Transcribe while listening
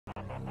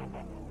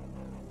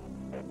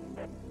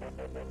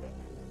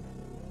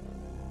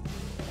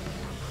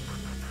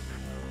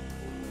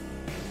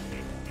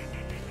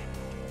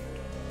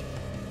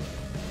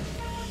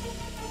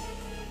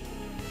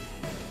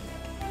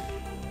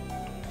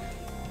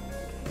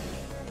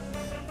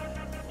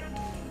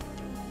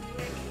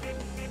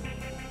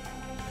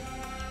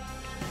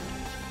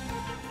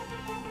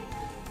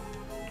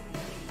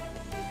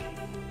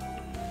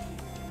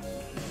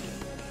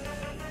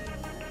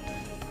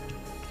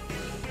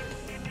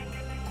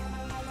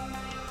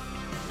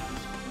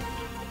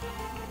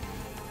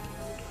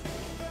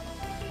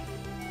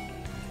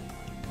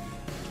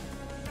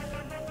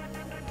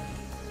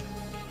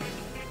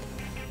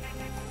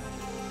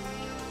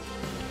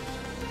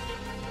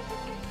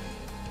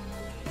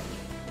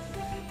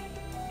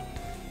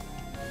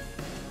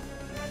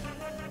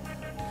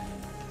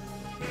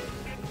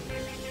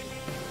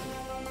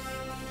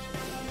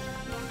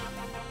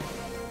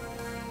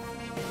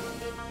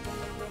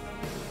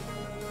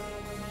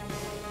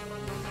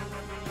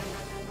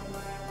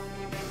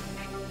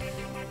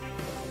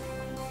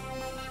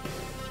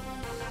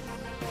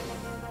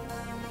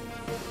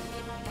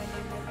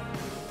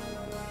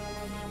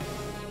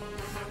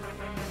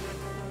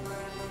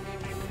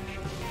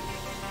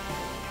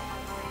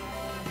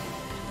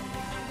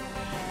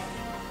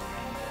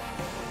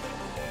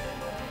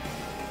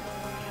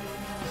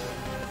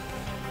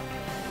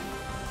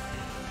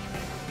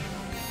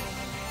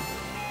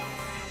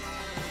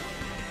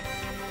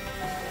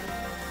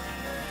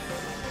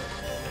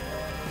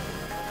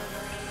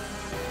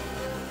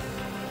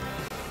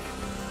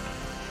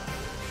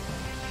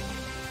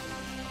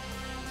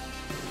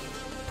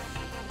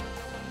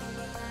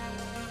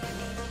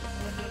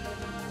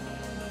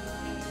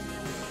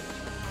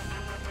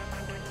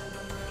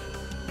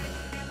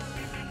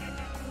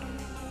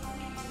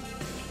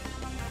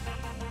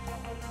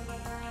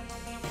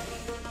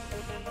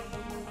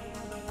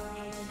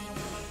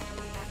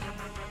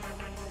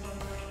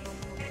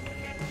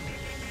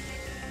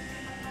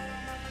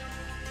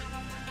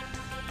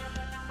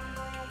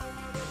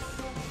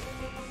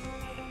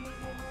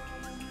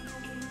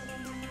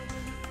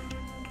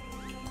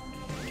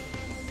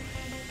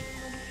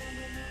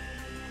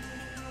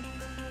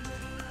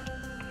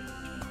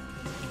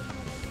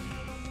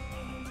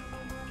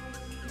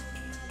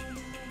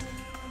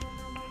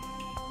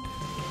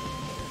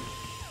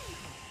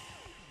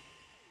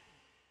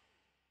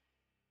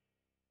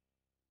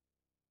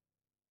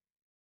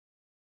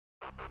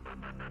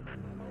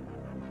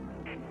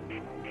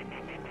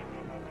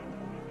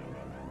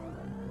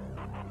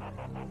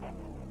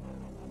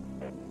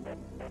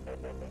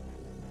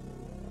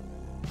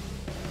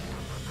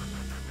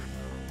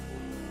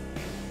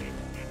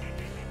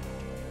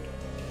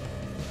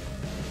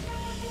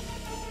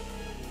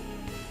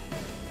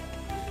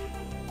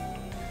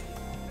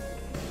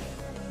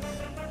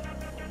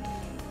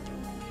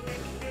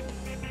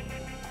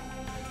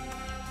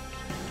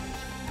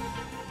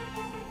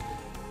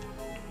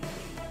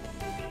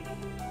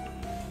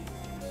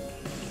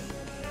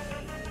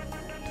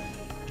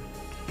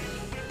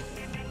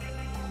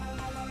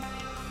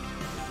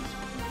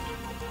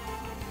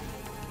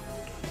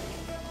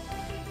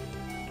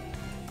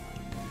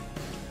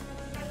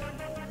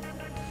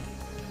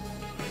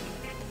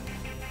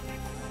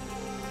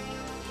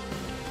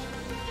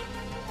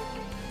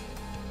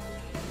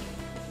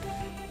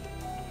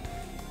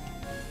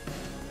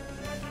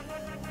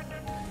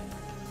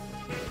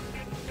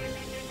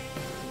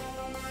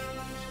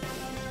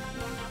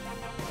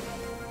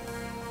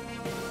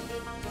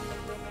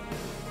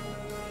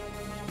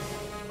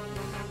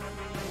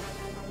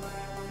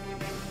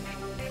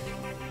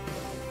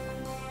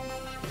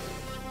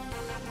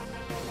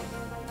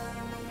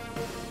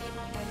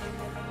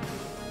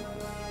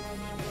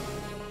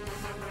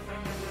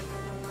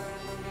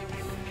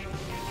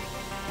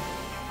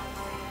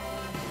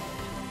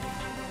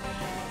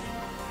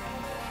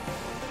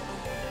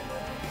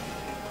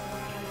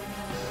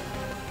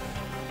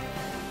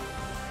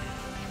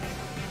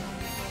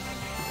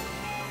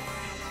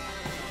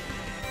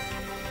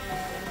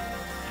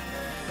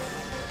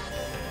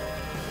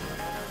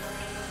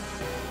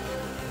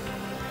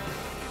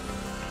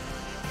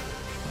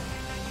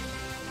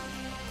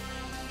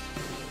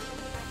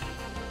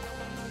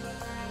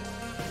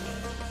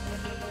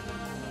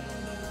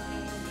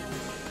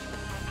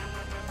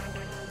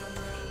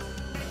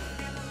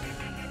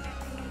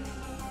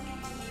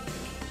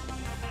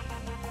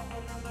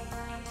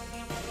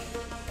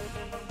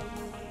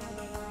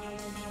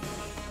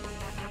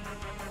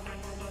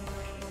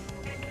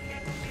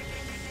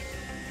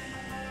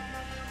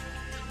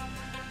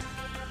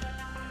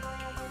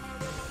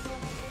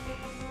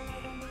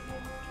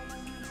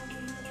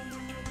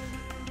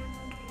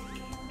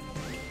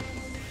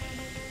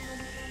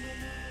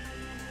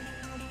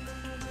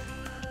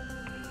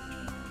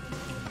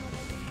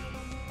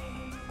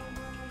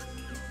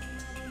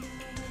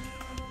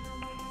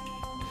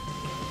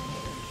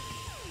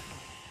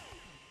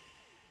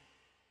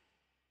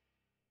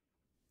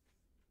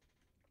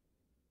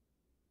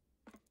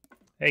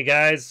Hey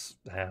guys,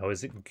 how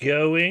is it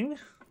going?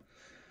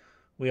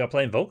 We are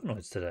playing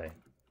Volcanoids today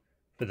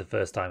for the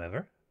first time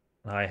ever.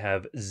 I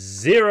have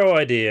zero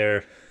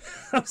idea,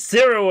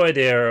 zero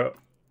idea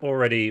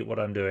already what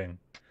I'm doing.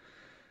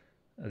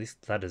 At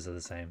least ladders are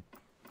the same.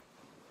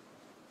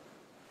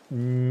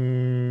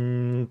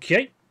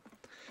 Okay,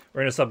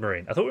 we're in a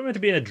submarine. I thought we were meant to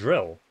be in a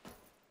drill.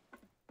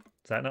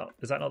 Is that not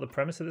the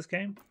premise of this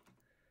game?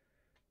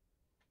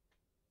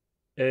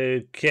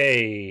 Okay,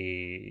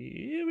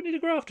 we need to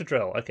craft a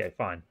drill. Okay,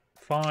 fine.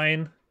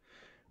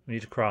 We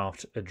need to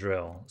craft a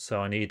drill. So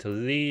I need to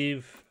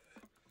leave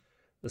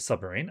the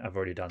submarine. I've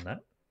already done that.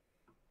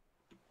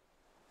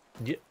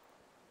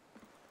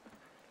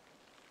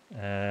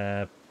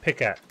 Yeah.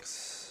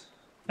 Pickaxe.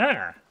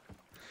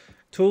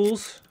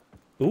 Tools.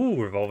 Ooh,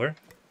 revolver.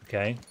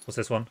 Okay. What's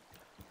this one?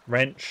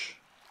 Wrench.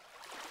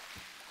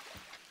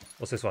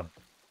 What's this one?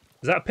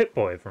 Is that a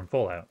Pip-Boy from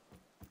Fallout?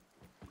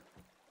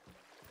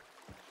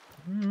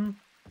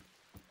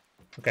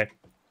 Okay.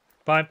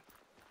 Fine.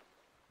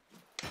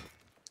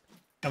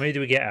 How many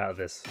do we get out of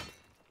this?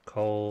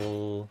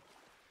 Coal.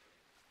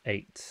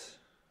 8.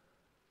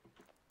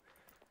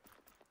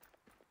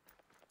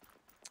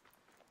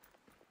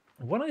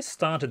 When I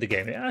started the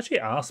game, it actually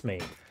asked me,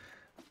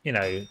 you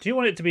know, do you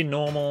want it to be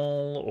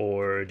normal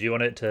or do you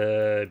want it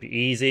to be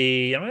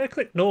easy? I mean, I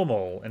clicked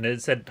normal and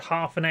it said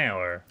half an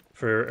hour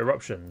for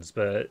eruptions,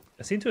 but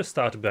I seem to have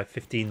started by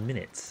 15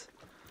 minutes.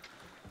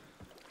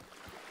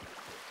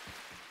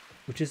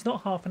 Which is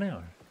not half an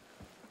hour.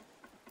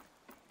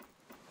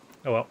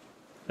 Oh well,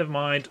 never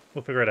mind.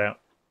 We'll figure it out.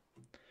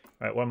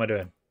 Right, what am I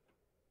doing?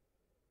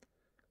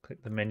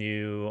 Click the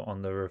menu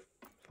on the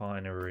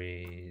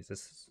refineries.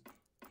 That's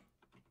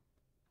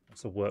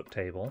a work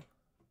table.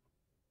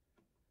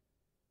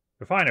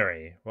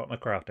 Refinery. What am I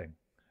crafting?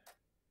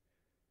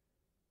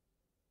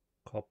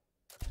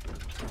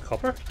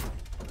 Copper?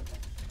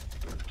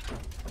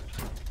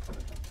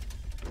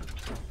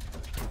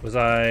 Was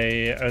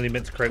I only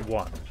meant to create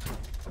one?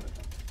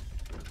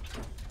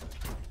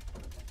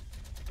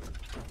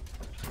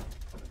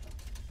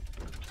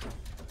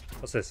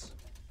 What's this?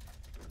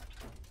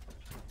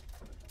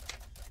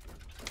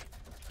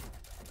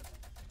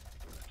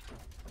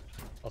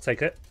 I'll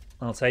take it.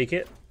 I'll take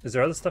it. Is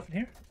there other stuff in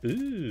here?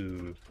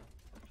 Ooh.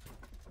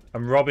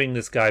 I'm robbing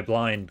this guy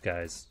blind,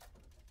 guys.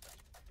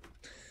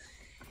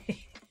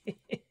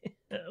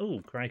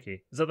 Ooh,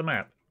 crikey. Is that the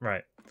map?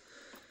 Right.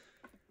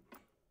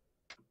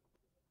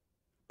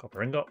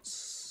 Copper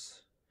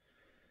ingots.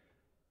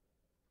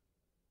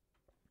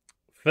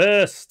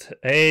 First,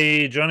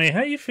 hey Johnny,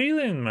 how you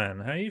feeling,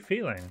 man? How you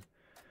feeling?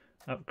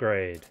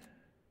 Upgrade.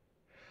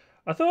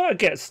 I thought I'd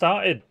get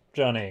started,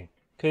 Johnny,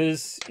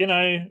 because, you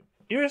know,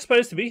 you're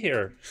supposed to be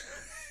here.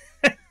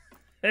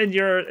 And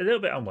you're a little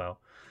bit unwell.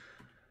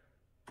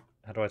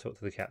 How do I talk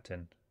to the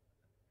captain?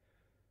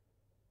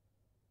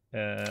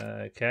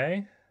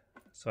 Okay.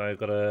 So I've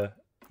got to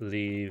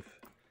leave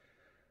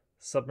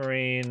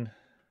submarine.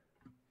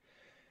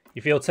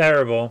 You feel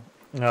terrible.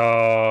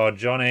 Oh,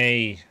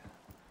 Johnny.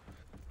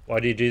 Why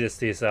do you do this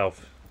to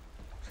yourself?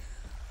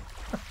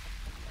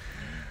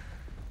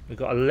 We've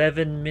got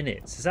 11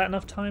 minutes. Is that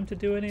enough time to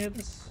do any of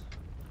this?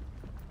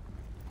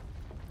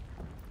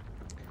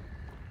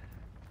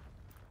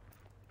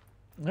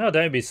 No,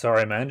 don't be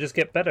sorry, man. Just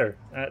get better.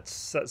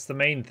 That's the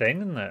main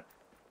thing, isn't it?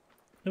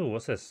 Ooh,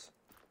 what's this?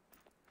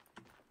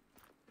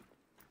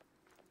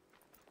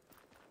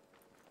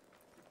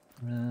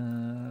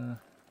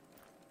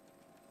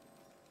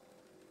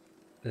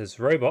 There's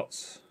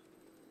robots.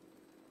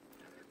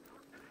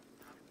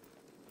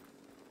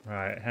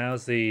 Right,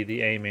 how's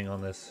the aiming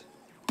on this?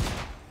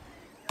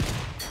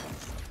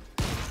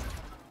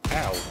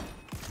 Ow.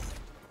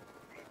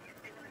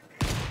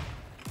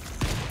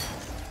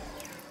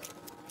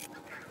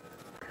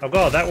 Oh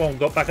god, that one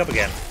got back up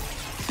again.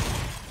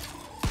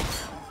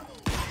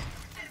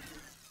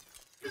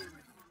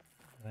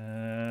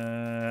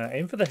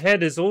 Aim for the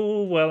head is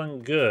all well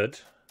and good.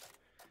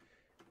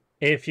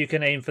 If you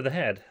can aim for the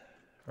head.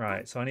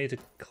 Right, so I need to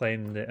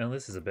claim the... Oh,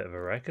 this is a bit of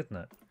a wreck, isn't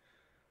it?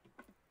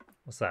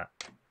 What's that?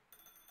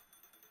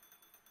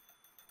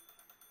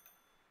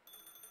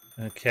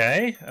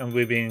 Okay, and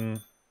we're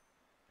being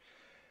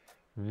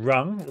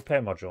rung.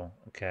 Repair module.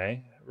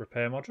 Okay,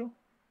 repair module.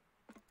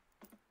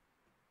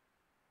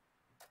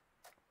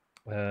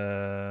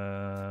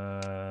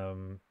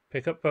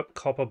 Pick up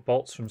copper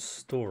bolts from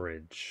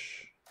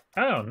storage.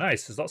 Oh,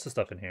 nice. There's lots of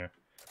stuff in here.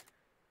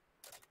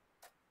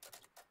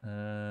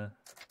 I'm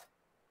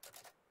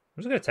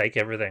just going to take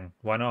everything.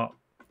 Why not?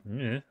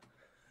 I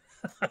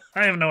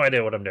have no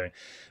idea what I'm doing.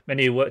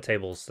 Menu work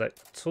tables.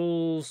 Select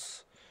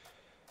tools.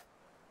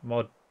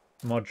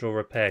 Module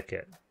repair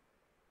kit.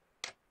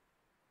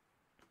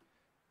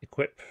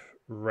 Equip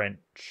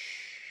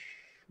wrench.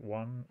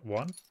 One.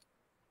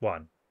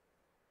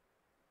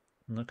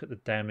 Look at the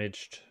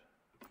damaged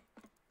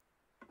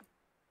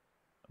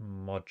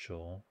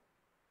module.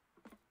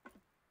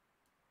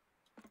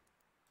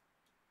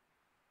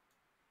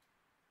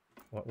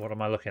 What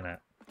am I looking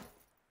at?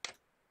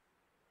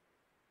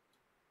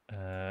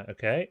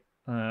 Okay.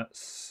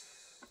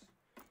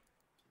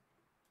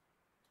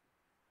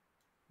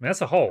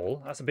 that's a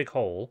hole. That's a big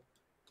hole.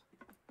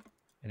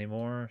 Any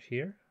more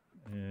here?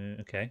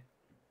 Okay.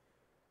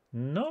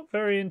 Not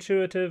very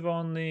intuitive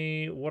on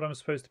the what I'm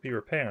supposed to be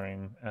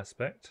repairing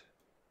aspect.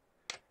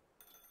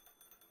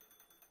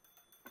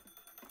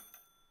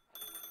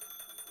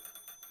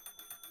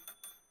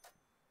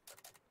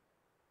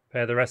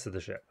 Repair the rest of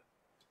the ship.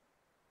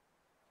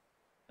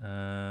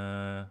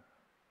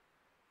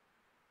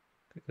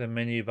 Click the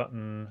menu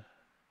button.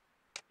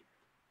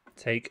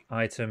 Take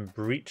item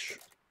breach.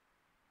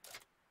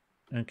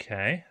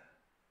 Okay.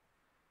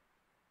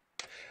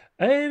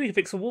 Oh, we can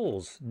fix the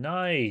walls.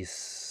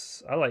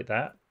 Nice. I like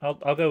that.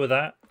 I'll go with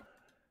that.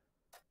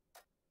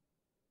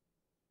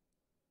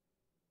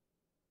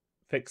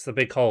 Fix the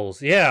big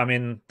holes. Yeah, I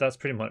mean that's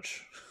pretty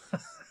much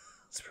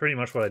that's pretty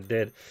much what I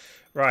did.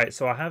 Right,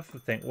 so I have to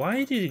think.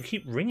 Why did you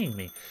keep ringing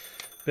me?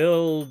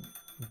 Build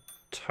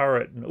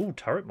turret. Ooh,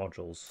 turret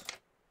modules.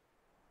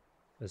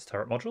 There's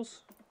turret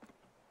modules.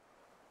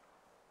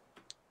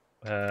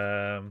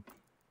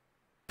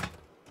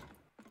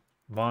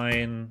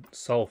 Mine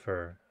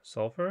sulfur.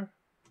 Sulfur?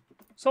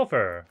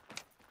 Sulfur!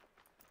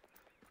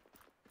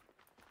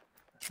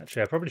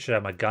 Actually, I probably should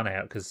have my gun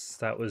out because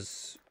that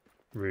was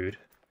rude.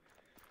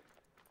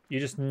 You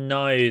just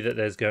know that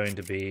there's going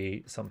to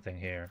be something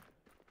here.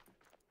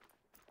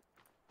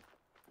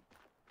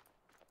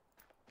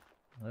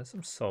 Well, there's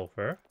some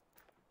sulfur.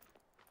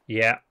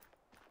 Yeah.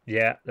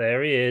 Yeah,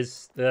 there he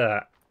is.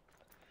 Ugh.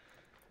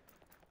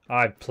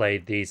 I've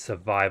played these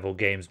survival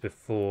games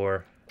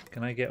before.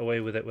 Can I get away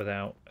with it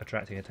without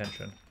attracting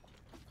attention?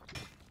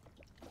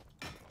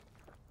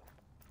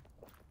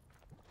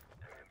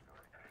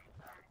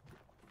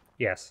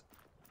 Yes.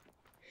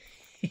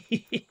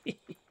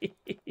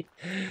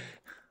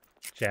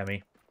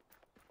 Jammy.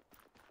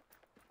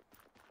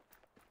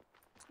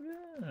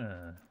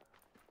 Ah.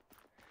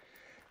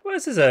 Well,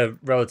 this is a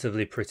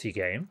relatively pretty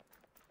game.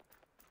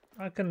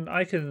 I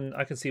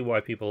can see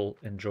why people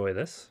enjoy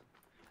this.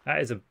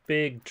 That is a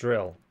big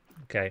drill.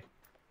 Okay.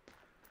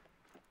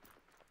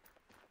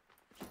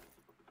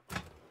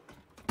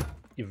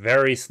 You're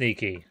very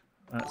sneaky.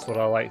 That's what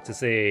I like to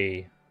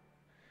see.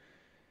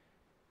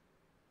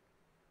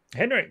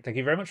 Henrik, thank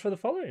you very much for the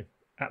follow.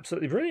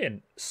 Absolutely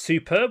brilliant.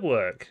 Superb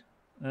work.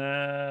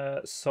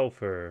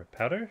 Sulfur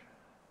powder.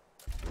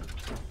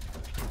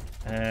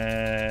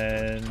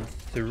 And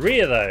 3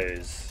 of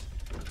those.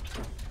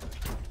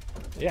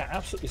 Yeah,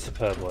 absolutely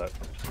superb work.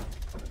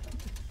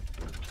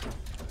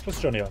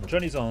 What's Johnny on?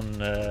 Johnny's on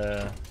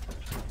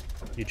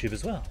YouTube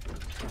as well.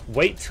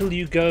 Wait till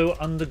you go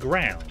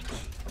underground.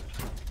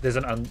 There's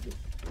an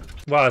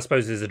well, I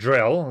suppose there's a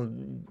drill.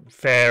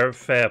 Fair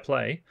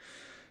play.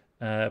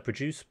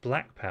 Produce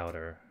black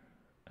powder.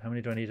 How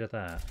many do I need of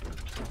that?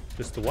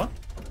 Just the one?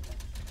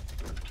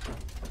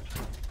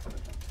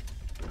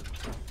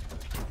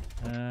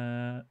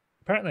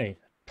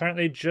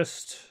 Apparently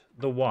just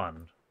the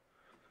one.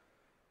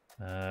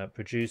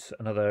 Produce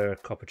another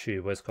copper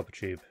tube. Where's copper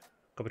tube?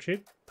 Copper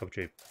tube? Copper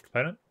tube.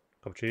 Component?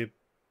 Copper tube.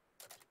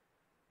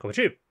 Copper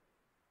tube.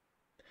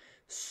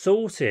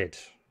 Sorted.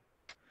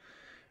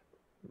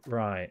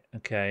 Right,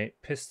 okay.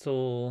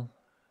 Pistol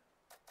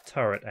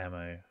turret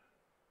ammo.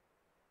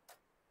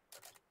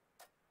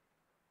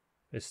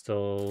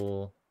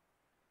 Pistol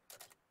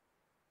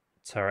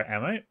turret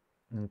ammo.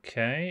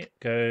 Okay,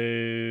 go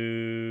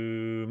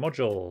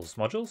modules.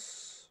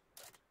 Modules?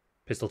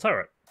 Pistol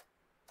turret.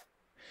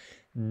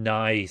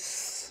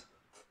 Nice.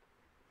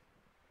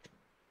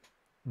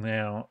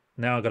 Now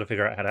I've got to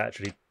figure out how to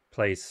actually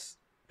place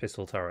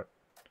pistol turret.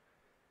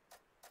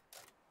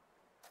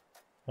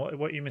 What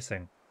are you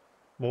missing?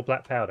 More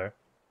black powder.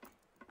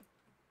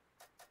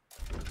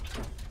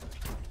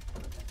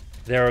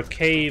 There are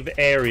cave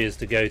areas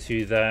to go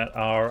to that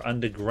are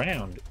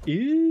underground.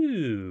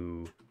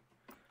 Ooh.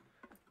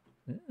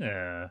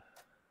 Yeah.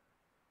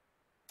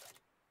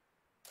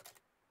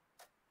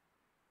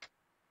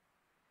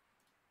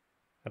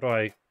 How do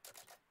I...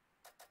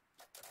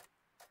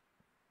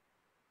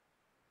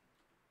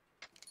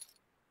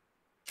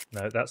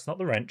 No, that's not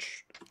the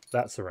wrench.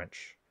 That's the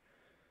wrench.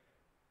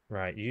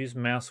 Right, use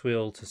mouse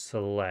wheel to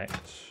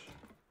select.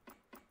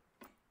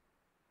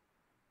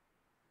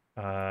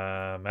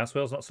 Mouse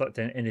wheel's not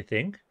selecting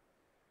anything.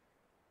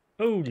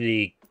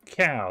 Holy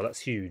cow,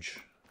 that's huge.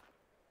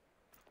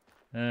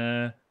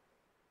 There?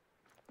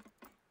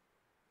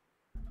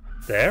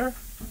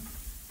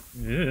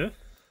 Yeah.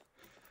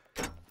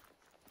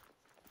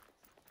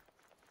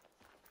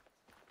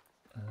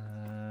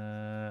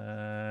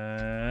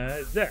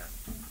 There.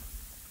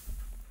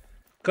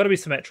 Got to be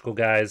symmetrical,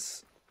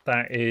 guys.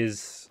 That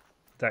is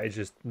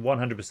just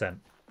 100%.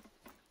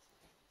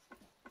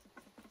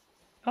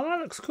 Oh, that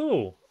looks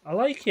cool. I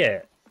like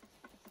it.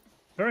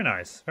 Very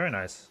nice. Very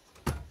nice.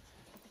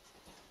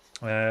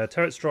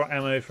 Turret straw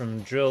ammo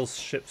from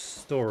drillship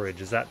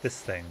storage. Is that this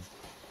thing?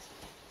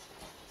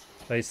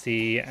 Place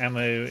the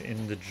ammo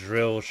in the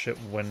drillship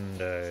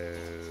window.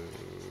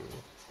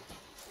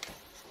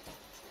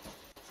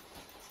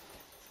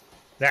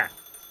 There.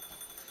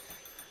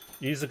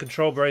 Use the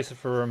control bracer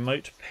for a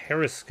remote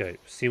periscope.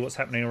 See what's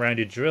happening around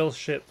your drill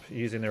ship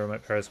using the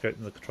remote periscope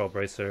and the control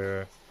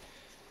bracer.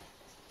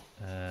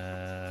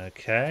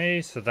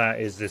 Okay, so that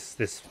is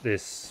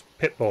this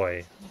pit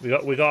boy. We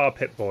got our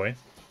pit boy.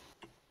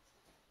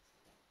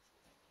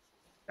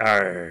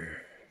 Arr.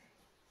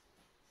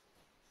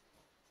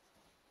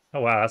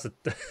 Oh wow, that's a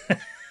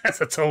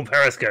that's a tall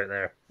periscope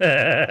there.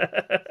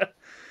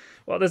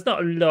 Well, there's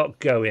not a lot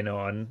going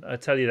on, I'll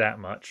tell you that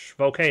much.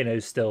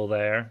 Volcano's still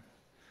there.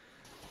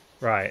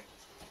 Right.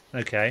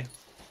 Okay.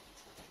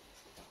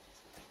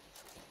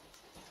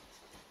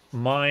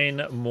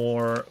 Mine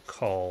more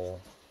coal.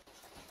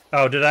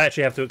 Oh, did I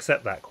actually have to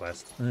accept that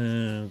quest?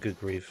 Good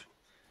grief.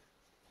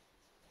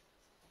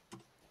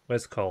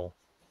 Where's coal?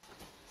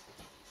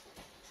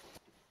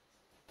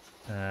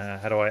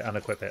 How do I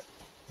unequip it?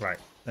 Right,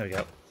 there we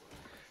go.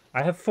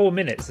 I have 4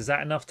 minutes. Is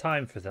that enough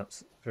time for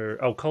that?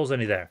 Oh, coal's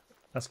only there.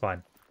 That's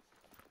fine.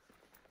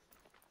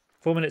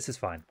 4 minutes is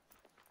fine.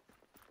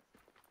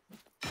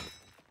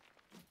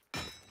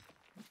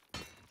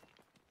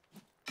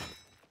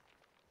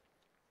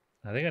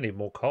 I think I need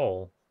more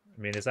coal.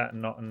 I mean, is that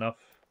not enough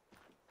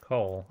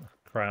coal?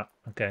 Crap.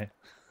 Okay.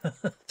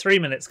 3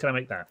 minutes. Can I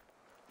make that?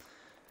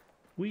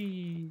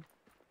 Whee.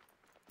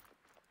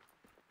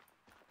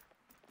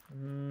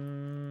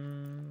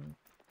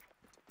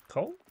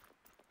 Coal?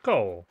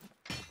 Coal.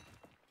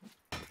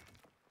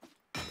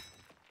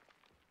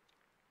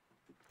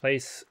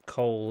 Place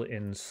coal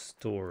in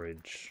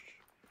storage.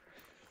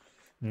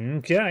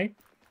 Okay.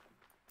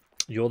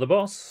 You're the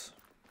boss.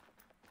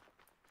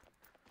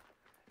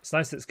 It's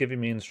nice that it's giving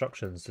me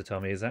instructions to tell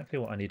me exactly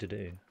what I need to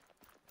do.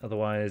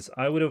 Otherwise,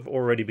 I would have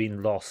already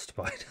been lost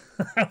by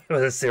now. I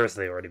would have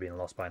seriously already been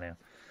lost by now.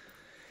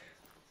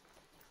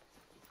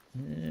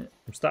 I'm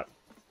stuck.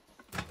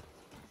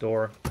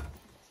 Door.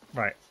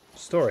 Right.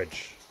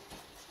 Storage.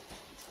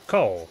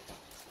 Coal.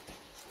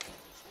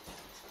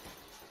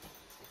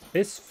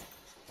 This...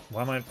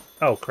 Why am I...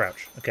 Oh,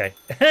 crouch. Okay.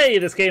 Hey,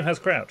 this game has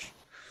crouch.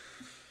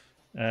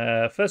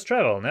 First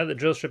travel. Now that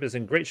drill ship is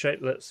in great shape,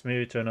 let's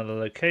move to another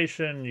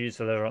location. Use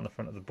the lever on the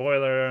front of the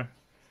boiler.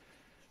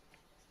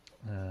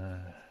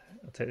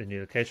 I'll take the new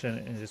location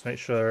and just make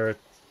sure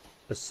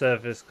the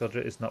surface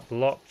quadrant is not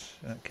blocked.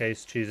 In that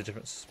case, choose a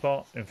different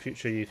spot. In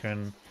future, you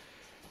can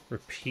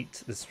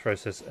repeat this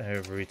process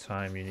every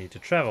time you need to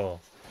travel.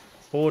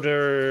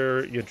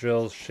 Order your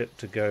drill ship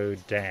to go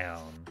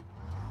down.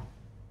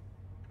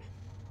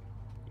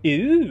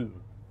 Ooh.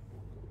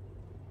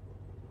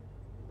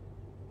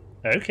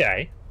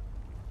 Okay.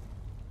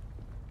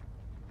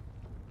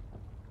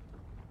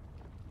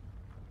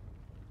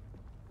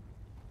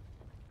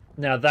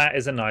 Now that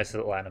is a nice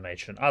little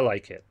animation. I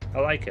like it. I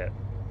like it.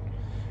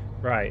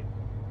 Right.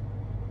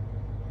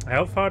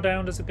 How far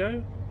down does it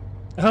go?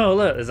 Oh,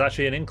 look, there's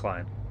actually an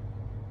incline.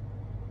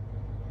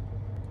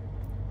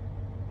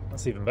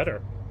 That's even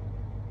better.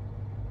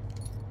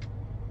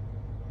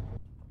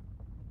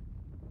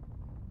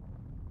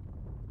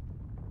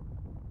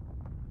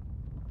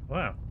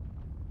 Wow.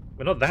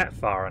 We're not that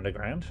far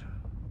underground.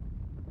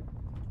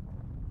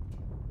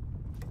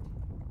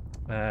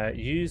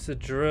 Use the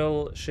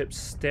drill ship's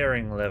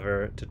steering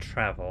lever to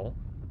travel.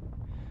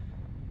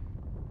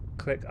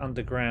 Click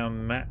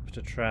underground map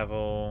to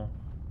travel.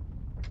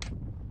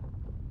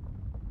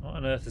 What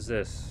on earth is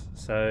this?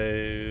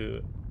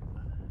 So...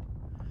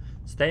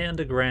 Stay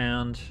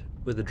underground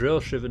with the drill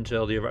ship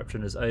until the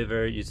eruption is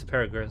over. Use the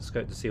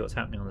periscope to see what's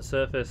happening on the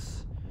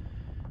surface.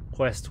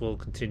 Quest will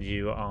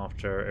continue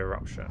after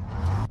eruption.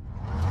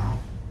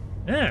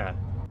 Yeah.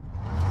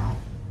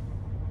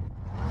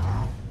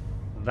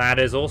 That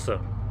is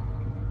awesome.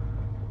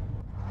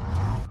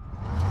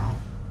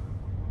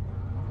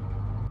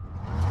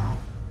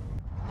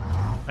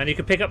 And you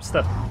can pick up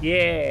stuff.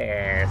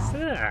 Yes.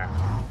 Yeah.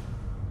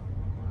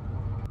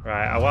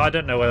 Right. Well, I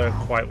don't know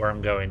quite where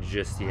I'm going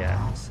just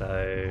yet.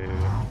 So...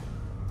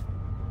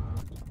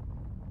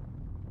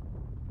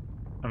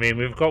 I mean,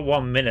 we've got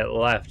 1 minute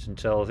left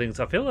until things...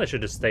 I feel I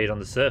should have stayed on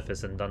the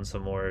surface and done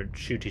some more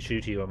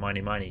shooty or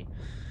miny.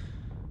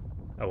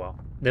 Oh well.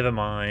 Never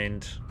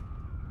mind.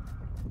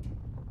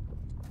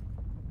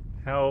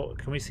 How...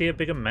 Can we see a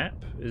bigger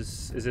map?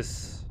 Is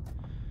this...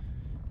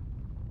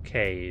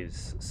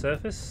 Caves.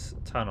 Surface.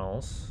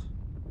 Tunnels.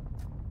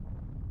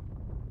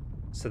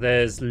 So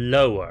there's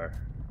lower.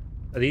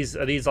 Are these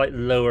like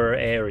lower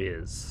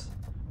areas?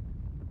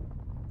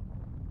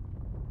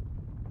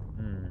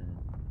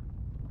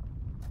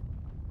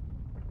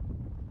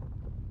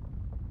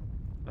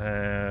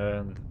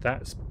 And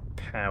that's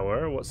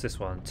power. What's this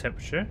one?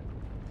 Temperature.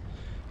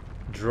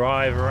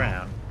 Drive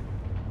around.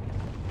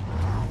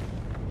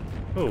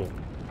 Oh.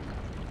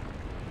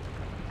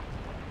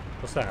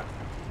 What's that?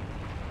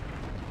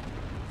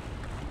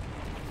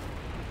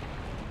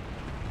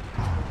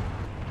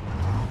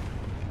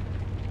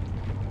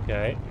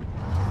 Okay.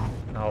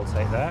 I'll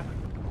take that.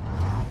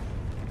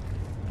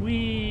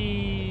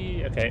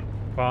 Whee! Okay,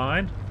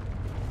 fine.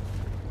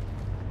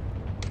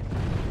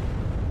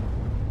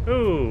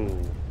 Ooh.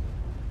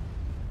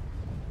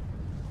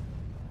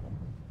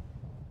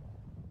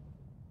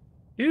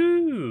 Ooh.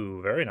 Ooh,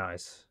 very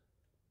nice.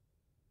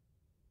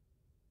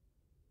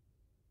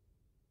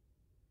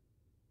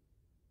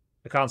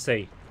 I can't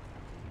see.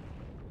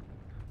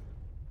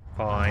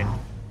 Fine.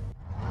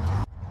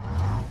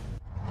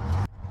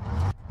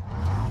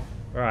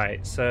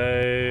 Right,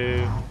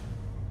 so...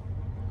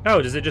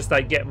 Oh, does it just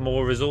like get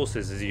more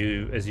resources as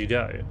you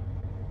go?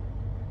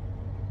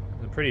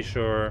 I'm pretty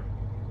sure...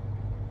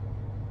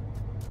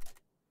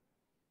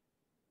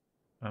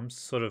 I'm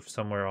sort of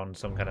somewhere on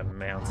some kind of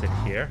mountain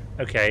here.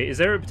 Okay, is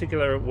there a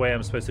particular way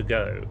I'm supposed to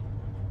go?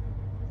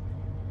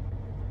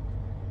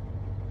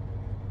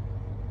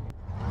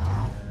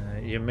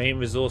 Your main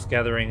resource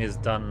gathering is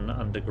done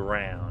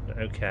underground.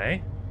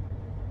 Okay.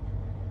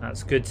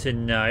 That's good to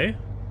know.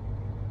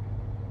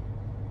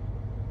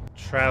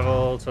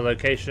 Travel to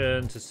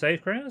location to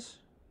safe grounds?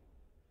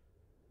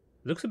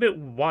 Looks a bit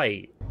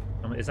white.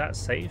 Is that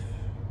safe?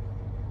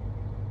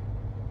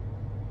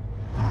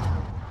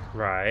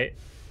 Right.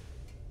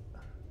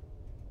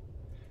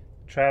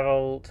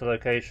 Travel to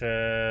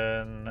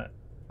location.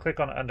 Click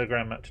on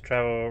underground map to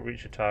travel.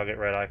 Reach a target.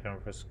 Red icon.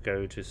 Press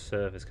go to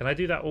surface. Can I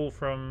do that all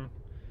from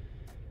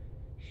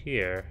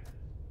here?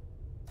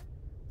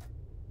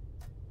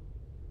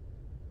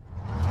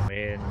 I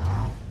mean,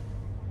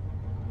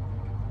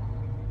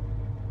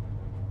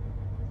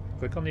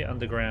 click on the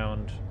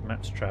underground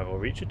map to travel.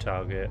 Reach a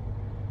target.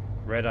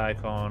 Red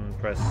icon.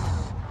 Press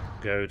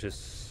go to.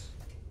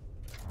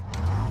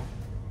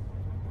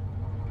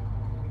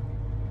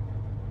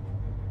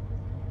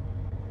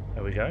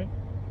 There we go.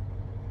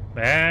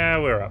 Ah,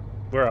 we're up.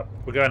 We're up.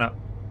 We're going up.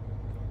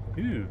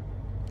 Ooh.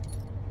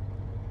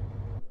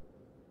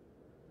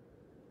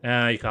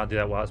 You can't do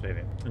that while it's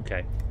moving.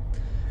 Okay.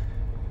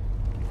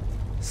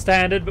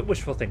 Standard, but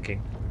wishful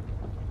thinking.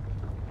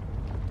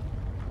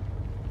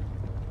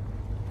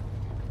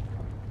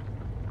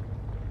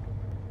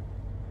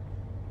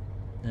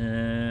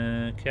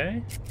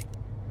 Okay.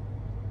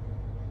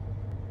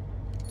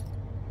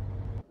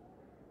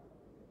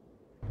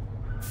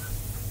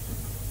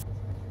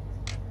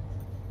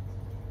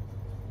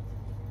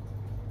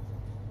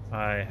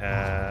 I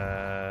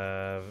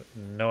have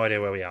no idea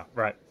where we are.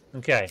 Right.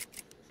 Okay.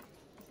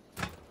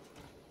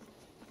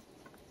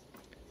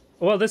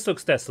 Well, this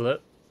looks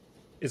desolate.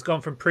 It's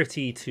gone from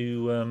pretty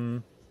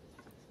to,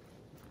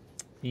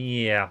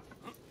 yeah.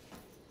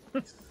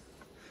 Let's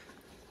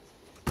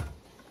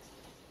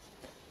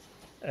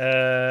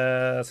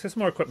get some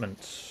more equipment.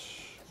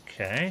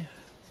 Okay.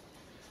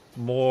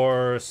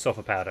 More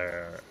sulfur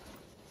powder.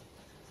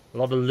 A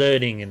lot of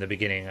learning in the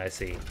beginning, I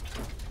see.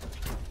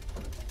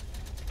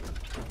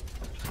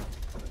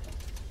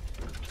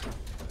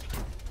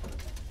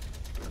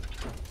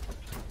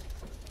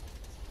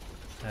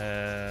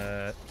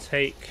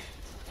 Take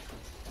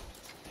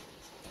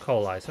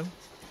coal item.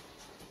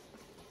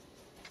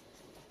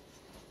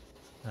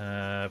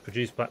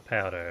 Produce black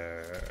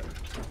powder.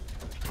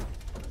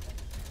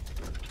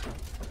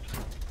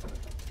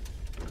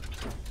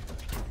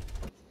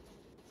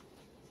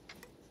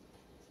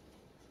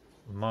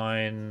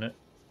 Mine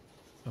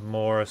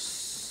more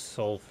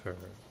sulfur.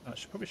 I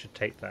probably should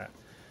take that.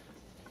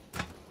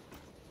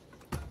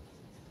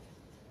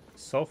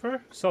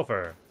 Sulfur?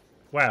 Sulfur.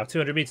 Wow,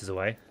 200 meters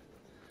away.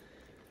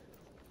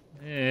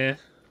 Yeah.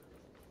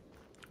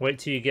 Wait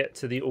till you get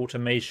to the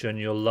automation,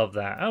 you'll love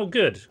that. Oh,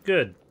 good,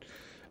 good.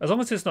 As long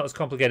as it's not as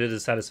complicated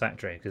as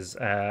Satisfactory, because,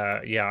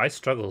 yeah, I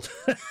struggled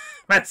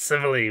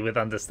massively with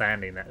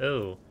understanding that.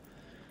 Oh.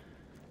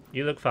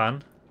 You look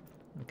fun.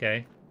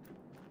 Okay.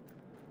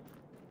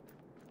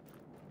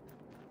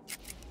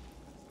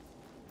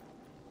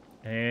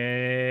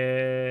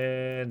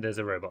 And there's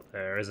a robot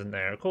there, isn't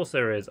there? Of course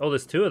there is. Oh,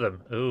 there's two of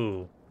them.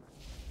 Ooh.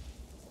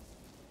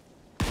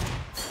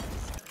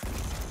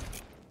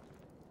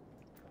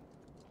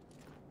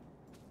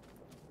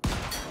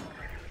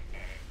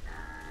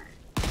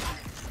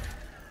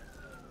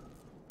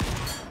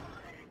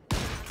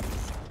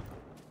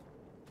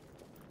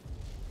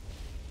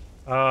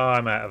 Oh,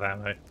 I'm out of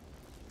ammo.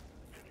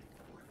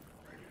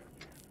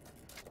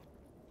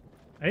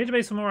 I need to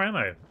make some more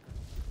ammo.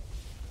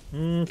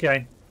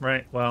 Okay,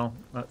 right, well,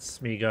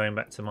 that's me going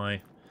back to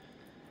my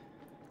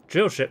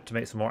drill ship to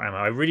make some more ammo.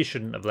 I really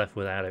shouldn't have left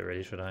without it,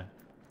 really, should I?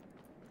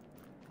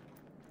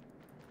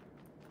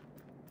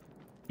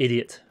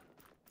 Idiot.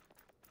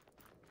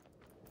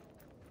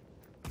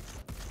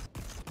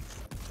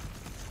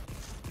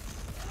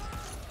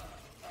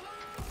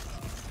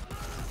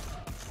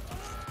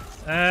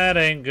 That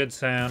ain't good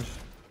sound.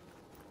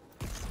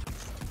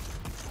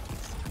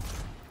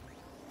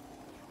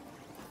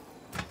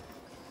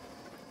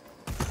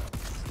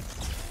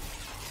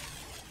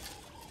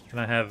 Can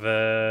I have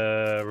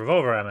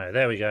revolver ammo?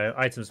 There we go.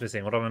 Items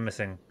missing. What am I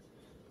missing?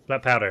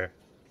 Black powder.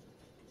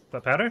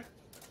 Black powder?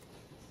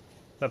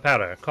 Black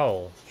powder.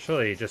 Coal.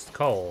 Surely just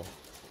coal.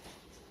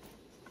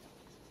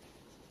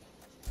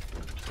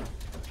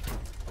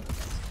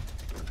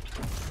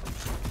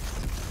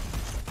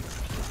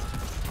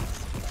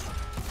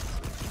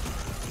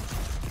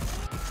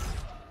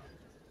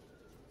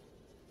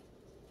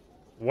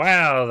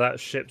 Wow, that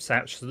ship's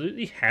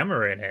absolutely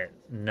hammering it.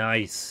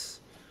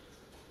 Nice.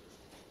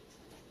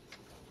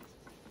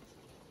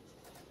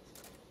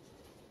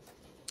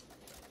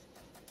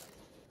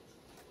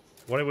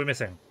 What are we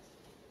missing?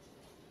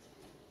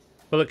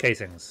 Bullet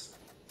casings.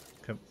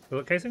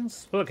 Bullet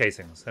casings? Bullet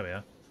casings. There we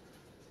are.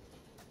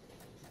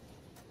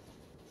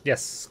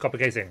 Yes, copper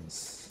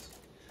casings.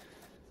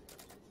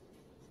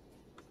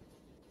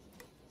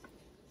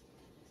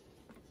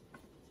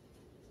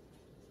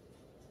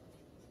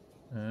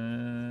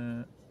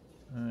 There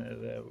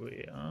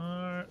we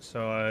are.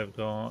 So I've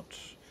got...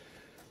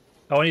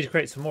 Oh, I need to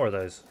create some more of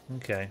those.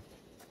 Okay.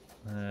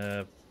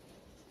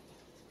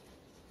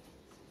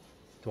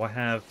 Do I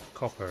have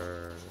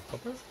copper?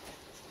 Copper?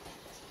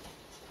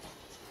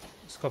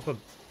 It's copper... I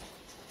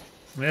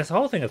mean, there's a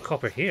whole thing of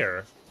copper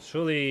here.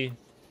 Surely...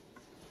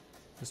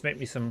 Just make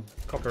me some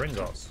copper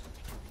ingots.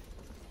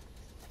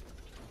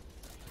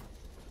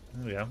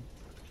 There we go.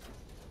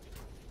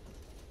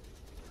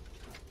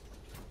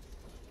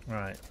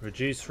 Right,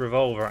 reduce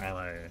revolver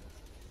ammo.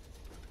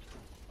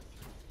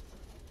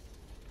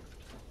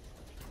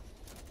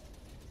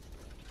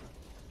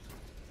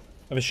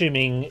 I'm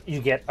assuming you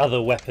get other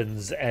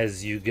weapons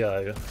as you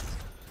go.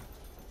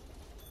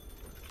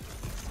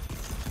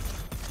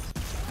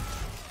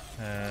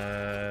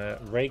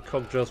 Raid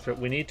cog drill strip.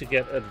 We need to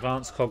get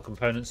advanced cog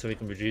components so we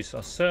can produce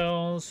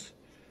ourselves.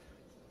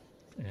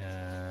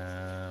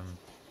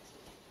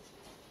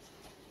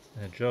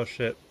 Drill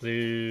ship,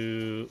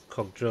 blue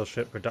cog drill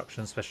ship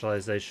production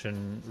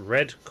specialization,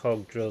 red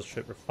cog drill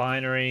ship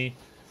refinery,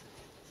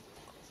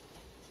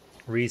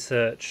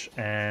 research,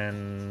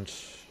 and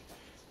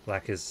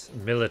black is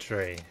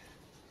military.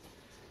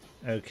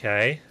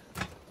 Okay.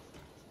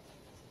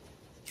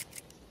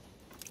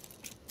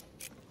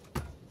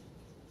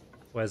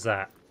 Where's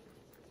that?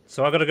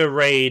 So I gotta go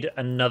raid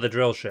another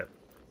drill ship.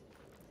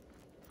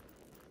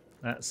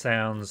 That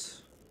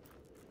sounds...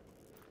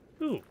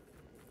 Ooh.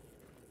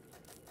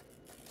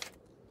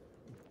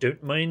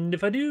 Don't mind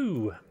if I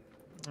do.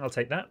 I'll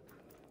take that.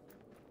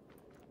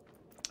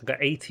 I've got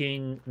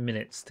 18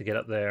 minutes to get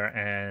up there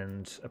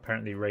and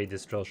apparently raid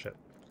this drill ship.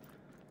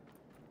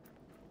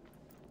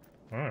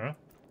 Alright.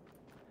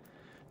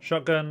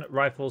 Shotgun,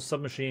 rifle,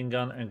 submachine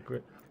gun, and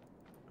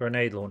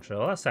grenade launcher.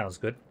 Oh, that sounds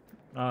good.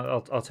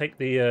 I'll take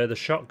the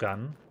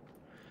shotgun.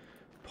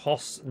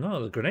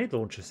 No, the grenade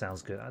launcher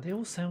sounds good. They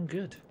all sound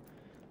good.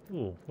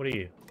 Ooh, what are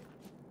you?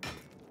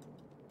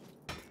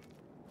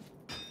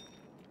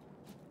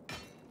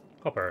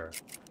 Copper.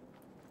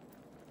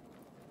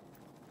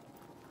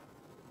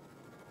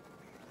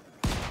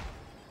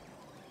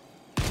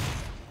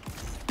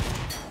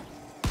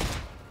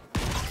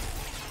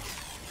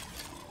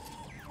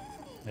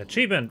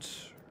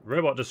 Achievement!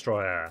 Robot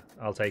Destroyer.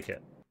 I'll take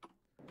it.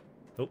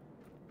 Oh.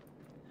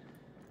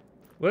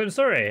 William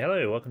Story,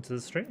 hello, welcome to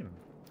the stream.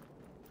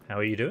 How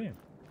are you doing?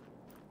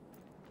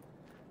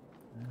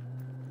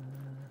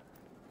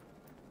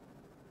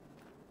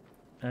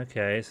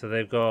 Okay, so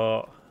they've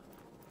got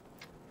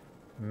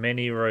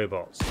many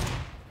robots.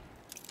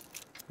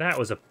 That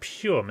was a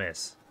pure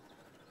miss.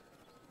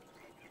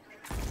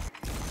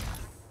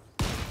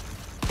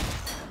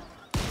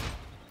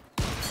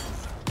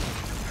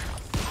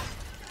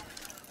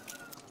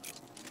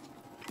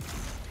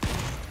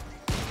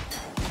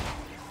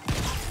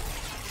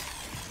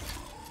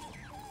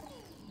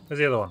 Where's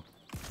the other one?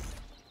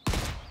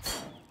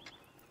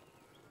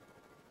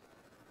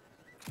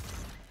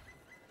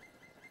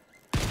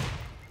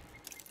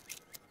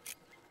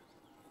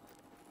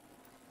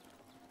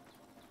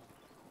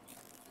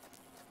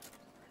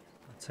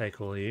 Take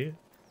all of you.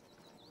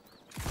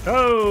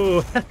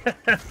 Oh!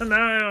 No,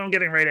 I'm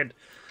getting raided.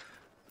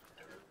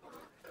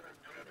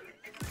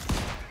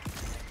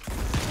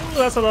 Ooh,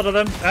 that's a lot of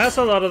them. That's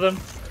a lot of them.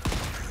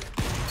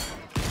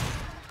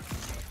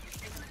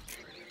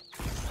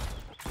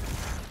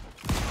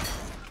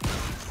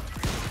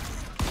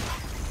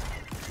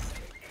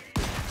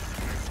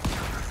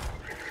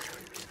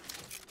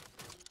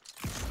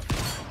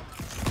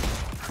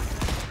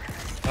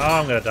 Oh,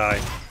 I'm gonna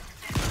die.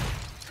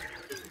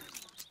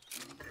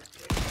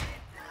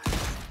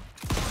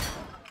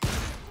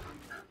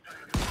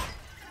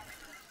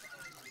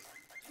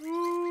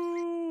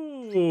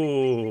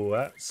 Ooh,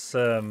 that's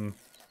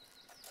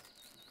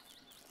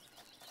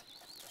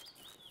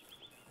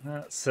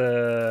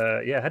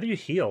yeah, how do you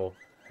heal?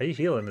 How do you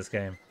heal in this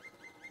game?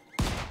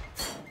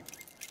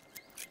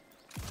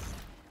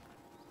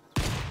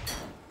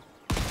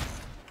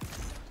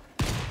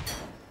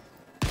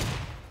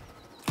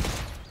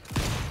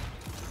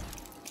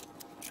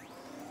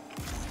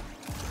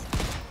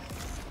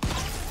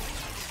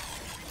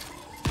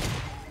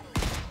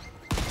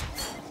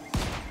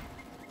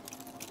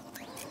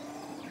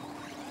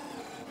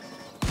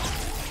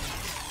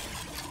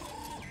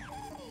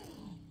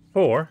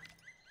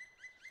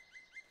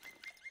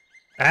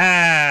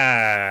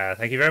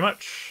 Thank you very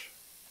much.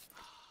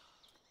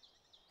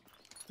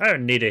 I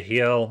don't need a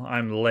heal.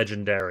 I'm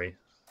legendary.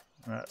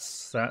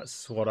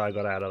 That's what I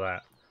got out of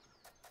that.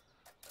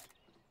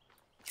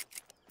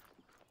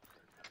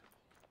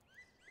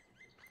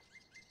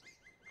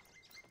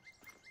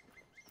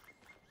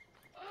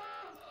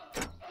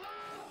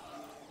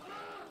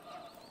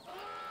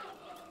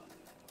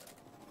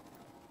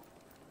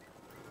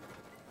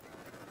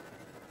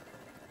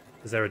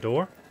 Is there a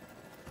door?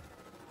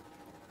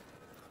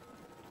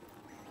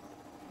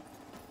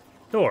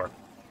 Door.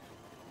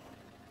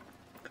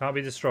 Can't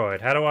be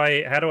destroyed. How do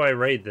I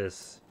raid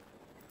this?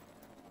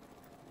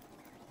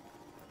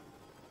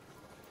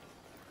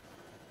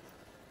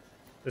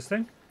 This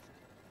thing?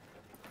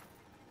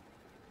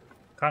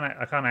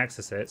 I can't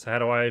access it, so how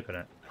do I open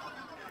it?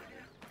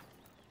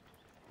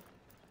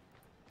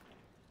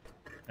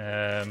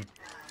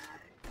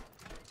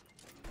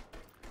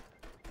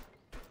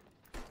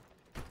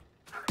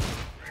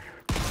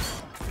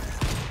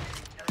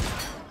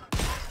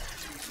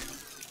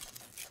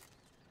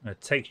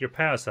 Take your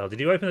power cell. Did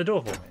you open the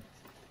door for me?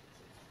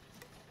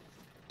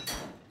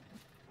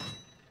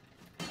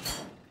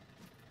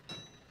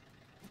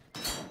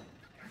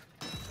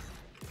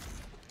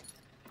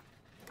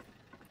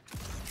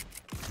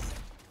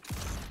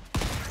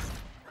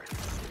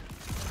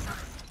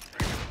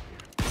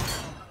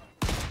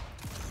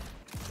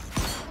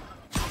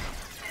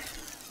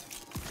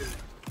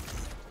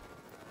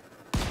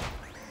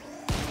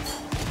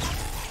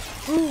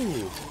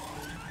 Ooh.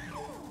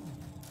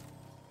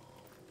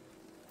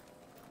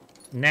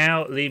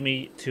 Now lead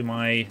me to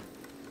my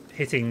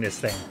hitting this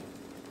thing.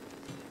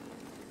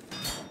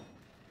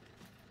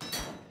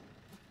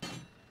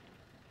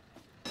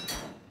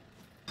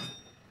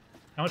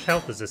 How much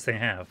health does this thing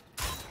have?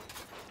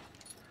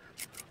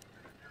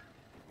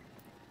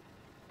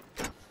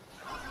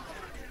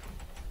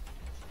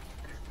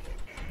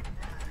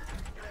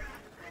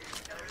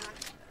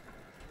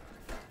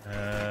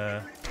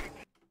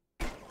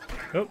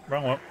 Oh,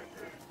 wrong one.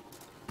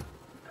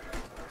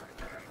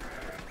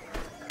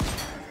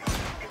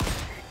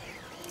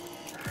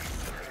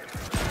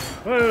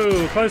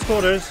 Whoa, close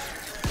quarters.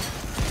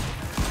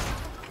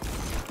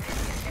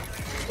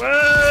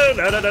 Whoa!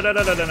 No, no, no, no,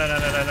 no, no, no, no,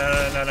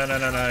 no, no, no,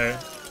 no, no.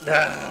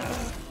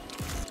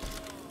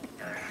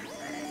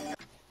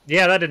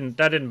 Yeah, that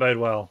didn't bode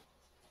well.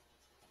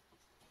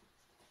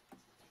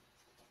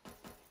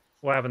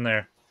 What happened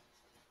there?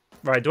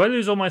 Right, do I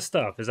lose all my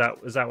stuff? Is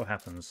that what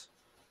happens?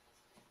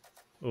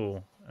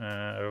 Ooh,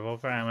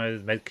 revolver ammo,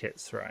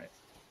 medkits, right.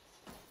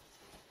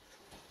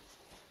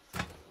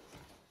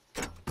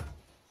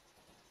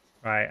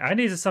 Right, I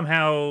need to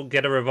somehow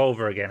get a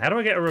revolver again. How do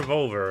I get a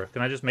revolver?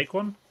 Can I just make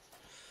one?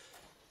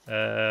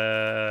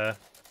 Copper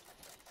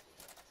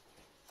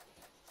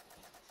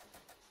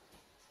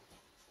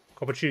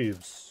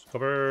tubes.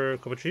 Copper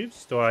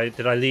tubes?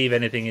 Did I leave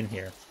anything in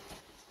here?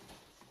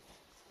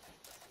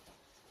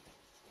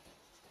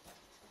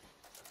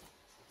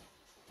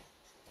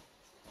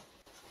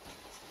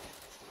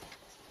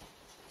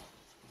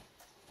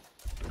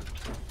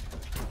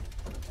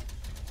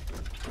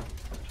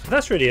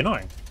 That's really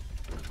annoying.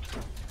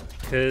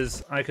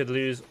 Because I could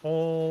lose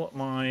all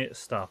my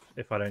stuff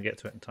if I don't get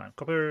to it in time.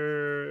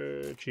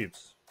 Copper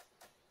tubes.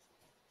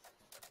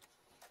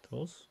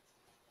 Tools.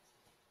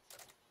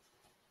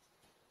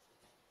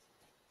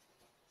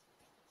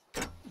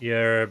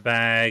 Your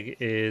bag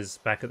is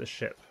back at the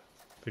ship.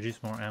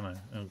 Produce more ammo.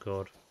 Oh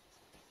god.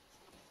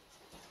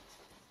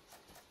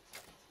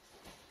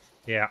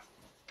 Yeah.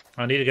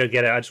 I need to go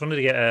get it. I just wanted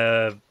to get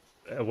a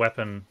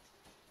weapon.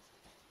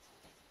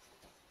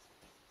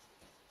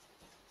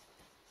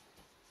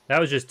 That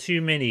was just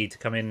too many to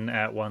come in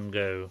at one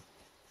go.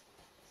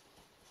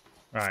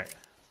 Right.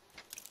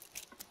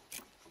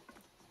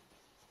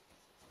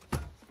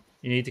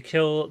 You need to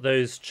kill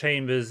those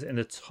chambers in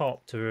the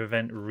top to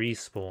prevent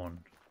respawn.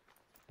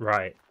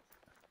 Right.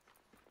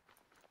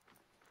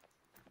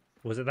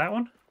 Was it that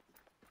one?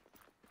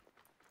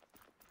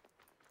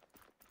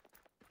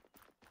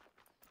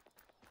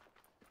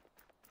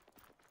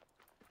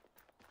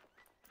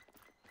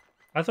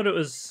 I thought it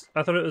was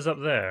up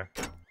there.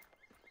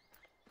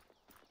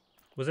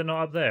 Was it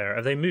not up there?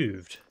 Have they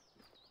moved?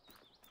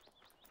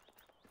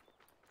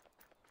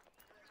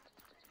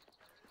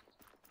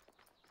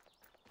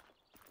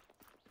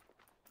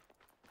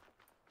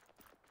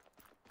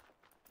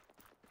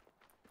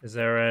 Is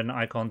there an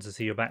icon to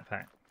see your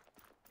backpack?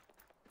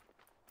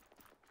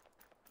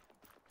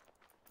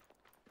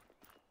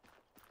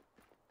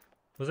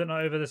 Was it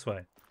not over this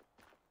way?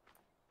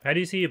 How do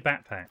you see your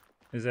backpack?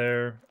 Is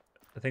there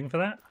a thing for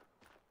that?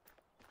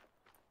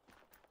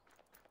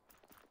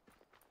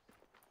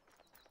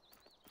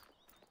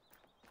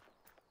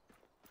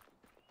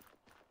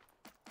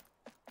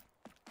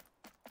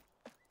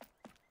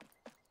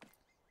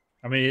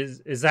 I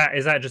mean, is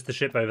that just the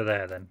ship over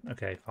there then?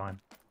 Okay, fine.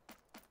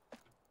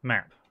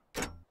 Map.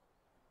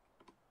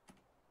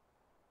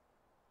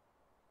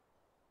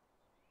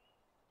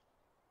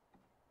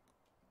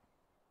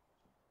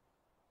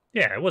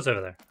 Yeah, it was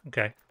over there.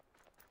 Okay.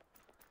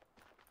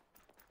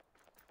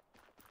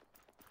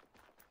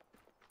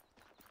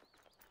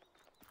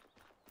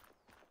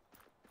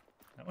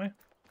 That way.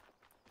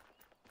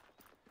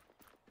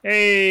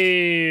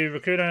 Hey,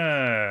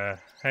 Raccoona!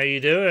 How you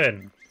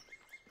doing?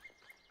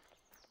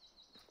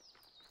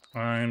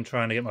 I'm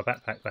trying to get my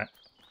backpack back.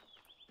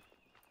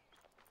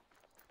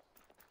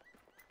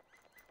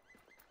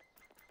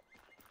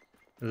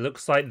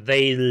 Looks like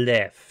they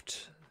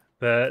left.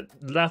 But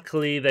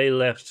luckily they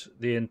left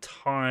the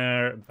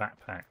entire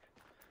backpack.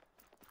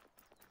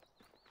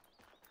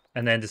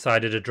 And then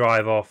decided to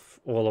drive off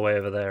all the way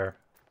over there.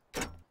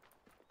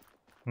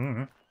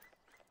 Mm-hmm.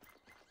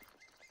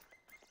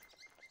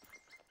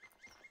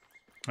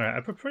 Alright,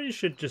 I probably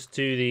should just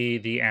do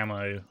the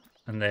ammo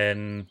and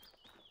then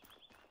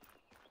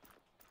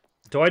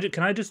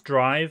can I just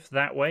drive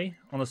that way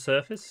on the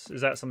surface?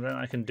 Is that something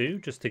I can do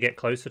just to get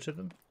closer to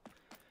them?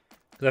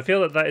 Because I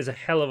feel that is a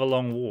hell of a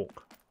long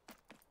walk.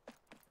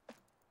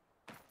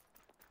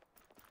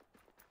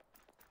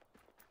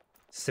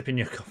 Sipping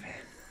your coffee.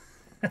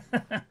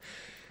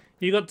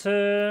 You got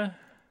the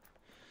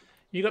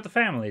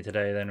family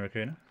today then,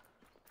 Raccoon?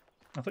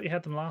 I thought you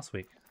had them last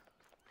week.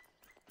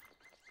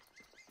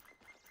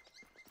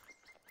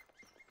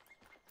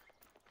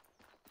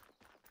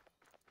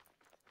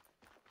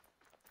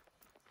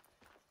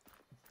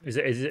 Is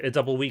it a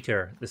double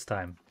weaker this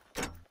time?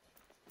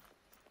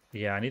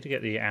 Yeah, I need to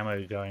get the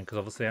ammo going because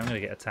obviously I'm going to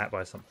get attacked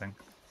by something.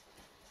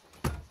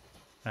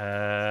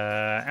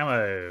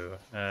 Ammo.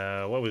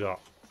 What have we got?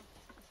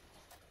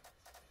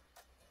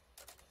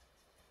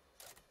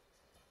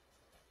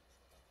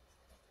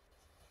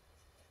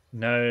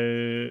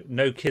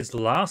 No kids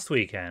last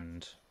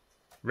weekend.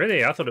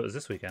 Really? I thought it was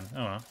this weekend.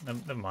 Oh well,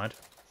 never mind.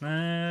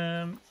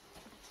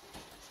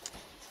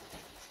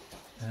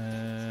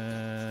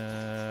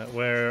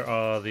 Where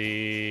are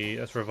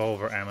that's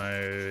revolver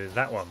ammo.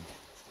 That one.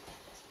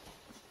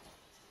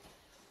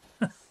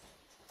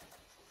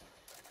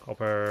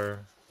 Copper.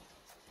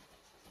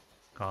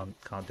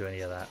 Can't do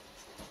any of that.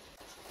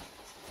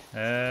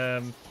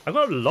 I've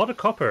got a lot of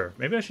copper.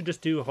 Maybe I should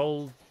just do a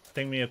whole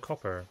thing me of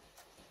copper.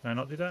 Can I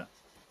not do that?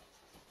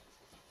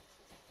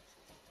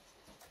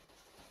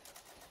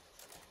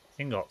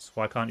 Ingots.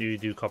 Why can't you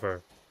do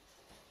copper?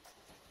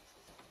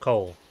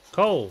 Coal.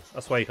 Coal!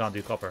 That's why you can't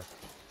do copper.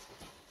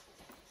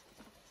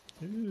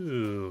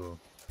 Ooh.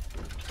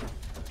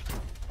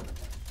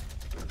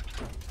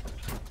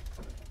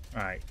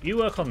 Alright, you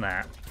work on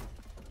that.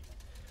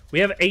 We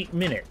have 8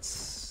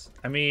 minutes.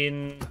 I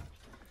mean...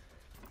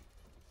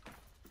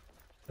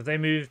 Have they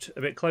moved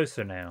a bit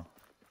closer now?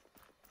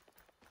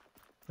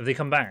 Have they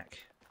come back?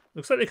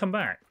 Looks like they come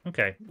back.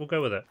 Okay, we'll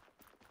go with it.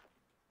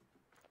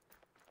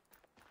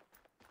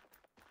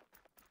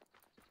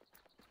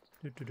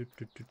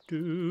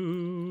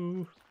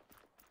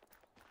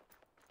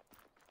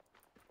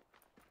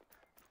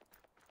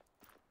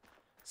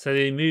 So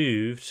they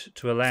moved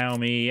to allow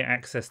me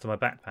access to my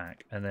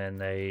backpack, and then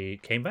they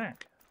came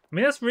back. I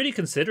mean, that's really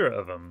considerate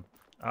of them.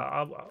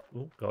 Oh,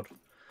 God.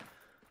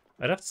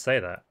 I'd have to say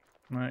that.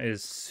 That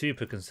is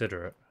super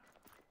considerate.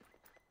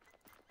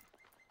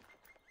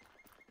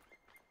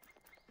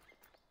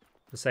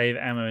 To save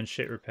ammo and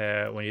ship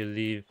repair when you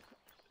leave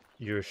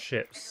your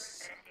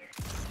ships.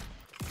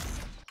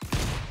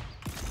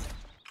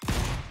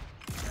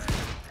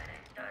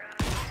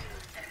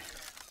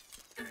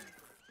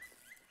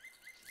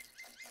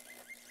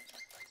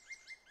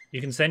 You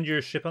can send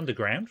your ship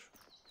underground?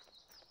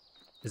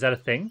 Is that a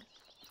thing?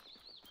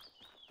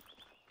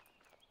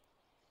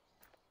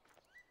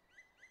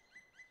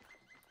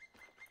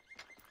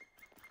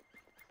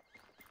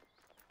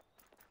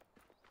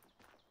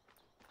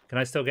 Can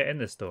I still get in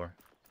this door?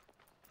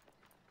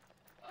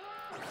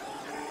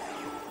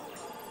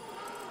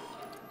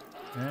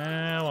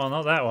 Well,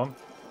 not that one.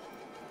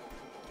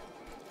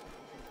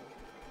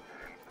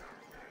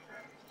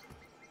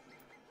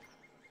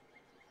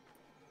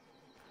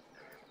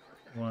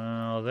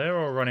 Well, they're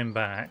all running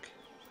back.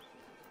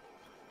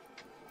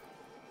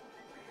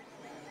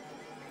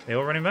 They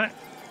all running back?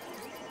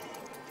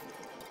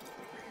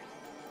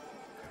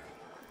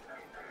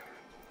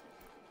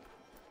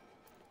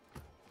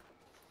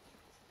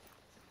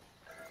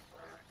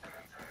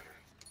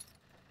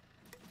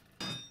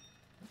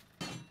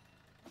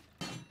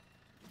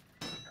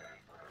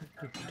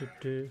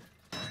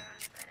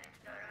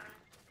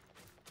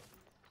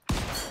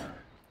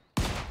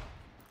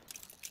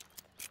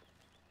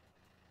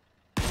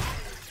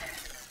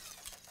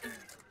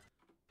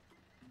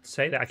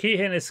 Say that. I keep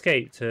hitting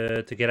escape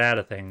to get out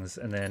of things,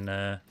 and then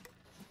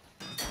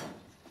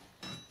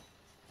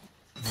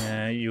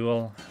yeah, you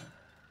will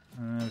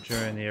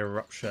during the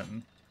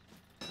eruption.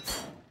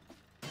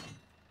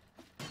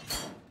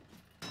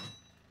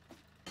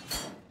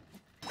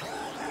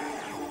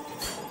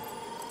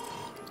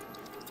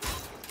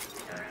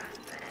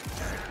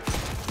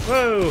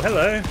 Whoa,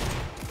 hello.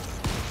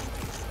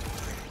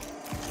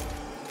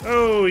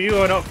 Oh, you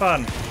are not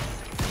fun.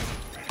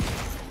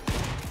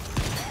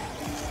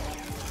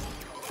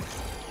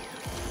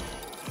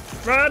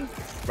 Run!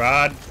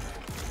 Run!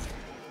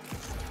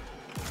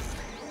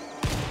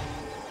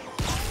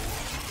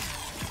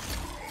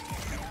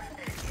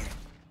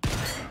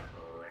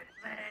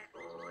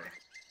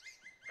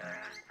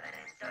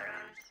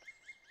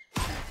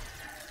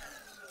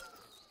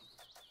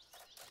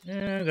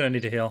 Yeah, I'm gonna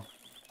need to heal.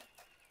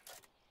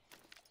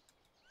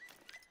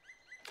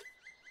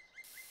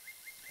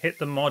 Hit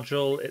the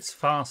module, it's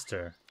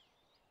faster.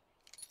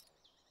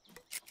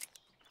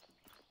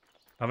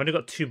 I've only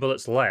got 2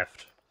 bullets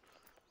left.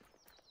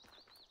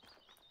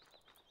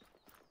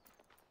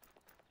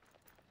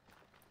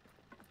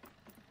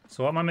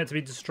 So what am I meant to be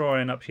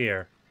destroying up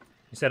here?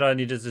 You said I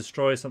need to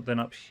destroy something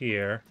up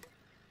here.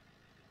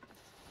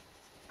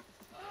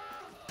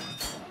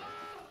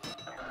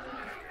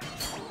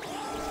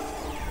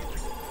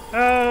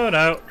 Oh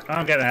no,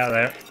 I'm getting out of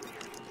there.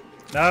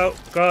 No,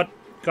 God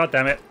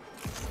damn it.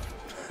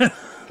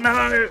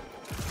 No!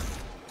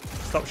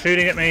 Stop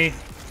shooting at me.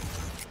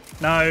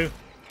 No.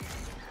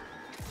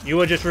 You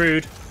were just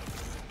rude.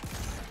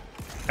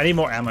 I need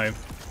more ammo.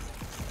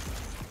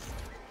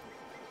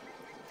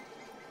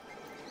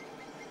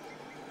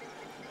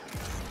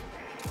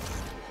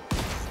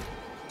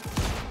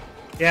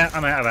 Yeah,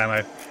 I'm out of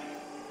ammo.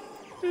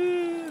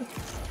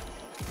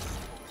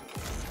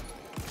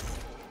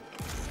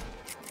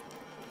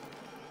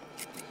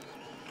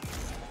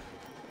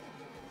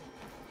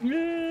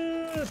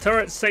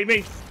 Turrets, save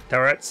me!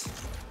 Turrets.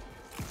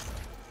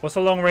 What's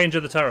the long range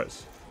of the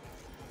turrets?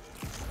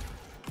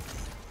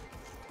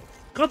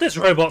 God, this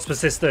robot's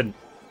persistent.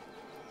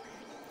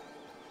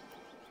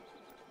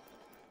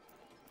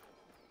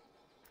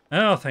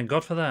 Oh, thank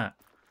God for that.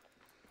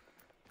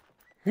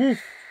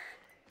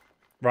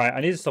 Right,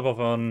 I need to stop off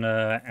on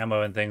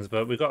ammo and things,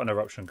 but we've got an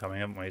eruption coming,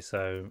 haven't we?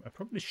 So I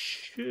probably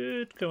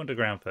should go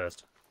underground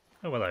first.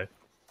 Oh, hello.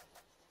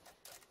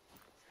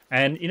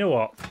 And you know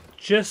what?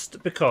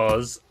 Just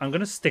because I'm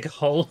going to stick a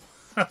whole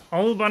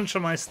bunch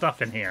of my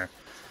stuff in here.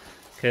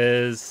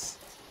 Because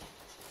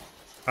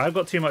I've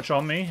got too much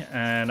on me,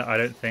 and I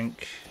don't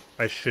think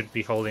I should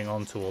be holding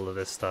on to all of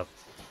this stuff.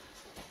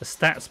 The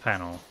stats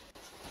panel.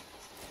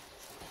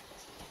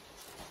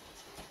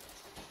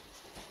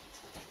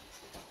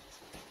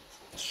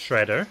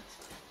 Shredder.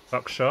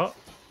 Buckshot.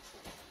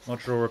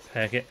 Modular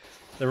repair kit.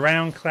 The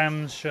round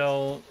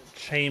clamshell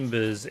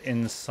chambers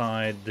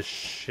inside the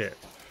ship.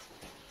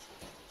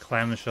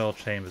 Clamshell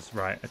chambers.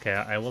 Right, okay,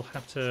 I will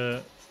have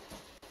to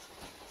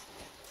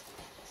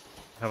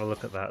have a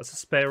look at that. It's a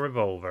spare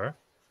revolver.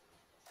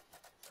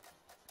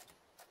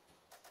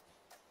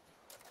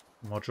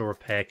 Module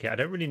repair kit. I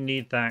don't really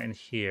need that in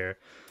here.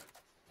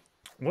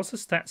 What's the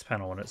stats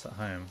panel when it's at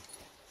home?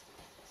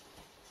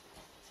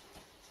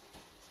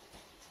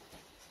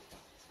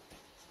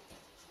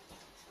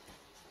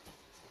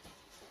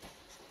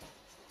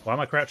 Why am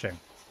I crouching?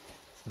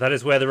 That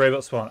is where the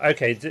robots spawn.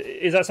 Okay,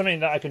 is that something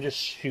that I can just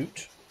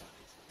shoot?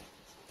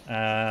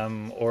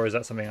 Or is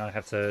that something I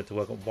have to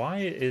work on? Why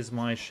is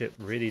my ship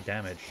really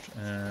damaged?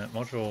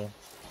 Module.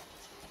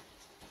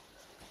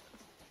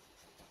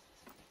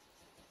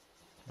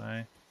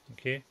 Bye.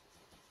 Thank you.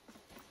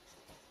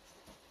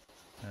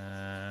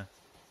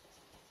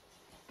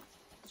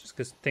 Just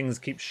because things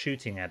keep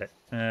shooting at it.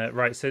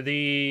 Right, so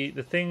the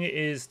thing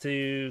is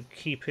to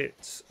keep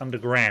it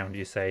underground,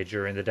 you say,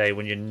 during the day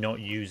when you're not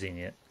using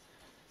it.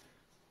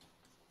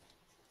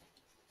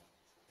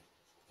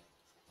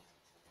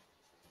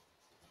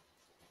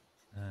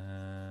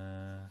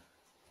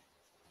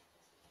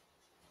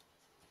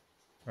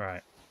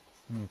 Right.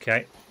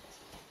 Okay.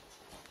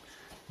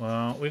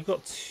 Well, we've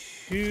got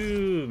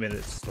 2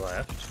 minutes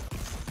left.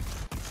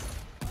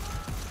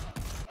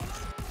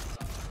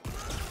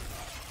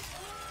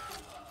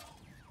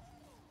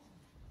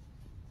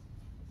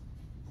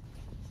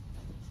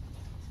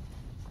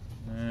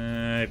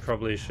 I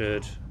probably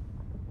should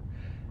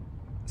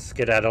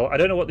skedaddle. I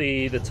don't know what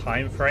the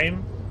time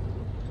frame.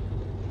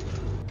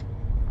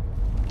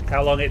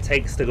 How long it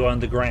takes to go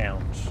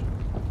underground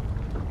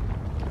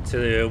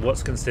to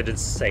what's considered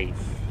safe.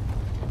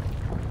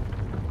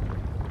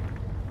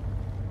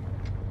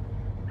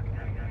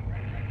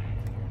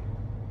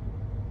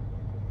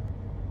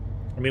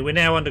 I mean, we're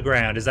now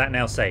underground. Is that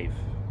now safe?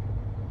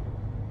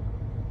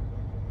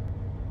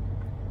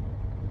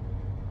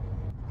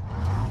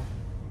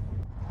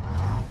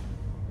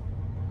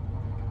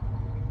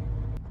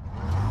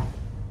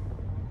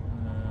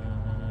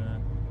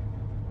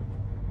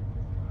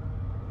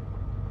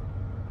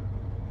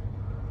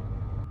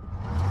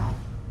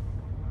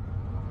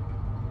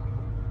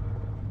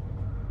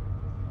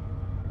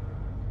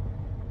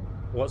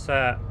 What's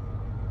that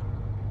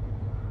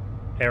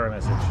error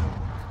message?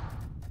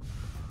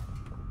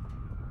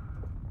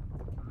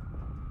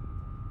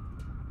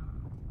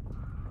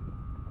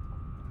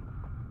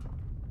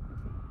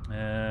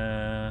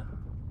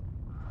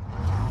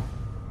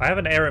 I have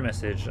an error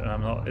message and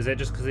I'm not... Is it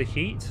just because of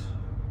heat?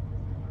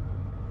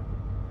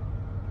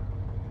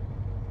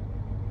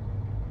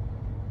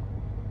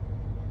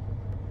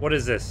 What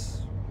is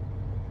this?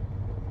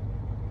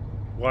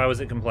 Why was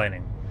it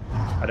complaining?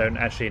 I don't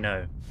actually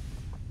know.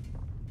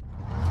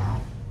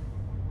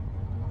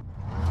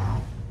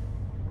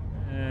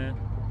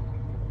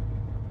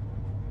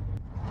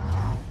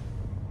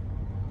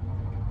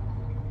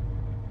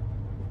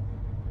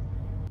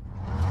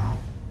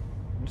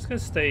 Gonna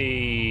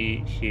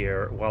stay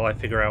here while I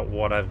figure out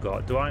what I've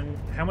got.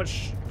 How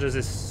much does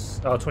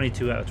this... Oh,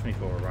 22 out of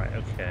 24, right,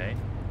 okay.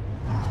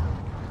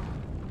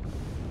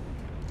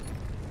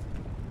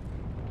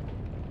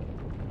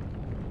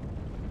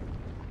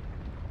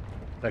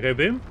 Did that go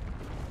boom?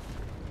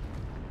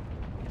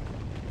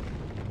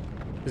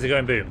 Is it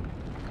going boom?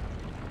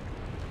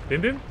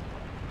 Boom boom?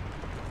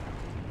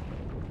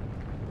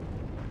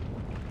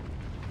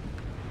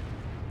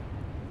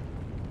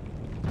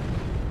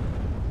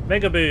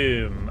 Mega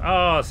boom!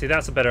 Oh, see,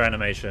 that's a better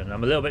animation.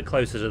 I'm a little bit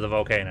closer to the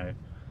volcano.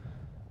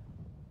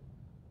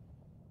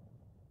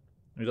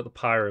 We've got the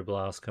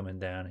pyroblast coming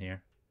down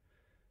here.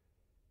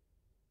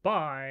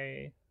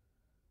 Bye!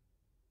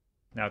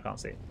 Now I can't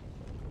see.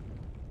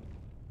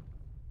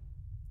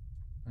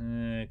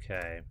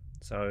 Okay,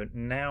 so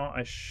now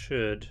I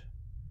should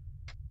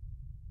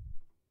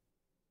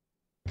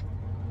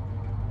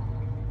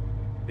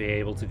be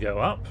able to go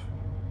up.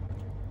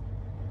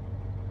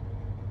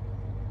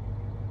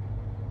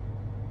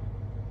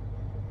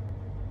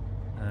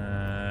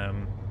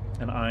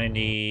 And I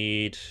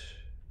need...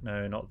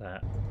 No, not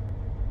that.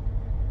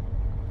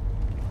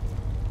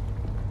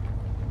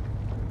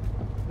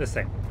 This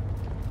thing.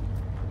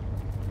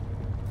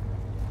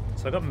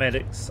 So I got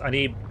medics. I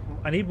need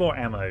more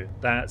ammo.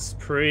 That's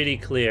pretty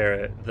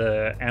clear.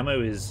 The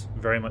ammo is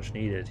very much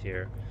needed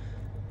here.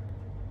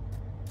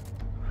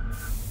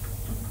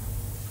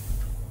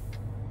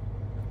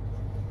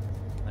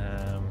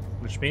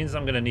 Which means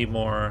I'm going to need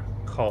more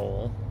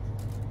coal.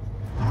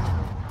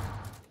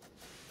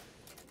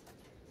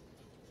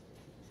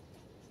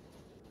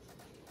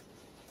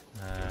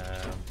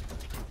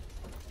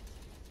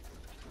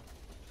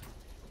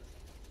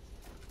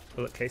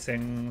 Bullet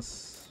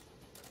casings.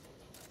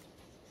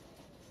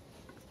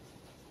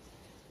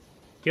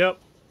 Yep.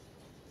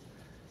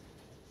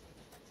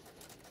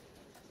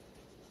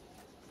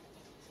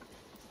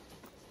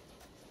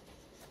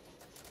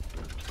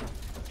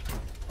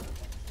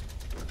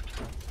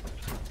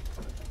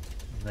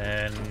 And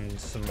then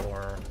some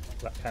more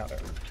black powder.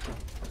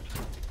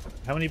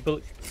 How many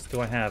bullets do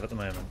I have at the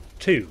moment?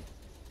 2.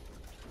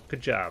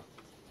 Good job.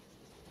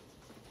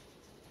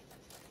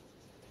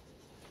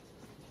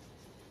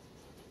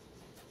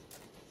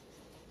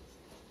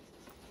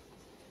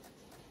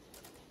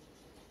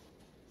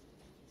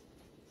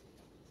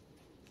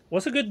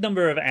 What's a good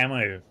number of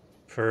ammo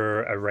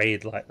for a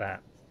raid like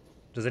that?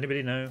 Does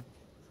anybody know?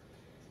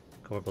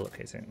 Copper bullet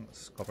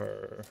casings.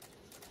 Copper.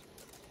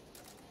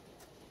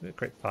 We'll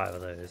create 5 of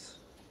those.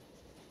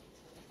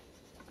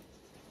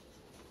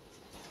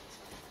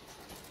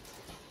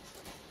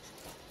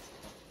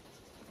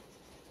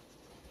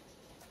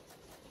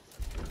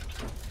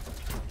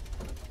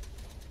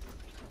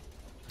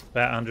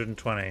 About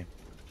 120.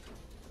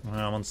 Well,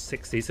 I'm on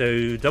 60,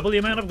 so double the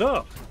amount I've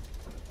got.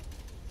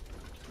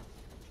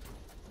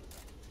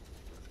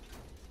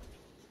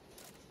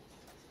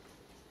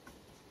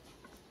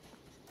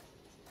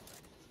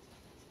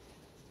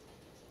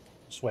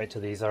 Just wait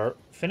till these are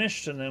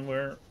finished and then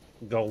we're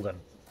golden.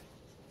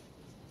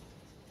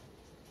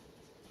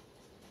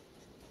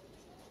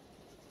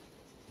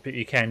 But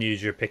you can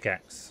use your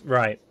pickaxe.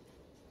 Right.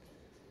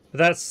 But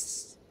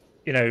that's,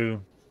 you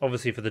know,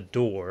 obviously for the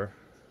door.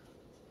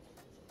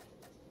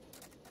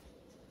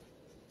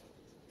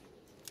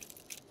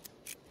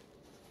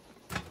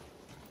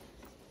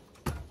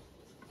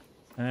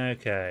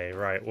 Okay,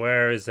 right.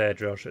 Where is their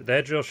drill ship?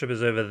 Their drill ship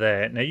is over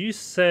there. Now you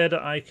said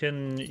I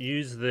can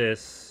use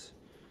this.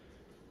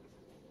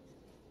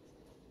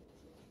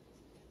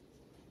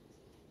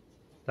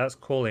 That's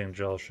calling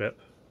drill ship.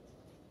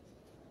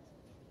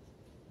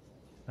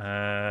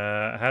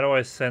 How do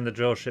I send the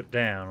drill ship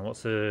down?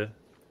 What's the...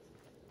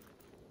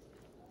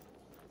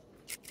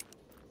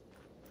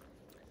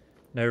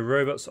 No,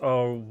 robots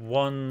are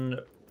one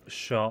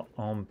shot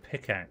on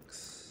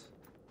pickaxe.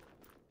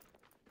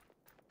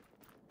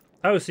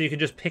 Oh, so you can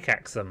just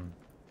pickaxe them.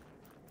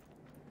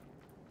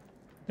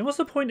 Then what's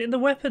the point in the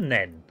weapon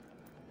then?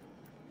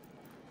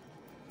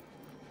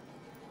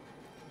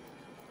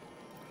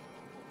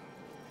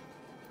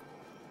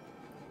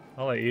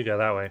 I'll let you go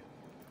that way.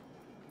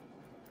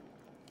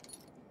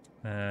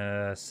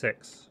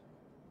 6.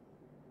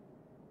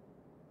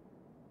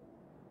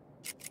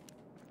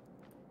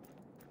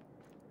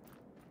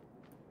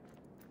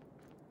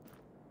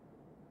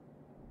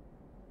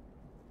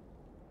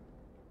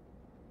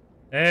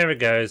 There it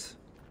goes.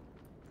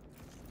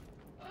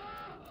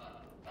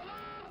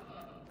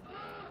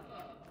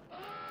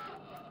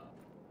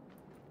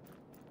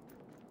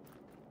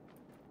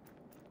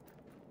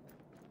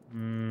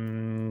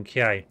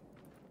 Okay.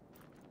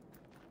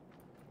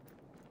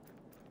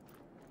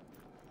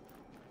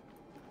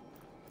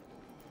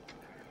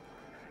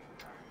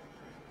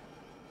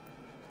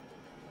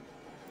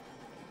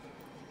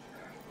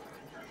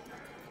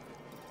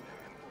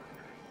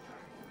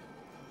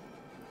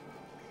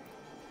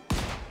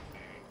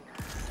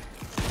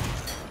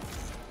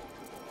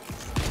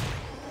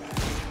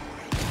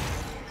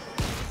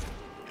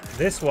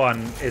 This one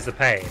is a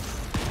pain.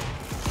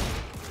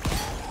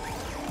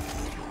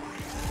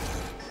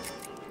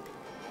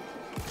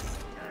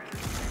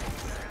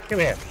 Come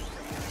here.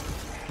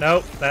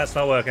 Nope, that's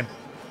not working.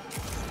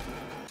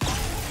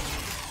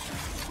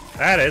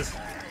 That is.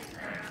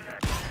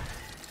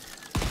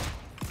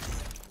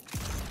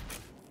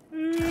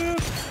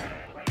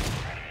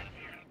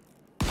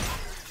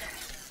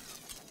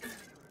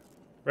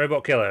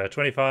 Robot killer,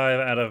 25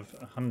 out of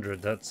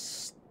 100.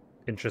 That's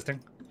interesting.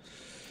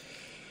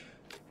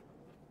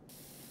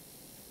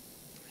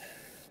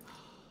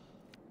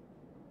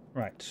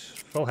 Right,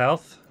 full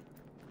health.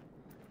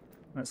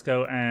 Let's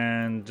go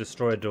and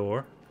destroy a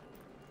door.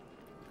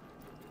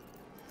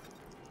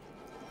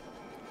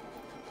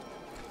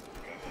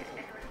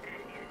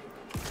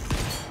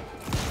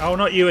 Oh,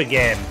 not you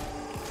again.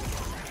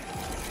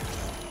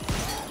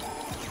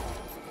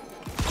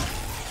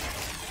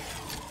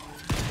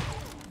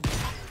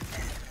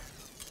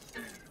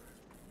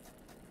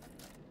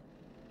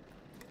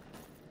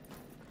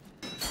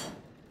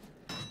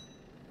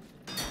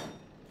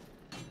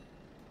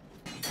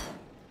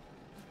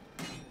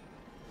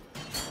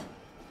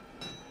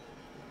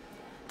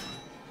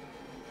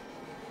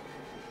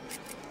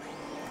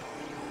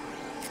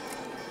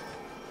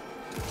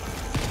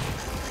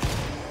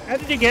 How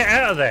did you get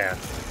out of there?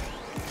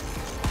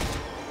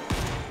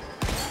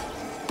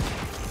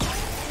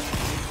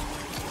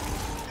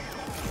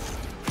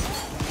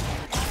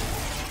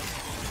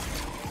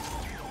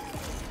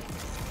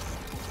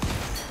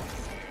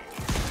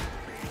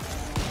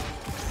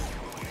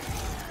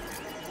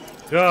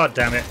 God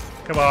damn it.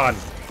 Come on.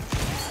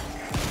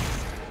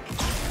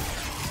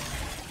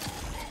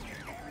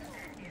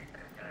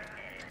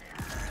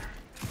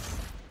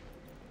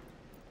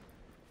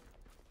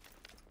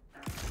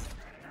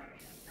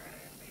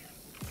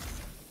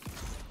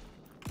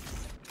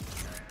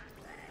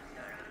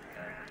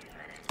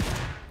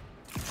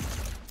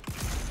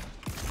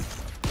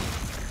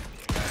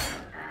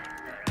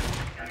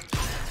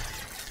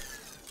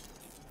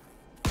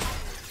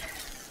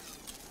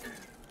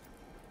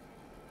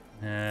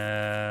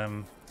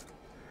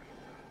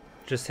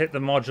 Just hit the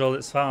module,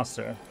 it's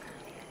faster.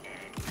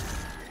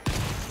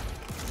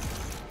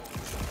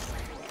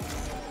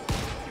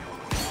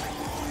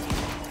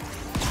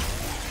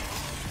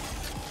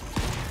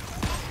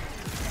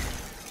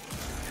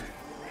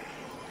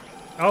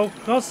 Oh,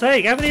 for God's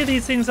sake, how many of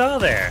these things are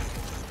there?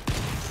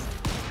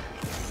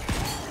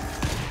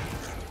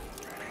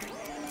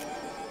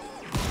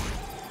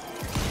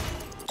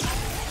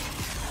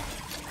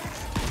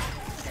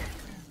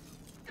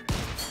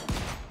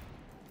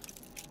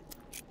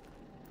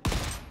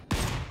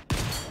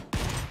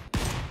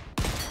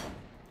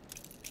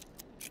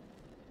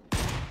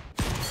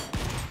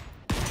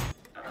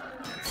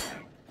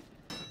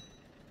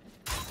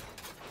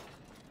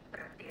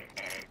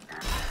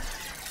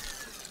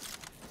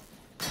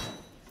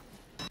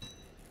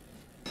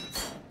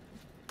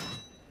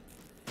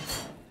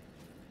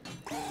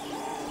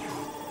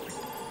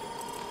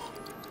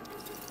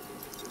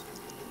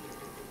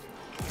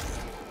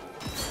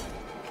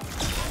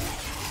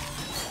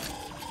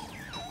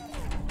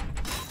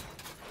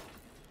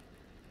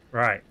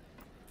 Right.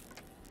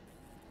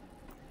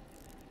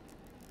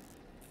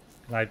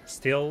 Can I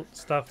steal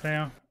stuff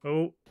now?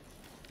 Oh,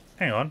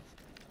 hang on.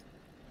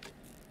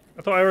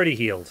 I thought I already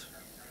healed.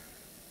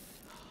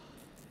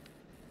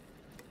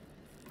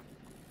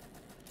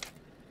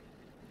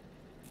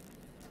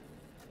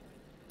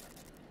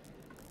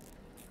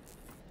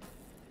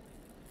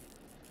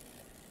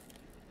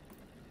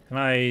 Can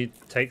I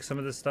take some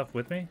of this stuff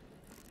with me?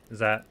 Is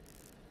that...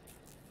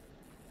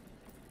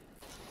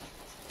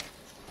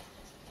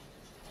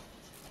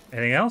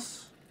 Anything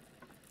else?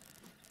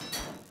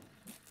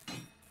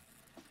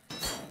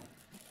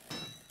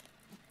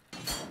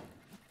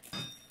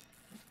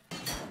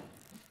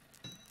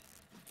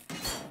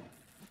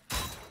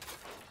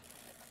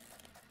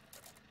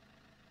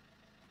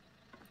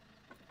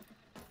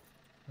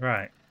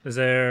 Right. Is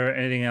there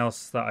anything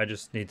else that I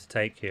just need to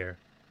take here?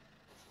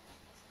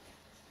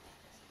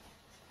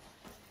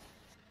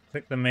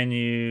 Click the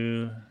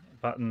menu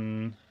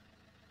button.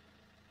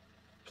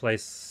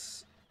 Place...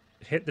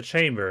 Hit the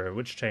chamber.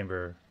 Which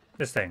chamber?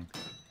 This thing.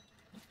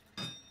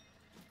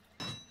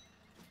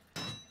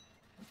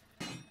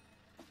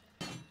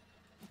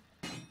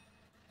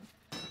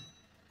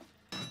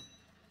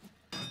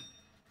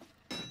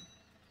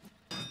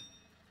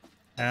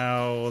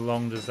 How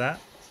long does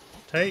that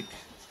take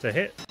to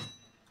hit?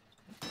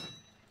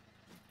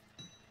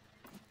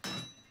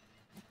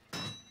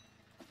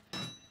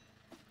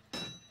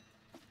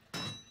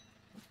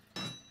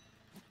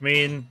 I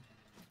mean...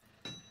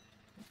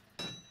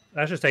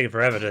 That's just taking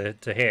forever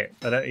to hit.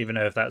 I don't even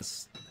know if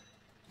that's...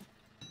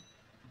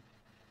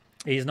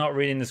 He's not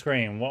reading the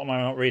screen. What am I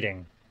not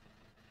reading?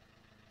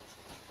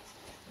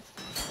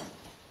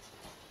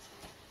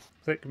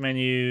 Click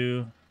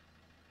menu,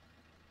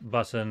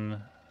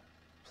 button,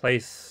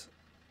 place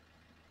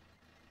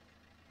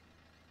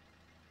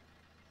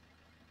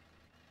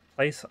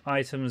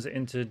items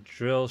into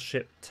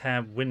drillship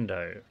tab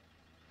window.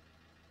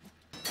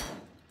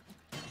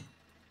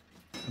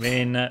 I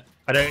mean, I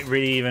don't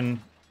really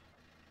even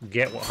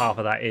get what half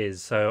of that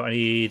is, so I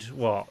need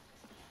what?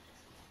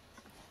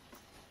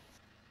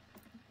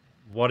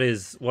 What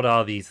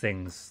are these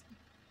things?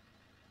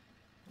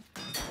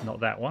 Not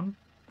that one.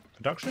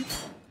 Production?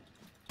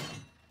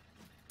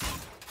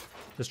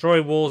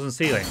 Destroy walls and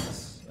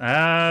ceilings.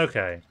 Ah,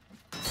 okay.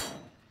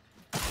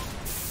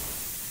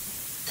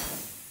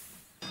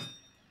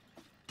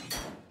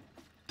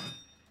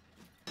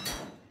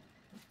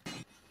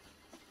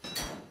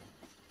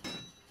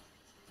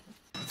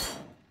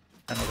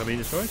 That not gonna be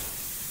destroyed?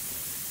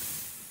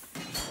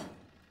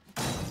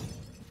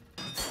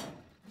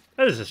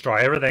 Let's destroy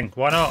everything.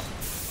 Why not?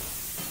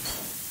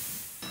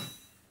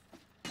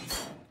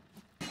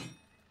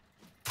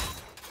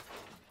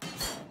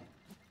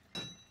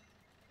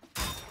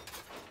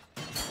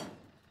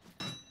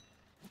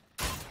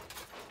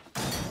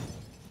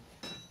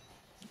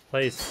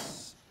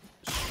 Place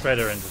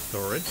shredder into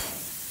storage.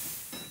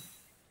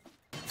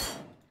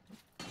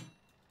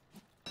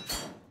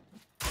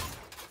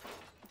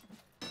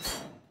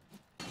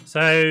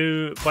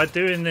 So, by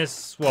doing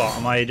this, what?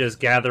 Am I just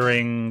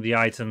gathering the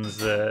items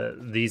that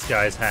these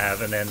guys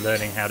have and then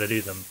learning how to do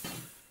them?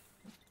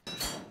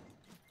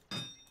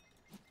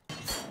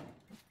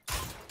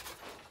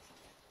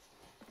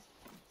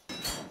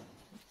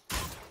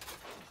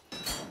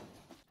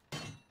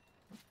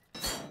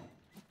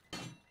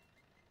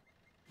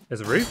 There's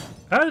a roof?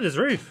 Oh, there's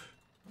a roof!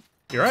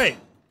 You're right.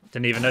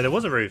 Didn't even know there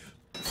was a roof.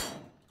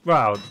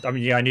 Well, I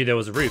mean, yeah, I knew there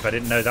was a roof. I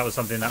didn't know that was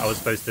something that I was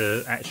supposed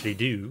to actually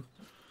do.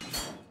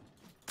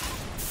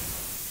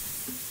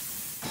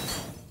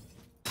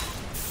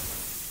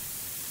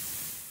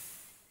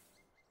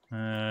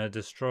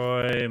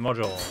 Destroy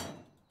module.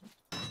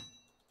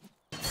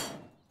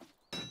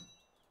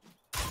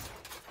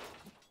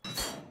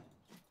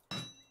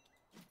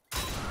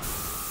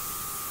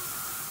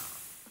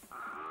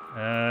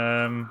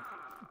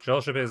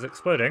 Drillship is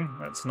exploding.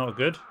 That's not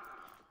good.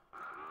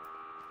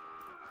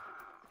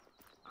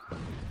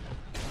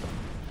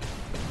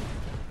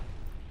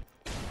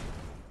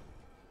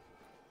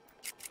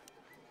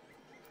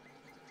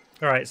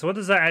 Alright, so what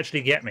does that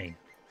actually get me?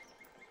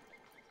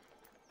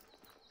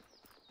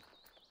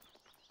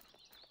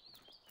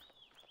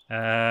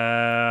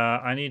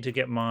 I need to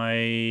get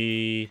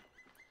my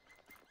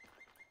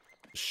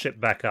ship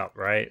back up,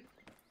 right?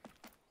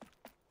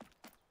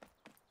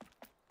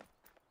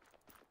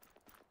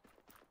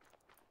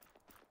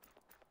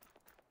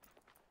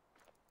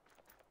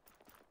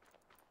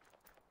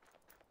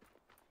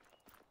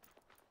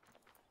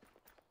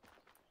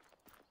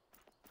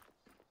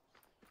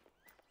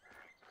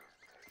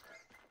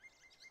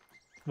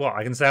 What,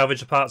 I can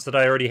salvage the parts that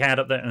I already had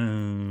up there?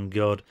 Oh,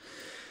 God.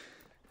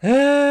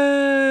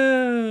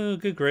 Oh,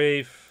 good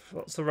grief.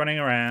 Lots of running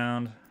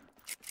around.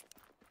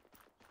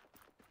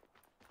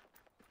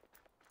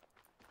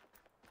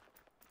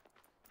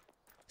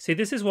 See,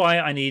 this is why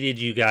I needed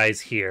you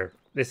guys here.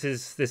 This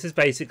is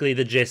basically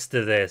the gist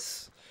of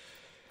this.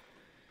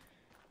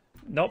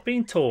 Not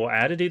being taught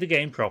how to do the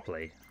game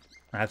properly.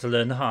 I have to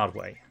learn the hard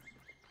way.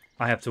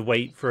 I have to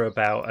wait for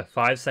about a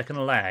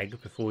 5-second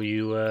lag before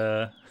you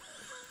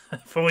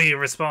before you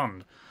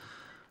respond.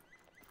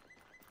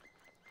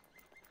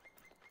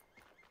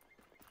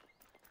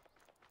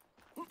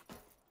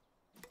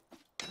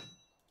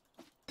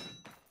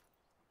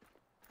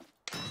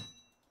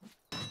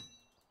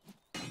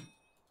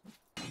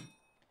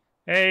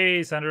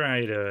 Hey, Sandra, how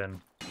you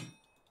doing?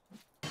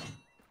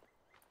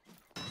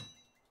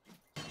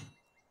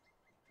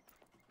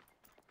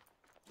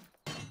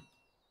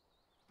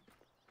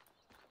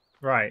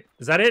 Right,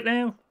 is that it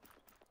now?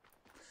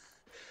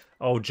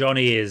 Oh,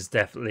 Johnny is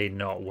definitely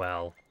not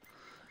well.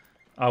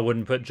 I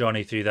wouldn't put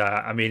Johnny through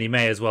that. I mean, he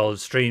may as well have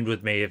streamed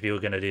with me if you were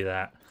going to do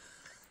that.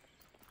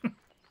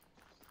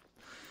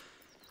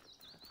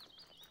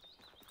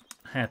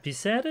 Happy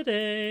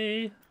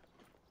Saturday!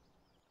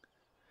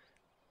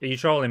 Are you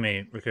trolling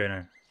me,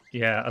 Raccoon?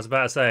 Yeah, I was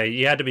about to say,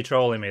 you had to be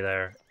trolling me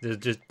there.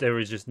 There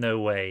was just no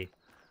way.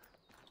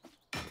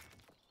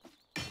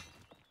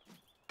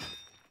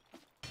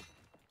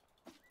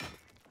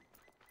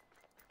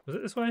 Was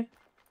it this way?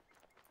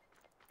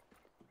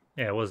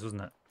 Yeah, it was,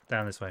 wasn't it?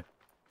 Down this way.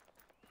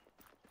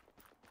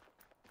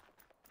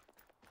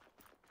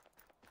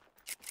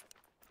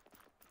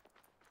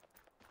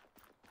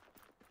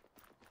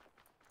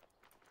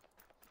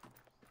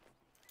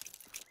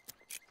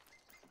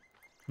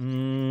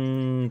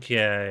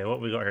 Okay, what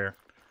we got here?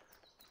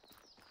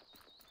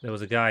 There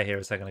was a guy here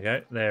a second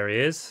ago. There he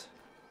is.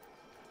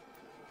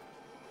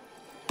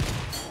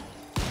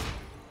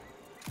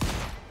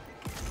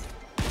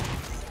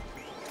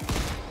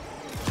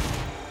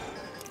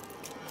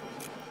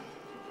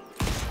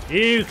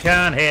 You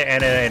can't hit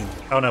anything.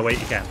 Oh no, wait,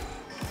 you can.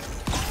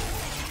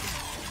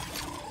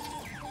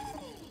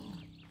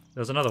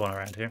 There's another one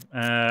around here.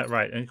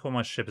 Right, let me call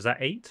my ship. Is that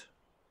 8?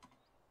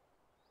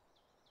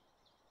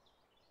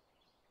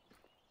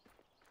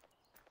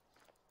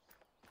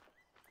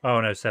 Oh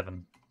no,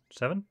 7.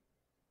 7?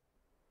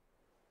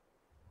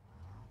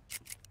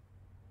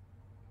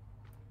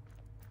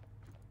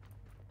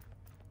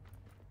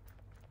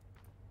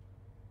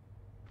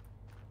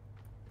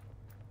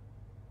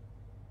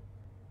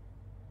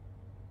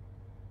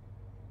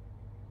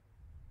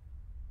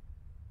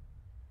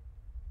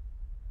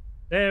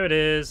 There it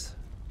is.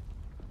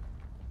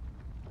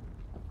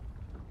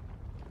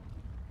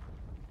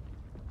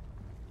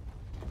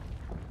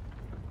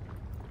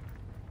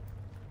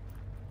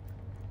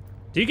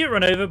 Do you get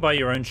run over by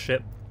your own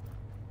ship?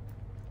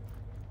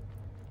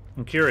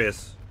 I'm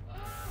curious.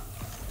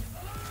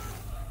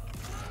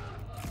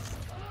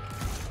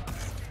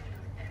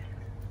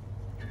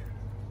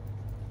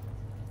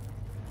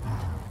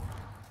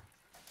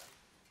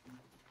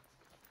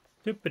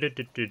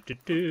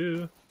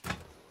 Do-ba-do-do-do-do-do.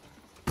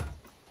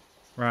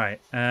 Right.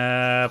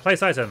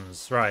 Place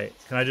items. Right.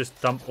 Can I just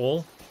dump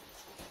all?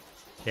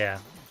 Yeah,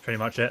 pretty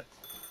much it.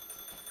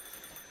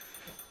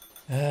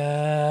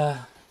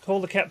 Call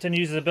the captain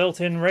uses a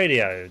built-in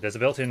radio. There's a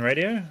built-in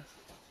radio?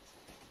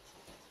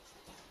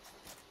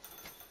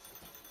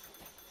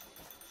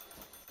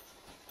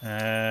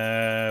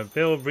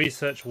 Build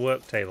research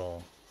work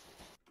table.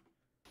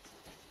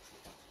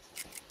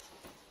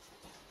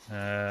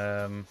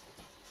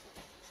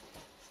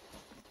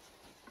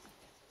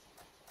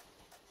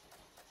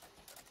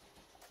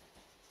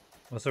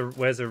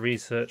 Where's a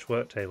research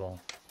work table?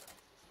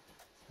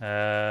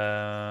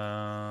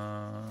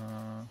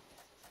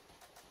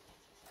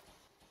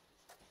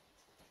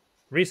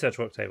 Research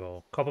work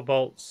table. Copper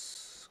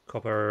bolts,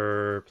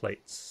 copper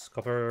plates,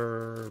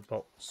 copper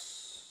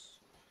bolts.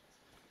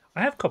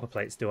 I have copper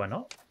plates, do I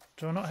not?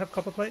 Do I not have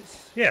copper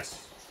plates?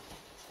 Yes.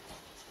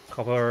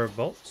 Copper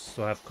bolts.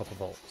 Do I have copper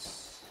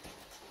bolts?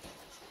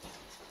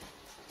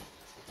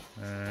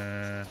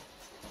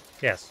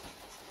 Yes.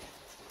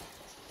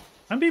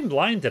 I'm being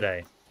blind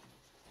today.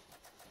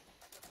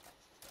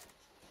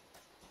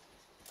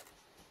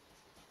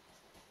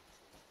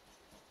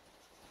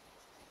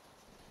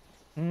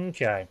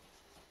 Okay.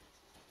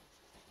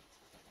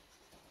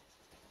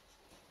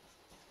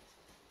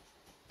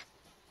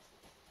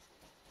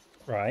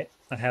 Right,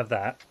 I have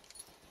that.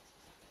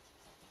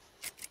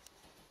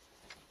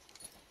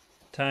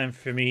 Time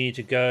for me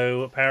to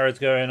go. Power's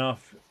going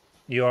off.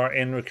 You are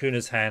in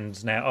Rakuna's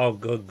hands now. Oh,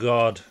 good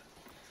God.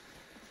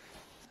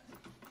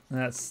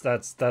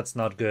 That's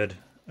not good.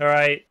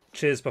 Alright,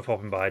 cheers for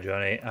popping by,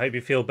 Johnny. I hope you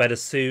feel better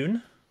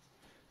soon.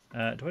 Do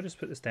I just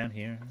put this down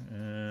here?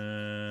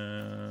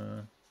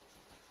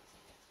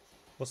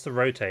 What's the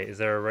rotate? Is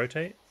there a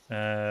rotate?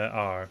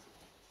 R.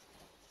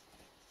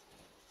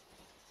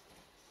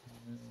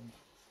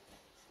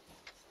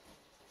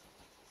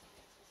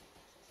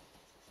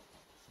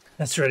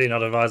 That's really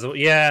not advisable.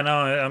 Yeah, no,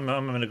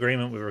 I'm in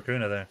agreement with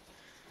Rakuna there.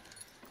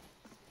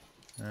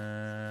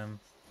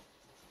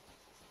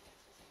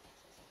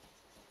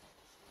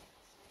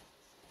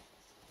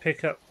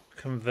 Pick up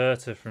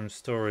converter from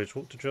storage.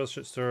 Walk to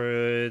drillship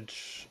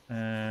storage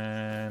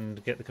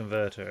and get the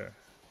converter.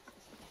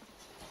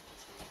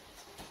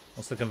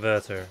 What's the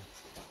converter?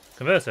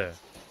 Converter.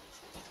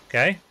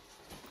 Okay.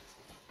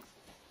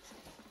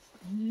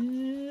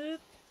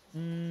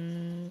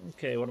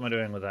 Okay, what am I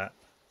doing with that?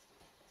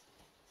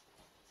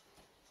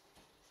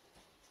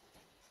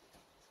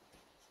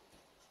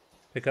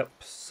 Pick up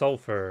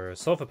sulfur.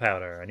 Sulfur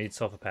powder. I need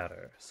sulfur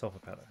powder. Sulfur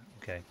powder.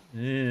 Okay.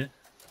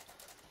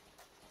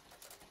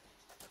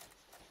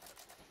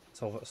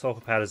 Sulfur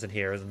powder's in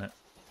here, isn't it?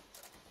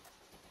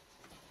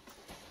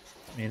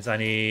 Means I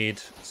need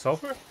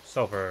sulfur?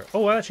 Sulfur.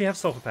 Oh, I actually have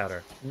sulfur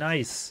powder.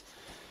 Nice.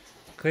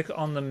 Click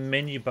on the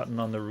menu button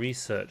on the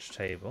research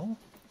table.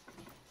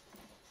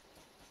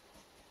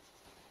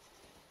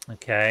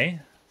 Okay.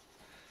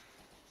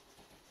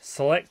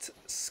 Select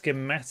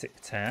schematic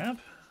tab.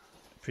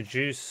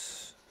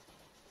 Produce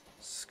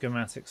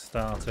schematic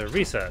starter.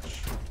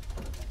 Research.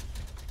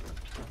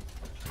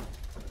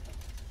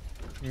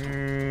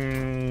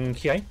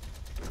 Okay.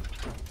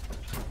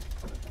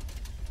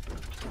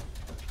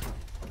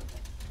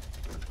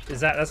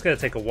 That's gonna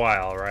take a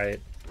while,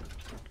 right?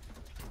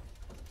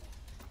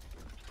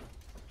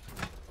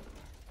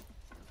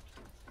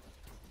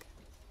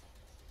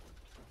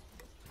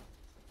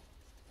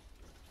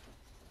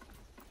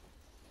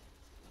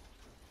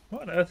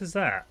 What on earth is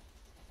that?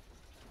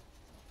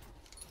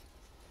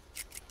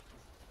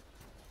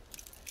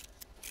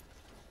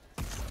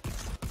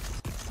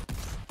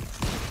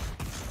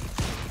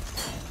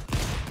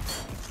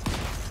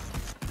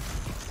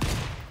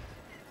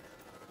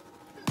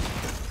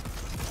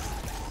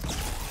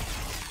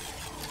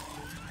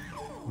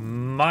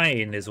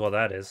 Mine is what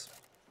that is.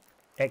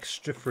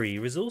 Extra free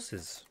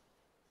resources.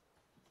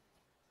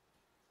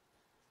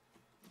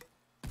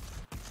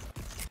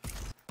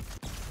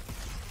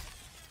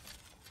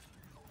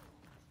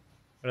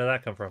 Where did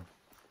that come from?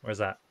 Where's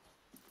that?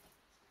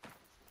 Oh,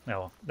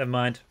 well, never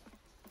mind.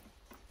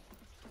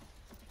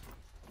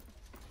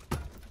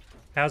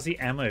 How's the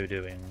ammo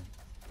doing?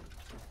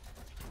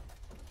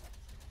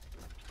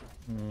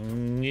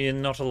 Yeah,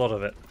 not a lot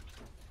of it.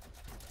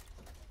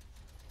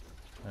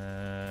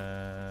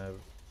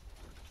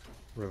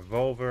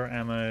 Revolver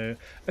ammo.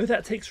 Oh,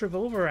 that takes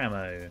revolver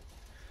ammo.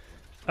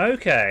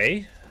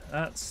 Okay.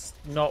 That's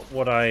not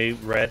what I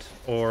read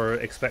or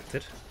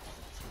expected.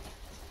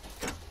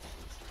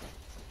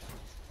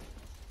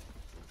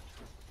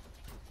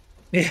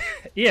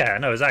 Yeah,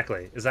 no,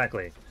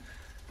 exactly.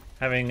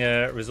 Having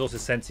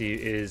resources sent to you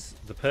is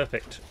the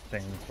perfect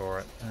thing for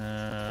it.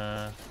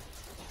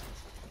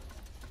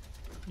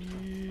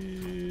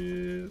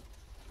 You...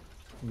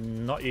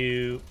 Not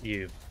you,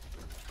 you.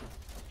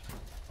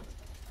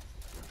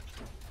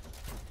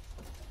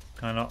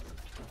 Can I not?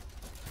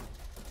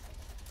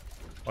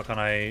 Why can't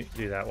I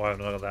do that? Why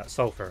haven't I got that?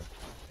 Sulfur.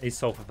 I need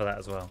sulfur for that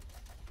as well.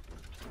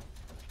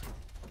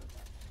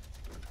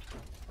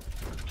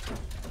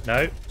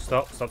 No,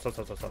 stop, stop, stop,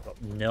 stop, stop, stop,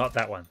 stop. Not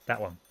that one.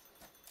 That one.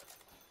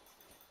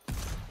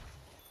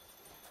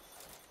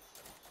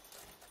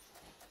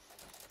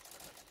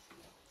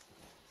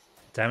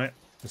 Damn it.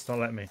 It's not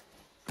letting me.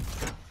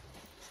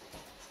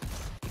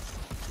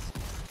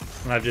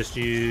 And I've just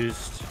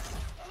used...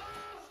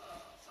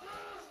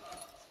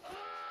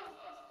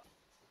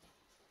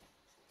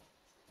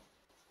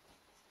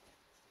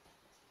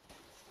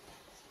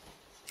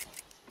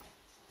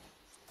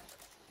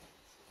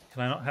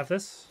 Can I not have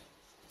this?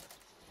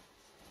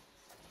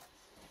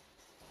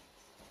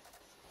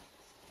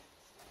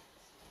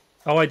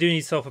 Oh, I do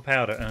need sulfur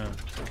powder. Oh,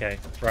 okay,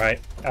 right.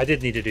 I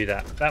did need to do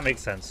that. That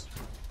makes sense.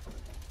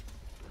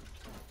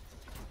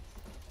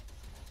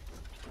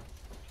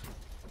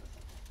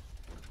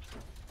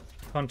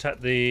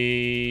 Contact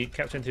the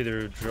captain through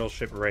the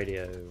drillship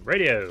radio.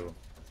 Radio!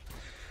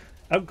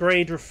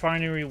 Upgrade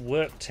refinery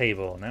work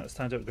table. Now it's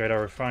time to upgrade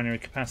our refinery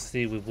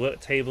capacity with work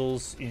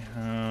tables. You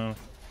have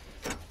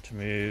to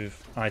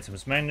move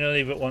items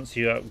manually, but once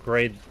you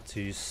upgrade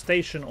to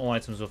station, all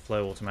items will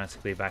flow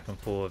automatically back and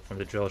forward from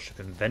the drillship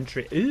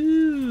inventory.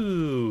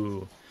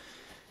 Ooh!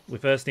 We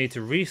first need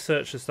to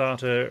research the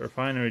starter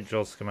refinery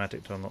drill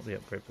schematic to unlock the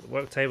upgrade for the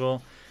work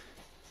table.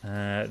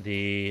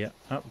 The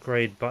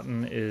upgrade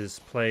button is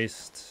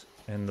placed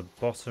in the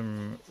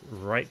bottom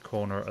right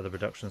corner of the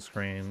production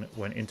screen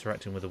when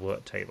interacting with the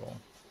work table.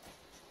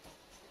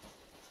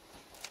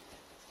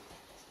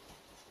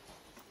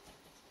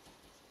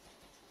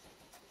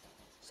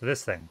 So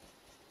this thing.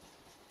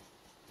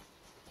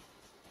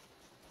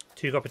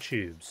 2 copper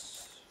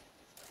tubes.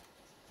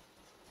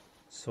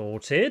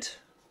 Sorted.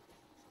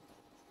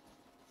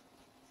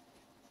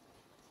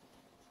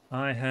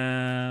 I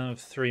have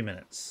 3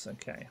 minutes.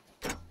 Okay.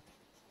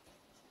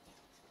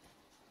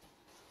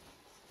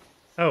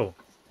 Oh,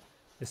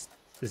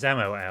 there's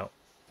ammo out.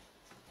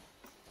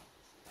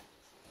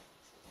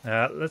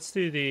 Let's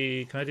do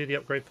the... Can I do the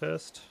upgrade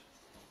first?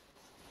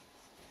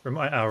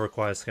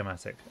 Requires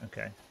schematic.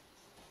 Okay.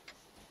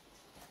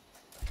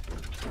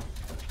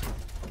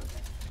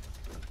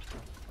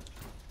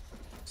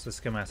 What's the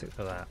schematic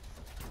for that?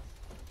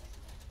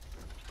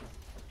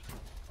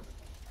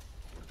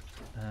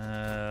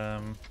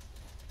 Can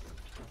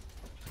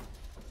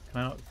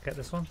I not get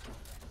this one?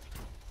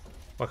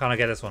 Why can't I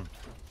get this one?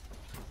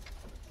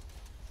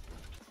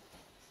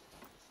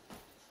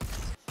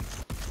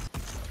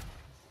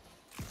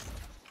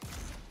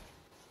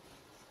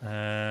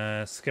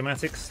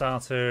 Schematic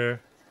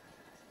starter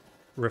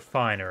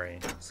refinery.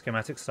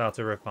 Schematic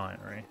starter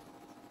refinery.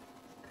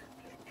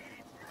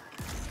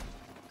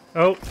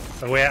 Oh,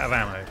 we're out of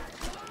ammo.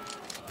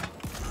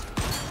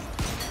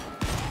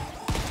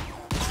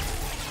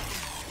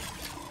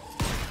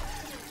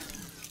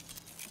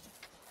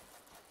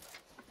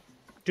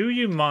 Do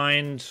you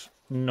mind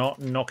not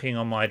knocking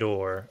on my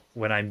door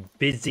when I'm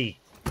busy?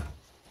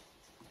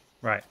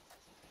 Right.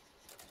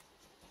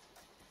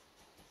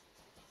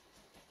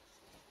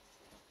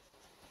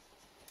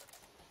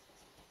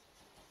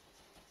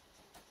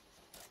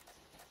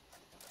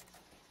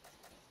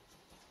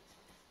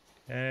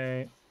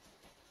 Okay.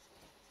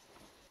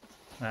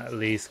 That at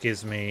least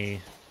gives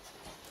me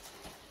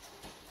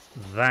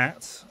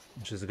that,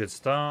 which is a good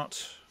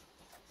start.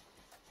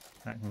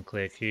 That can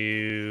clear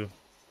queue.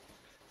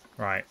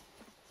 Right.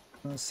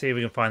 Let's see if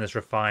we can find this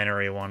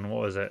refinery one.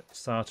 What was it?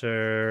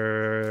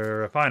 Starter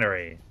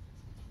refinery.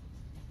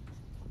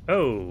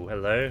 Oh,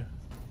 hello.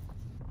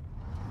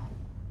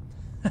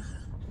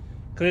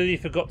 Clearly you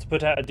forgot to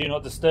put out a do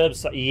not disturb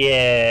sign.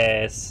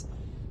 Yes.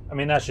 I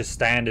mean, that's just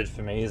standard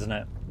for me, isn't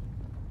it?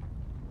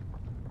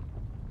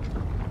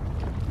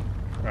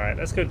 Right,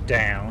 let's go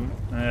down.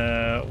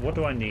 What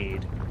do I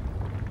need?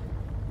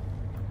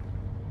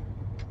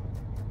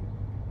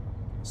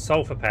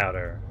 Sulfur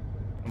powder.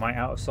 Am I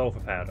out of sulfur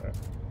powder?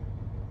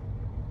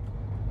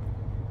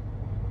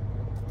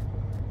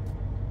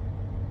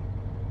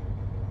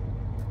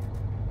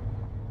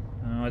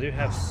 I do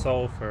have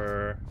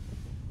sulfur.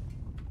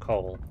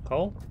 Coal.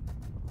 Coal?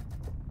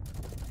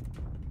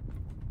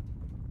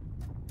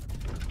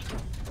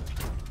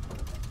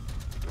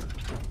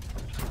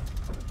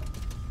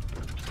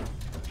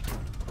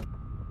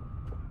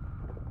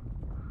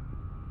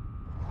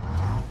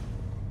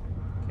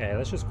 Okay,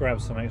 let's just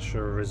grab some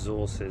extra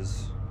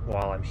resources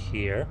while I'm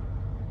here.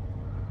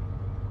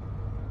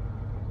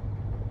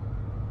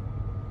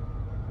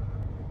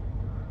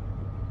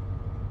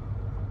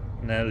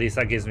 And then at least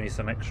that gives me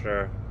some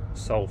extra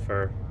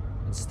sulfur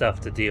and stuff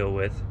to deal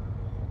with.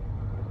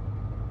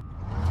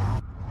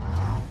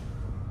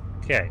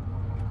 Okay.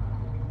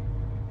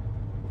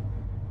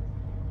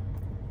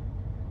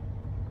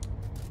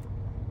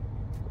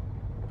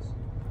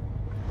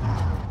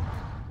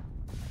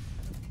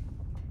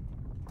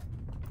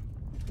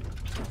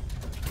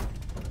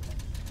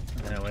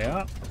 There we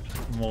are.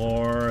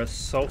 More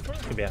sulfur.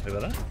 Could be happy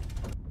with that.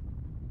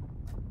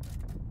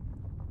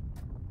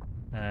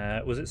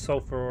 Was it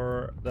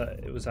sulfur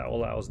that was that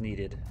all that was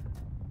needed?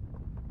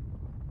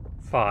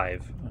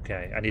 5.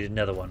 Okay, I need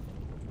another one.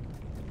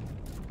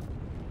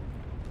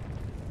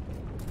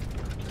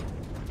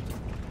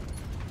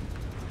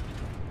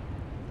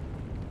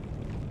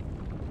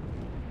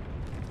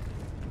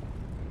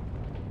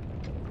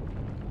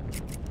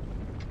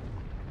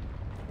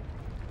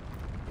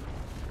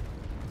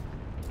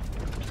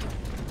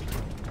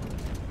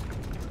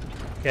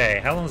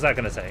 Okay, how long is that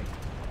going to take?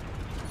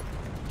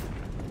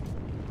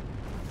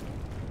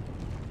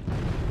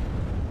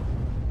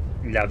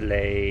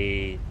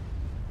 Lovely.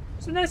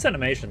 It's a nice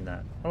animation,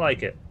 that. I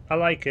like it. I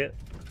like it.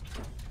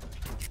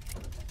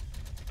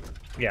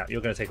 Yeah,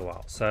 you're going to take a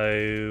while.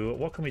 So,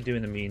 what can we do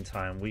in the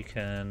meantime? We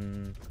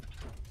can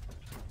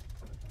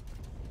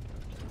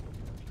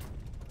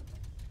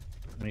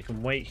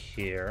wait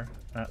here.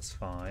 That's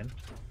fine.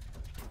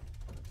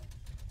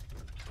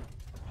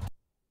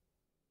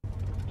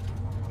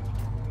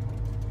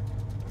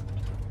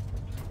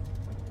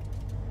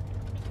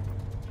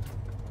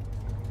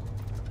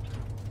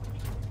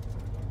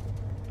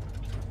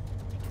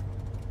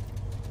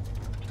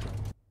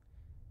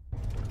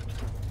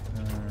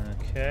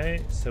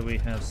 Okay, so we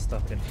have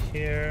stuff in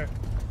here.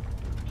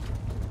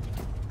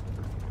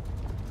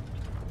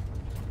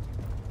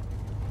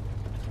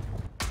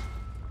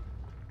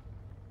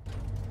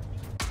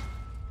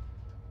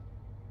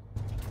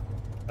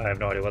 I have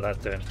no idea what that's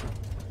doing.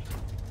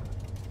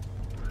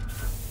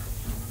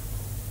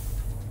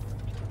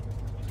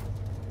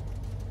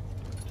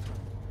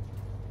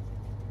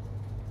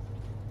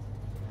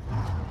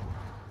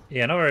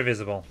 Yeah, not very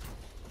visible.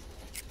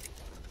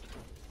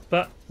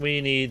 But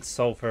we need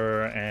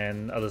sulfur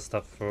and other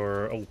stuff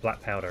for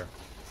black powder.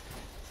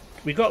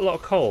 We got a lot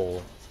of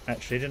coal,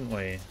 actually, didn't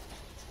we?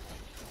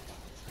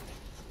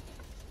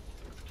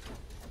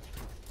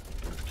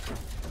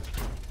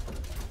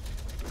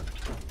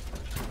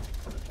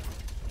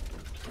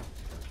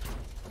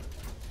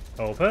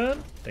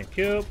 Open. Thank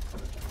you.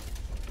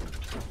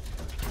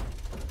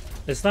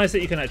 It's nice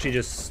that you can actually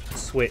just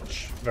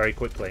switch very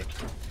quickly.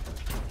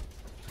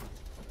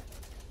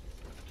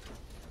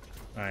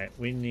 Alright,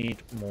 we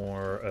need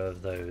more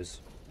of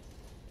those.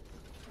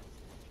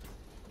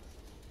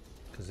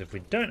 Because if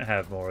we don't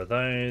have more of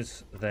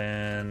those,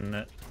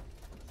 then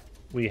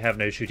we have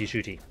no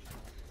shooty-shooty.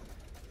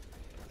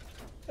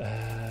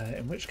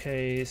 In which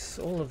case,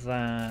 all of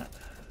that,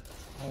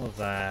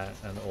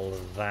 and all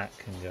of that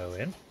can go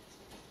in.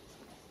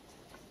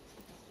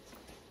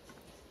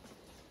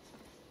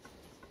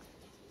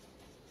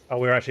 Oh,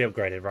 we're actually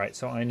upgraded, right?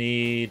 So I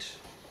need...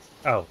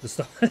 Oh, the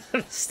stuff,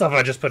 the stuff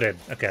I just put in.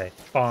 Okay,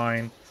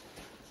 fine.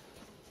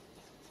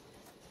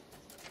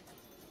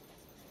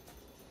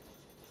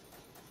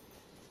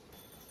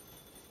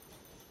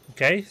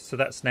 Okay, so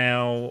that's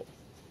now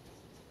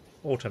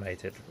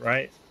automated,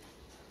 right?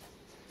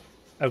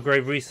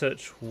 Upgrade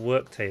research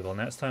work table.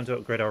 Now it's time to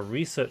upgrade our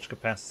research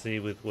capacity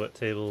with work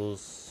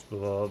tables,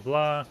 blah,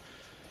 blah,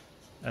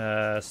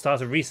 blah.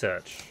 Start a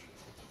research.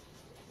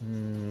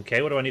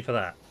 Okay, what do I need for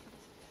that?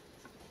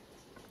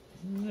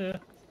 Yeah.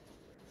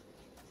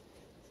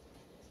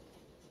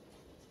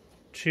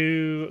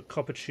 2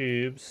 copper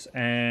tubes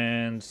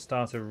and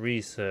start a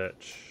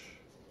research.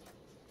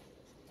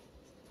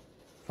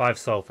 5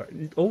 sulfur.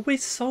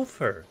 Always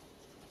sulfur.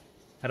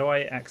 How do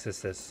I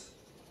access this?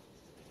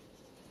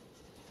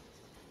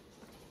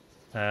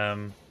 How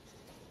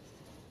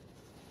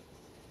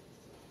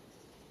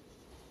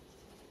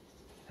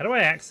do I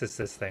access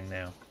this thing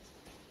now?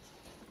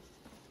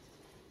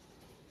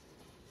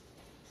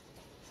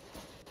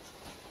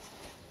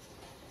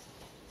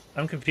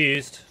 I'm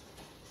confused.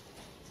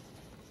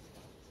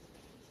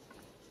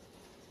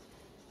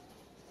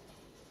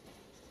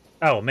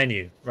 Oh,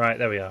 menu. Right,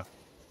 there we are.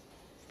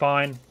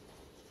 Fine.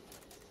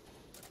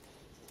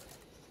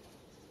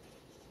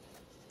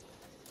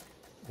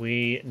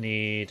 We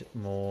need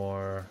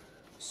more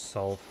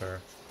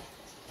sulfur.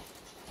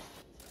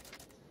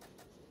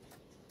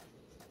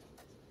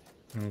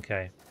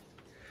 Okay.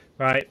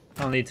 Right,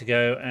 I'll need to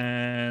go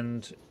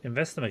and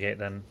investigate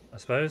then, I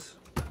suppose.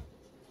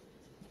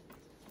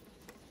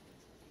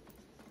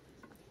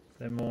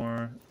 Is there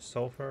more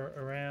sulfur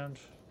around?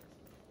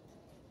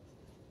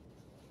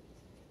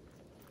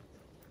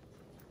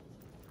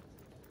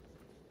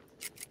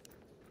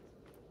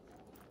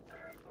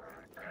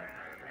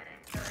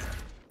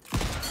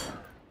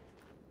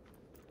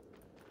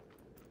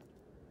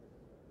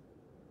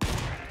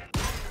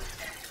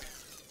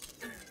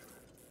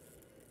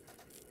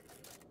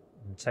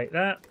 Take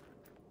that.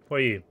 What are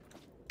you?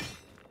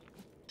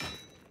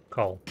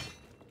 Coal.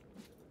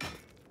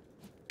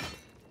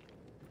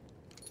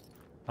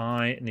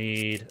 I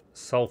need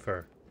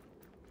sulfur.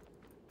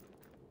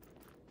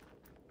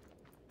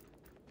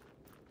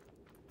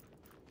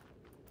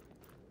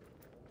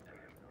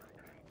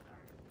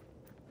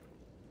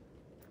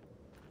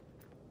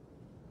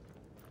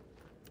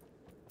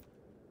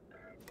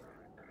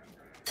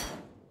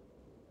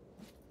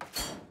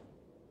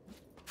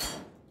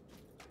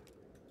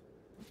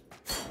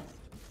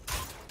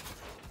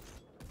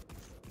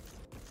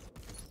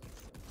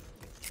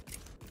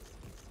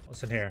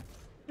 What's in here?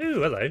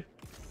 Ooh, hello.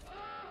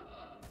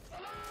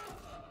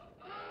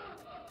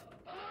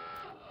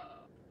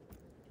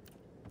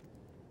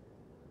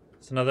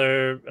 It's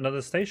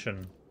another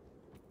station.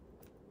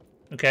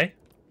 Okay.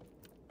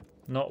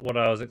 Not what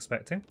I was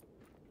expecting.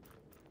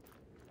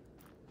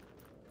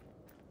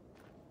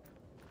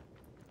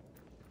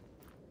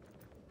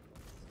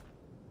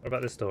 What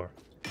about this door?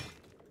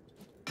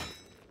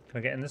 Can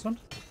I get in this one?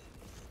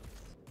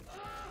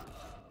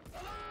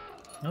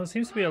 No, there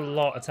seems to be a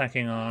lot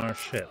attacking our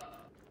ship.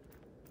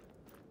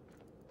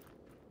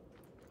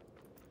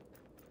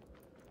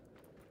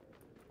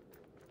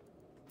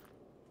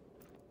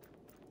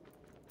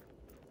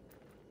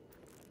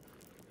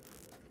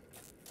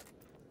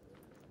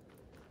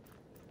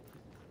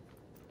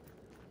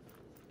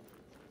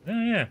 Oh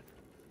yeah,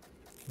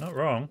 not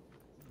wrong.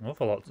 An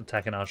awful lot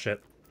attacking our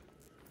ship.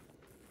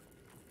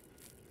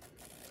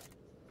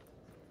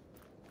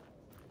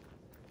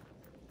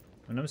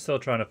 And I'm still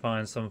trying to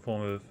find some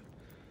form of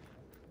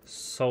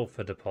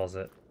sulfur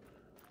deposit.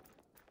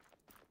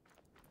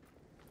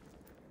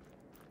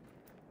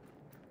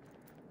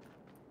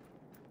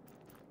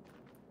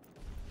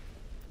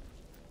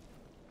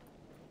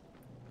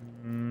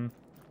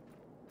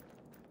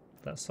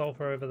 That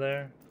sulfur over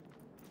there?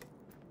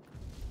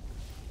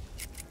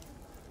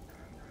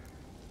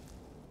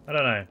 I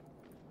don't know.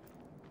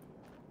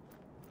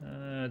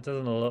 It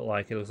doesn't look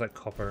like it. It looks like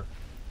copper.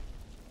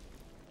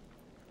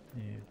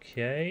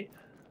 Okay.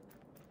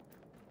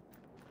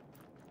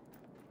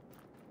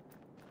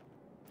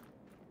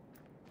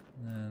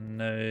 And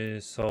no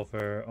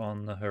sulfur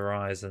on the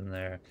horizon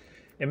there.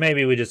 And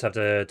maybe we just have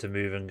to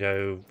move and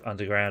go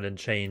underground and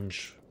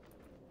change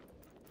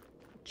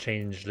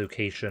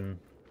location.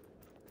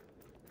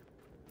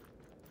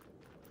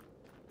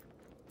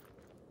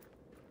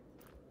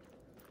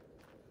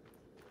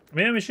 I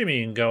mean, I'm assuming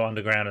you can go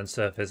underground and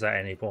surface at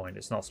any point.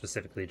 It's not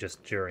specifically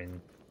just during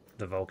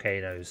the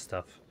volcanoes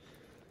stuff.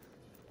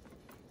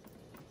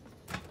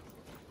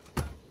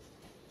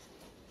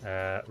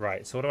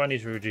 Right, so what do I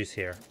need to reduce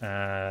here?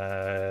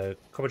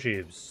 Copper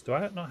tubes. Do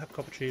I not have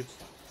copper tubes?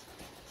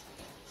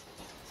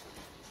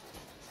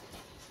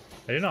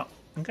 I do not.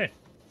 Okay.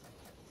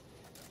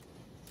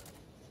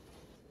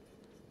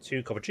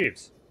 2 copper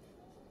tubes.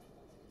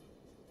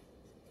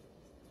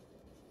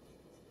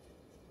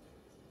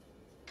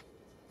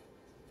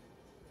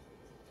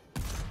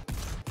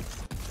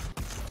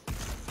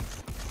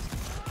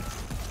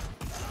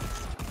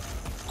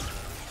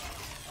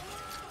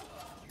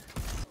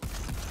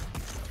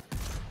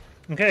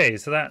 Okay,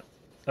 so that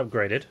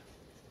upgraded.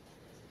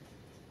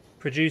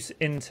 Produce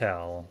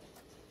intel.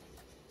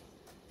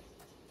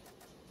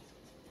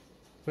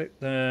 Click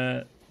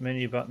the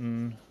menu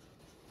button.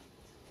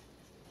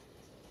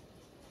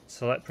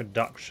 Select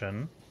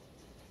production.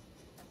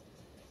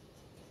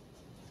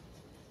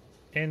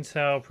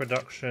 Intel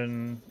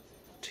production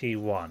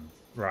T1.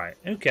 Right,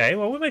 okay,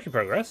 well we're making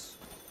progress.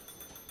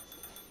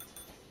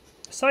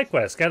 Side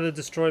quest, gather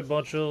destroyed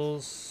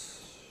modules.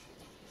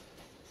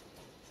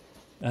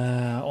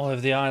 All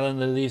over the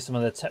island, they leave some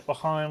of their tech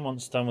behind.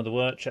 Once done with the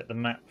work, check the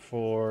map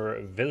for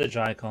village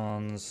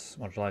icons.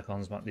 Module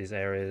icons map these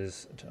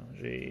areas.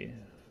 Technology.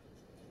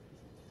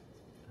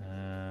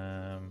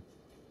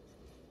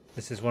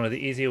 This is one of the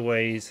easier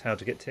ways how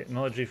to get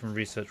technology from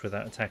research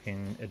without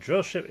attacking a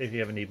drill ship. If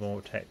you ever need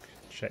more tech,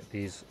 check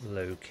these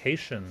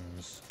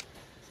locations.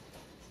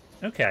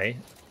 Okay,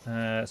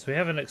 so we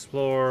have an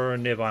explorer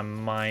nearby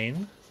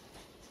mine.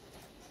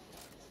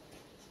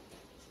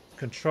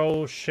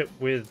 Control ship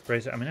with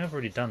bracer. I mean, I've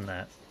already done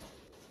that.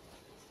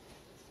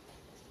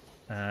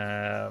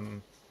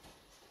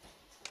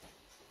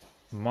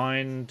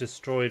 Mine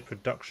destroyed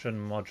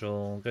production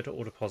module. Go to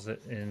ore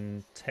deposit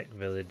in Tech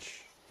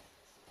Village.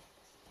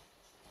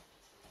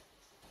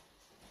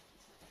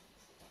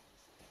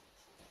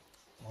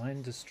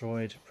 Mine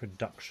destroyed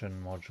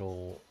production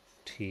module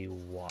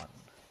T1.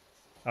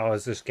 Oh,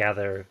 it's just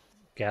gather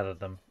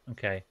them.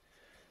 Okay.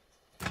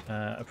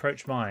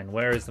 Approach mine.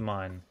 Where is the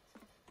mine?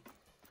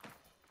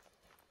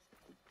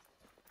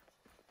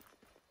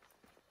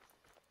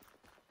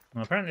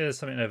 Well, apparently there's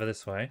something over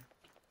this way.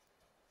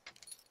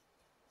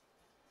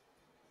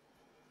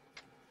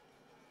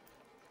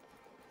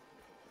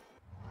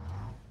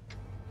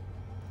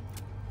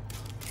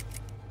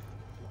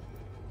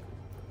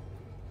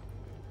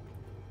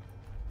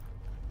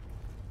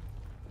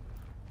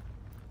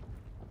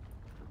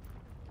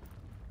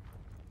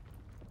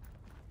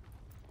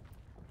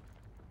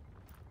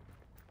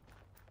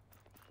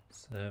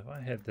 So if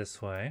I head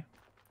this way,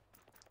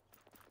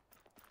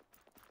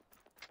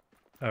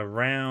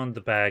 around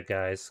the bad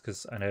guys,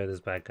 because I know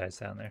there's bad guys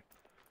down there.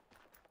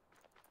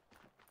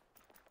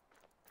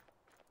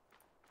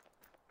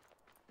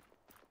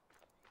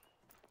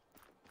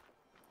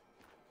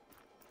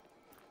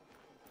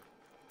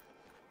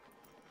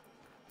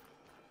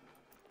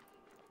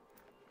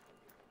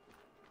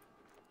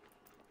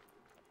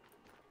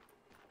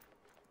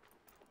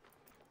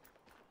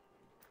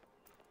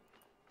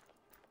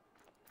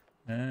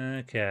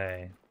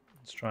 Okay,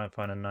 let's try and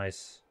find a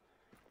nice,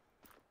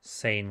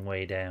 sane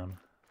way down.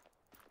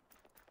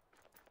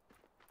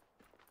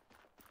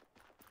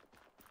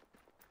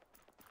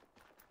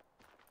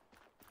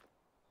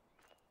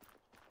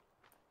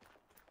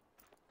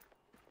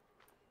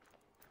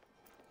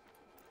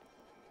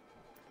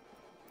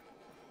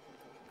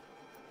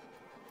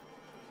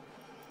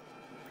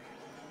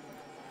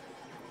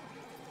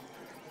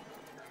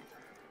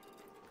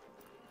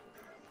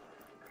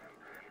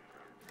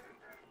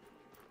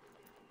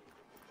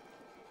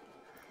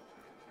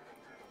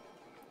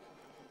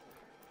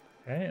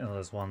 Okay, and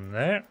there's one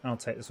there. I'll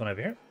take this one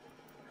over here.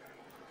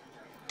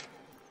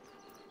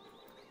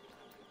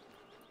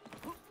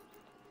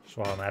 Just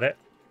while I'm at it.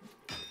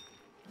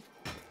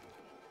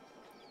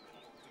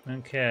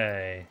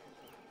 Okay.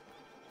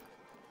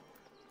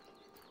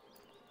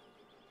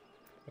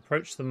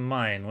 Approach the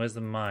mine. Where's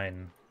the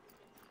mine?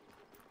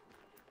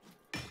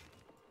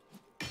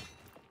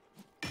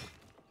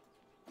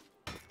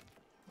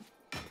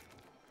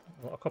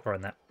 A lot of copper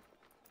in that.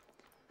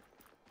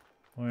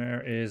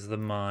 Where is the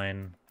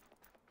mine?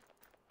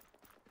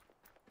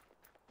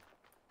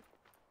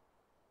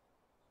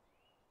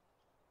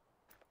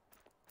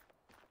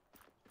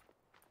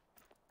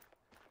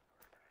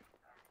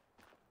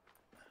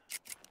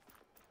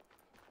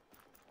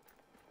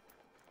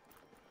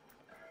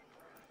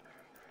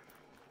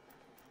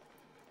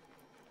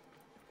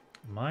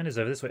 Mine is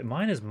over this way.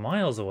 Mine is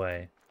miles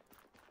away.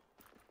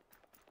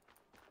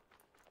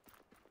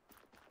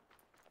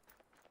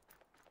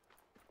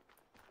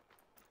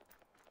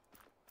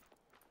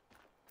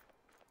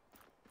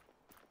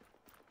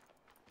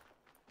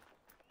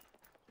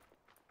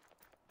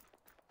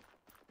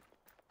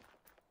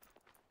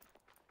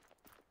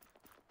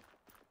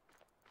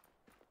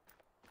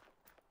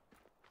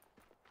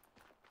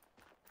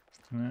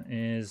 That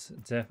is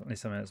definitely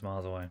something that's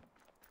miles away.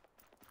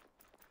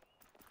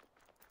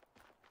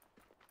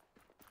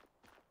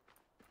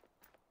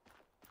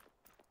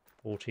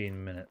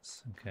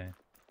 $14 okay.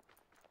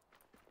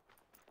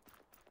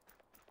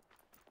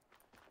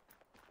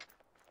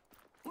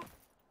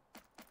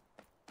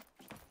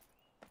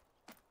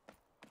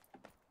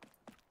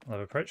 Well,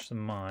 I've approached the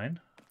mine.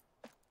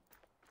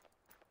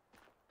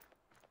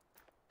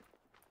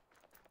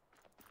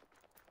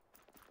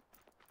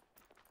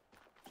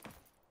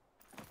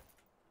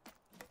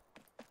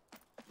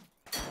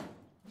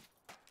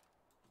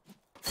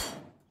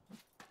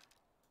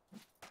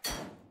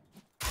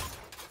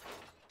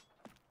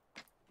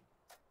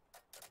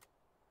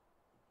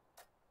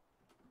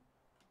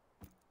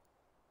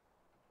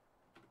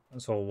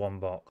 That's all one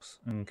box.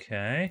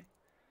 Okay.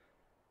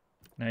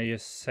 Now you're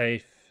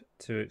safe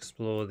to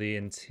explore the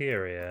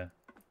interior.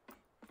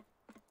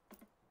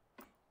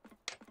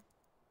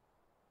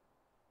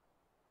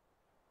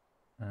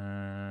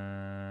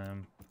 I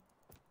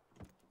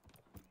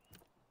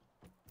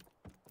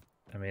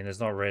mean, there's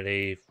not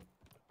really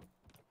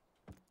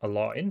a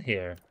lot in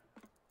here.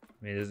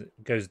 I mean,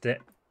 it goes down.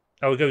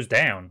 Oh, it goes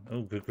down.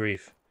 Oh, good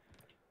grief.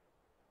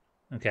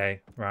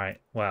 Okay, right.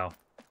 Wow.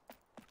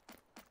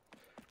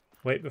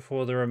 Wait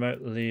before the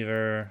remote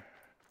lever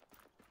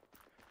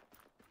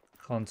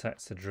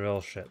contacts the drill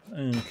ship.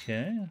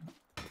 Okay.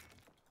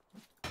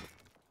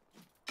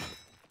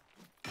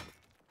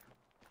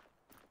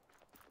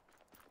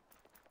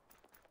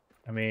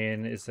 I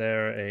mean, is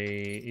there a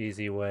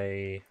easy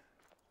way?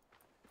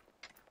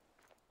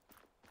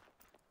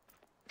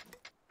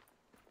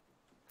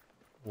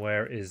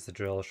 Where is the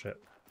drill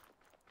ship?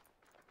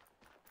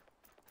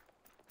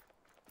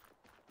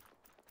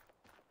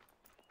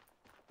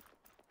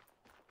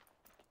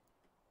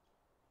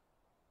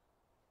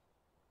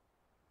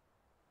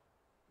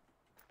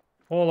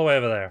 All the way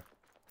over there.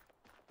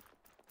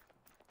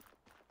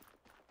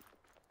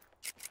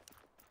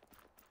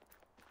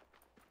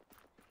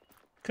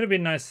 Could have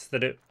been nice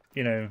that it,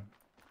 you know,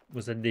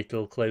 was a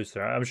little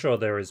closer. I'm sure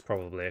there is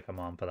probably a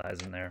command for that,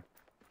 isn't there?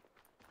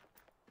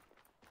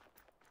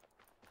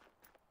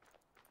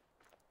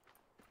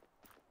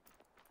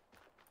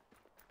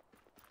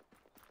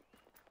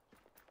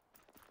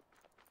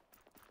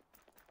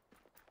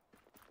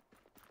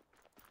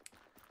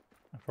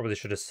 I probably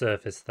should have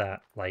surfaced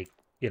that, like,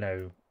 you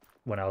know,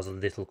 when I was a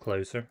little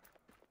closer.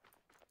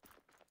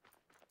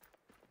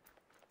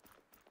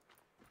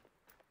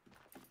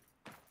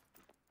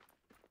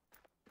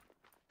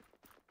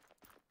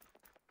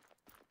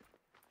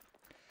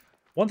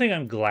 One thing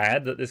I'm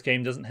glad that this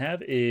game doesn't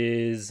have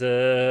is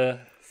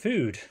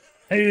food,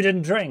 food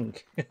and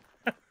drink.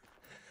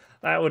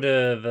 that would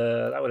have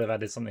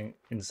added something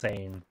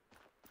insane,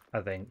 I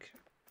think,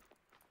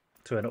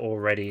 to an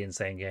already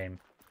insane game.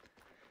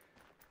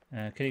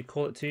 Can you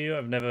call it to you?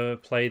 I've never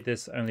played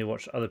this, only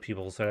watched other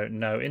people, so I don't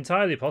know.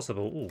 Entirely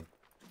possible. Ooh.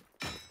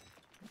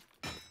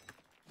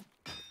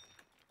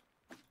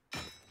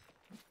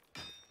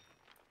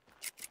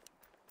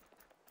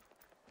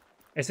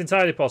 It's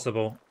entirely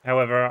possible.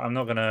 However, I'm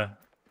not going to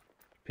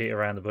beat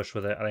around the bush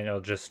with it. I think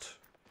I'll just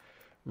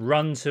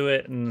run to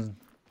it and,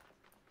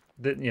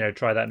 you know,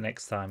 try that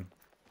next time.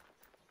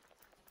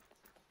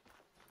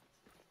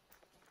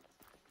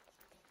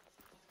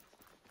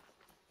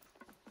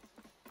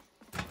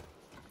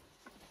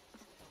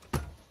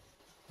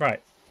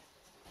 Right.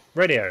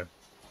 Radio.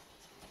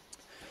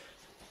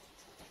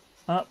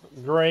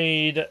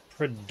 Upgrade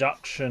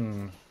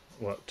production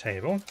work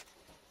table.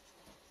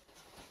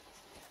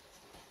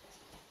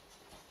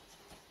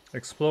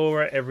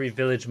 Explore every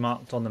village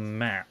marked on the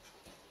map.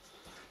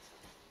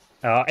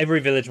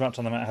 Every village marked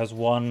on the map has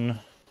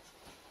one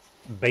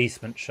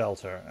basement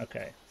shelter.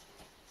 Okay.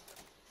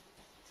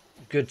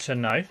 Good to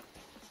know.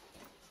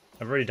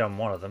 I've already done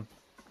one of them.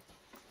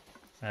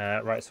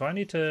 Right, so I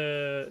need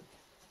to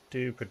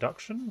do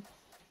production.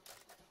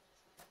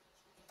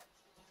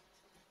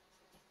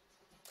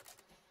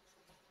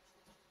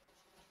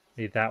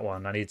 Need that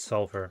one. I need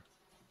sulfur.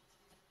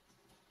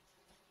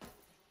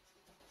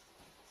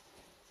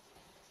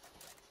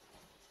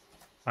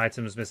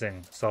 Items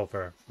missing.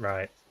 Sulfur.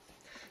 Right.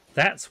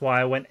 That's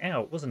why I went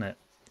out, wasn't it?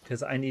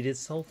 Because I needed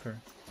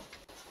sulfur.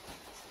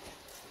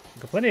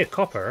 Got plenty of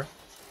copper.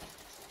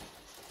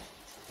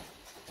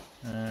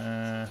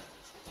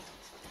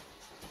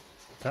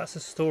 That's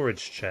a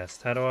storage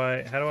chest. How do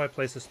I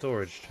place a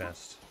storage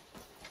chest?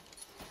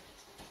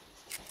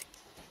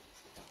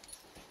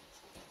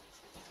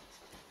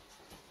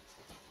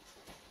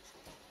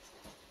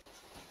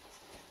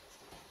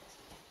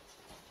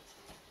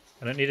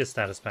 I don't need a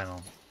status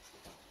panel.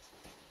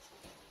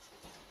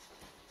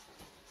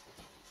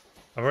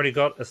 I've already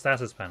got a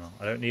status panel.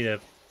 I don't need a...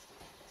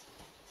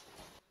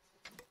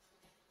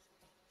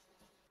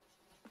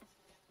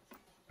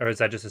 Or is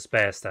that just a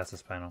spare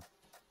status panel?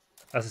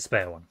 That's a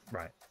spare one.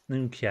 Right.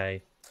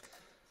 Okay.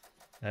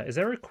 Is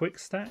there a quick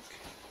stack?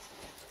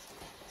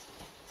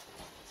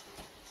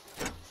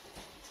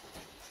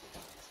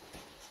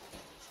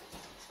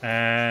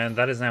 And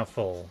that is now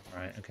full.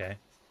 Right, okay.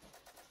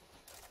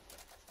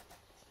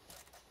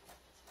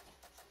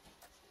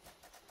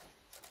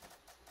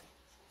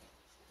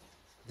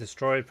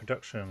 Destroyed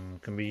production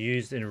can be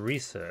used in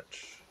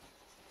research.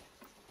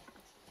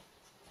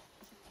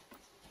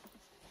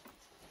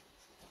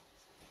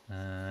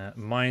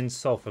 Mine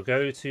sulfur.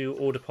 Go to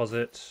ore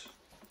deposit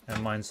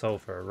and mine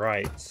sulfur.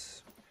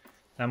 Right.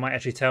 That might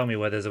actually tell me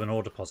where there's an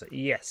ore deposit.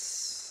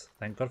 Yes!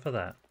 Thank God for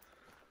that.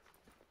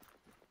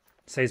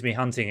 Saves me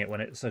hunting it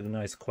when it's a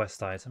nice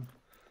quest item.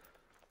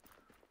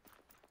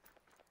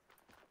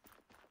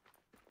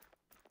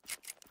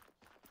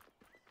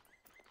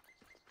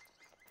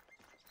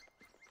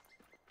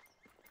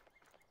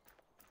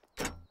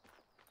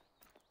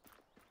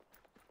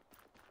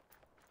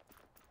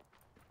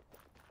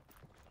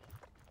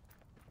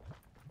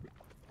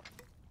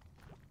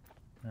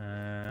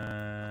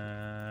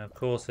 Of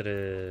course it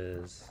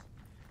is.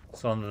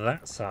 It's on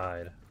that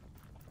side.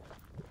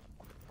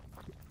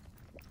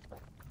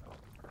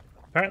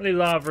 Apparently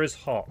lava is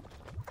hot.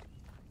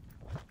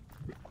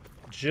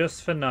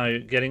 Just for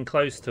note, getting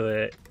close to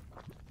it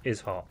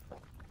is hot.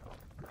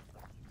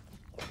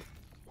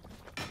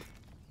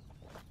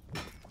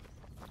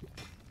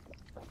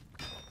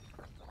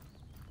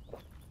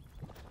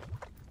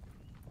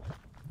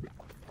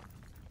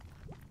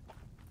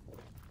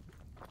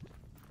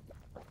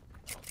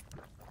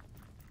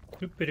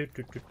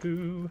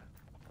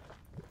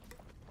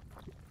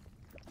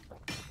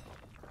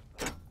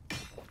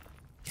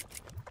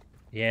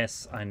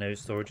 Yes, I know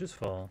storage is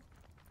full.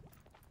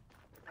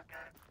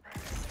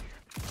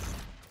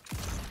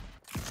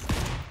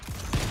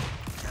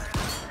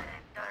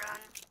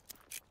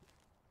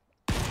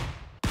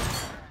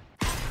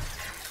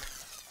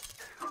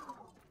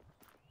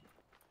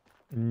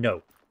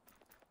 No.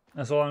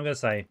 That's all I'm going to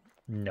say.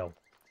 No.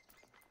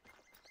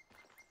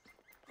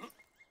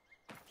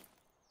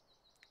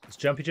 Is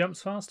jumpy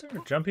jumps faster?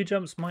 Jumpy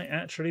jumps might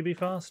actually be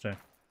faster.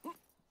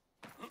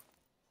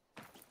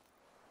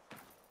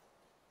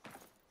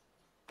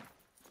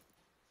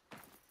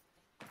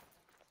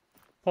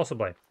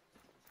 Possibly.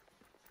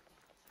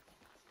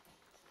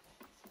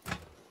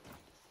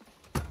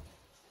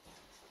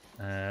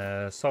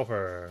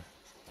 Sulfur.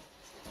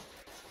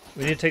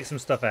 We need to take some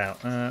stuff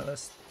out.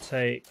 Let's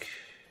take...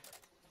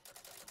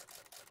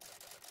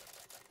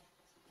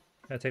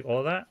 Can I take all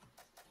of that?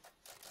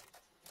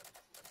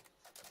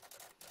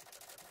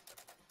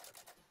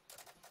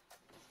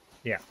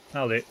 Yeah,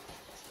 that'll do.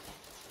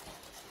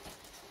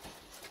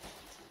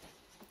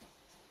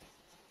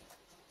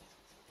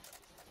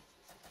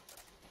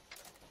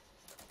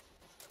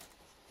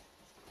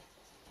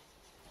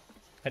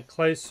 At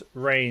close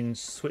range,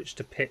 switch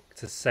to pick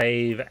to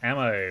save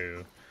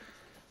ammo.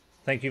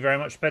 Thank you very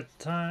much,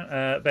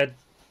 bedtime.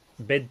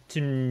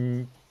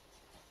 Bedty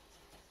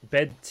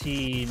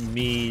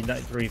me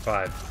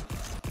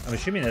 935. I'm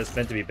assuming that's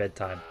meant to be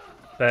bedtime,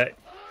 but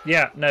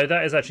yeah, no,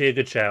 that is actually a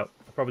good shout.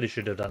 I probably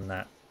should have done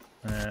that.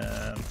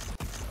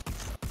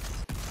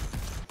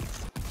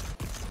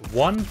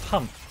 One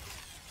pump.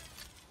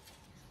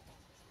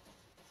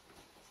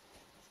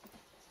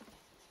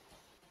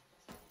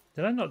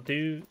 Did I not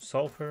do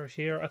sulfur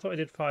here? I thought I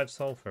did 5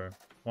 sulfur.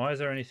 Why is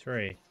there only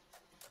 3?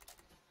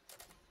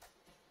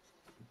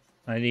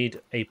 I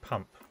need a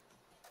pump.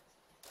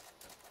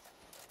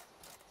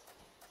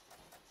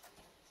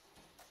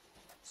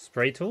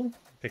 Spray tool,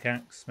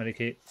 pickaxe,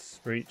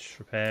 medikits, breach,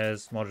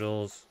 repairs,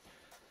 modules,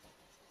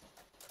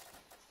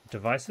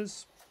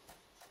 devices.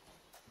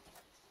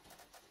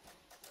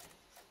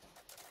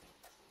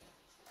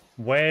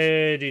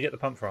 Where do you get the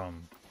pump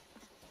from?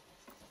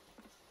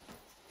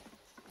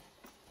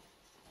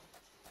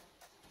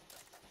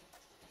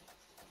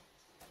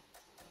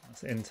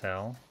 That's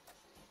intel.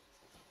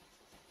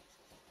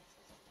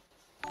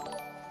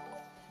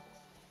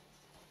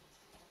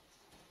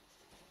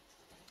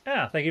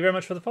 Ah, thank you very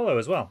much for the follow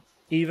as well.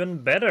 Even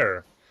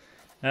better.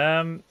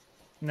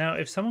 Now,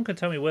 if someone can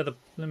tell me where the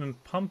lemon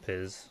pump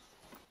is,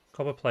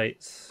 copper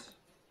plates.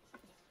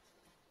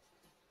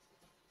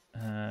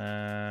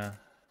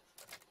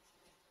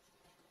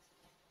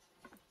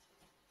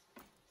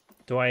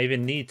 Do I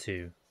even need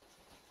to?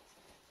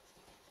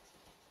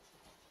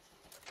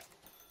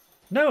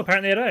 No,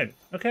 apparently I don't.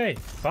 Okay,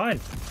 fine.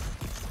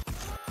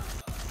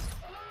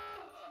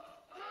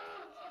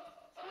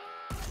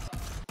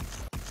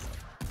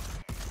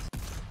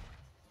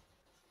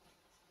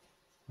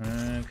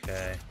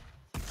 Okay.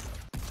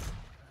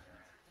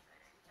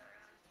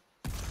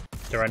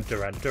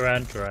 Duran.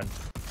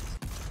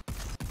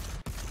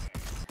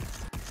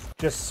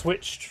 Just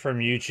switched from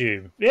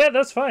YouTube. Yeah,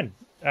 that's fine.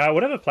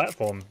 Whatever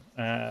platform.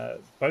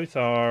 Both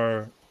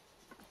are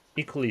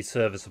equally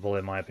serviceable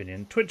in my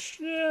opinion. Twitch,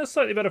 yeah,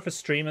 slightly better for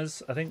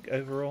streamers, I think,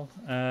 overall.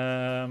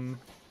 In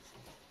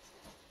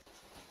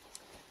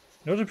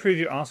order to improve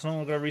your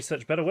arsenal, go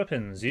research better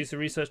weapons. Use the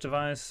research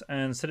device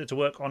and set it to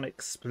work on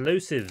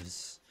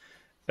explosives.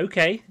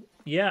 Okay,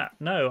 yeah,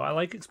 no, I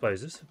like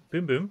explosives.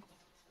 Boom, boom.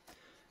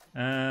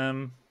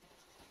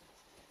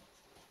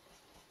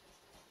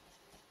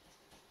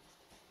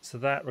 So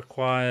that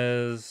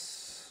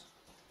requires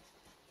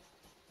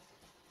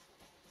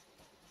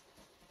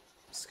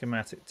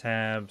schematic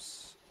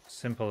tabs,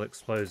 simple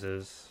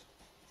explosives.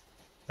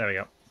 There we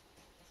go.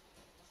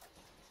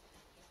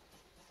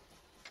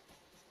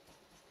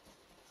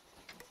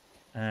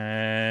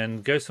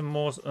 And go some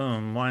more,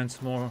 mine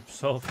some more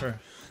sulfur.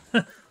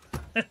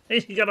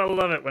 You gotta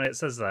love it when it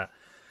says that.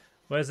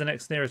 Where's the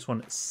next nearest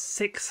one?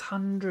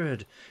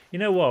 600. You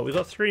know what? We've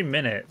got 3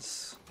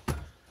 minutes.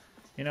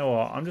 You know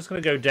what? I'm just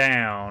going to go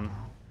down.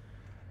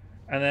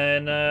 And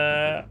then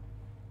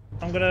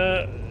I'm going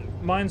to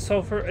mine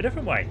sulfur a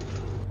different way.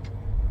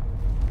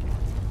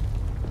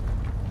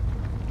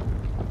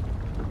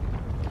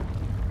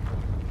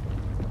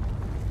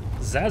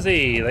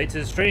 Zazzy, late to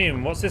the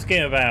stream. What's this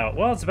game about?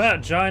 Well, it's about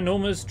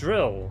ginormous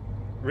drill.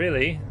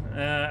 Really.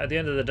 At the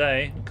end of the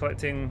day,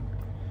 collecting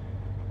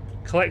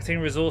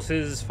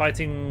resources,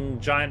 fighting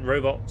giant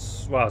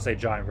robots. Well, I say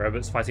giant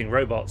robots, fighting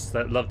robots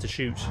that love to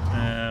shoot.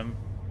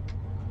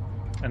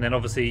 And then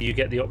obviously you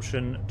get the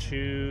option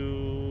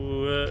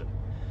to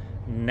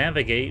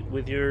navigate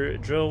with your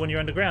drill when you're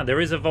underground.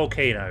 There is a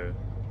volcano.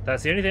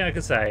 That's the only thing I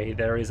can say.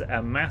 There is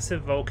a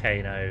massive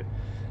volcano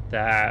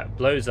that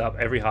blows up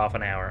every half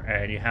an hour,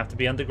 and you have to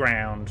be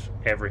underground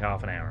every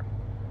half an hour.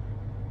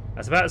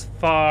 That's about as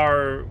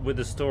far with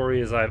the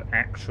story as I've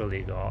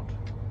actually got.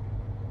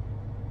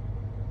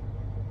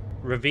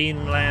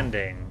 Ravine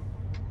Landing.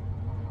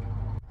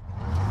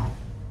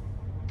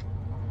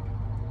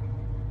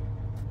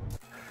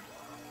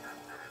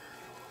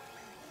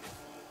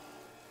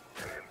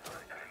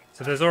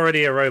 So there's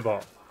already a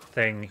robot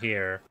thing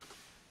here.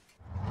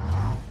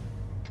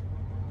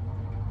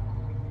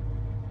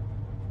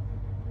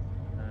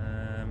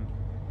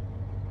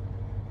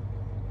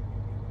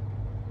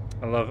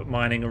 I love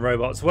mining and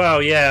robots.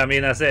 Well, yeah, I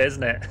mean, that's it,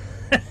 isn't it?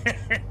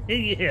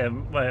 Yeah,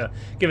 well,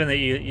 given that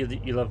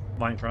you love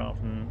Minecraft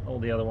and all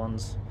the other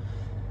ones.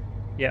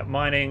 Yeah,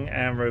 mining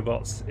and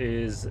robots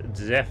is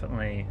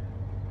definitely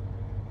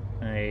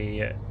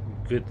a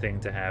good thing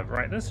to have.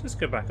 Right, let's just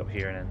go back up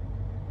here and then.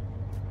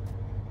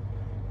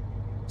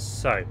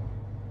 So,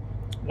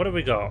 what have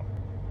we got?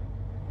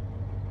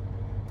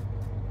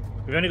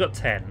 We've only got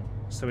 10,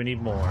 so we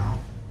need more.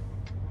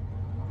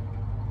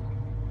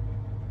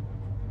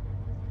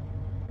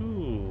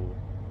 Ooh.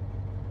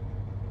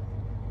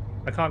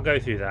 I can't go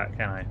through that,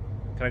 can I?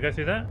 Can I go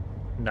through that?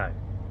 No.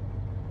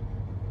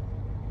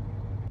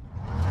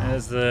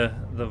 There's the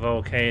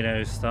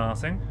volcano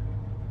starting.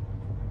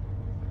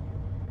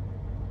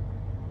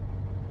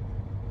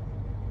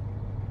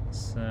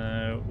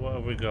 So, what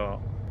have we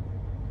got?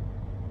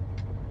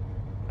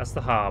 That's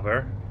the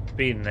harbour.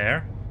 Been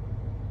there.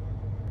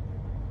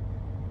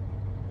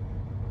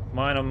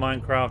 Mine on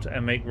Minecraft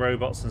and make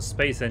robots and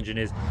space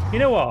engineers. You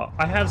know what?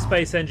 I have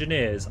space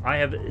engineers. I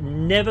have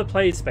never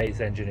played space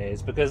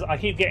engineers because I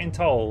keep getting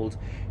told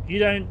you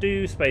don't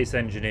do space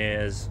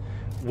engineers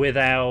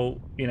without,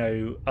 you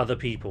know, other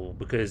people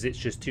because it's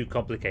just too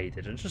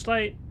complicated. And it's just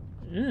like,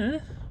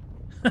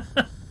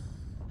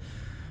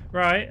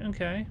 right,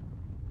 okay.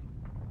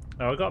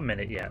 Oh, I've got a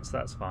minute yet, so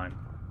that's fine.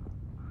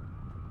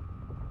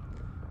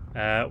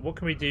 What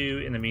can we do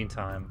in the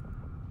meantime?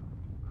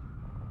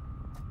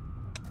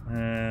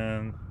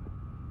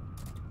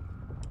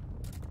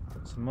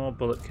 Some more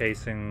bullet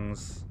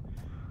casings.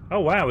 Oh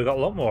wow, we got a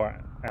lot more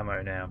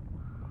ammo now.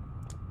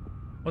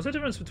 What's the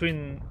difference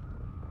between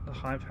the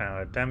high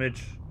power?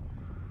 Damage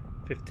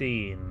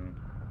 15.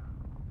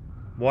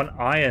 1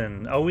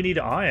 iron. Oh, we need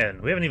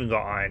iron. We haven't even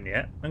got iron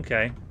yet.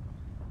 Okay.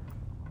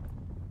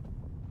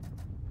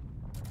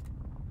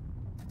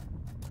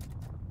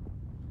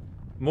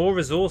 More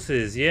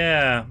resources,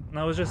 yeah.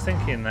 I was just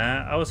thinking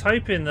that. I was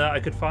hoping that I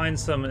could find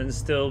some and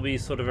still be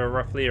sort of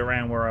roughly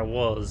around where I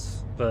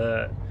was,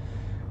 but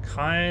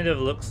kind of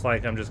looks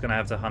like I'm just going to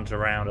have to hunt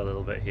around a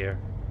little bit here.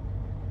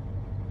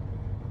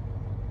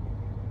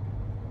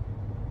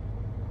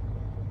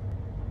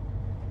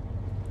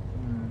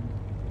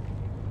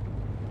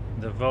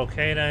 The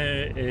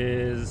volcano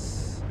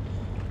is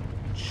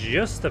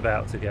just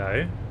about to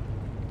go.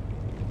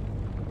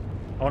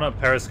 I want to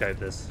periscope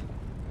this.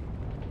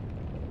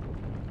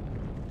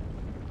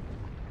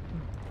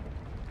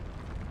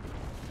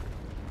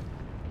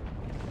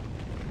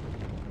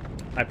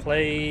 I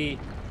play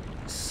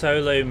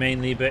solo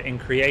mainly, but in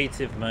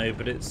creative mode,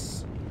 but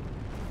it's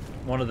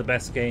one of the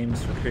best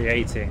games for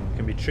creating. It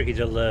can be tricky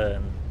to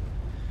learn.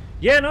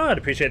 Yeah, no, I'd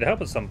appreciate the help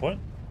at some point.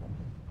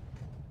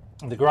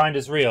 The grind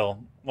is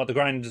real. What, the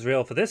grind is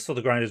real for this, or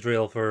the grind is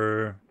real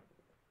for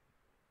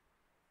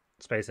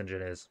Space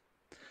Engineers?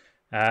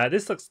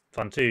 This looks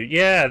fun too.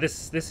 Yeah,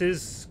 this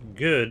is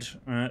good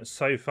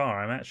so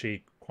far. I'm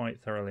actually quite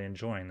thoroughly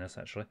enjoying this,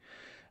 actually.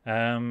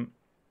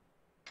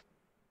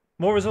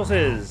 More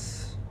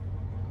resources.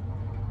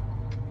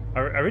 I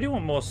really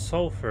want more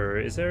sulfur.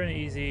 Is there an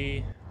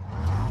easy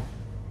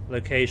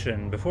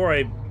location? Before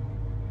I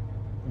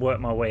work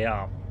my way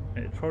up,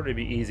 it'd probably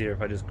be easier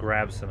if I just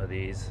grab some of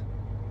these.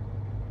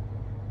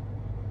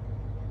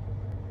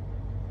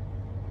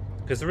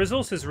 Because the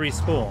resources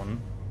respawn,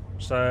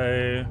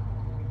 so...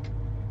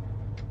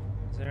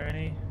 Is there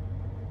any?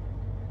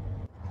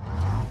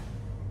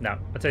 No,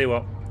 I'll tell you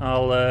what.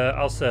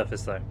 I'll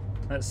surface though.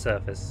 Let's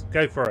surface.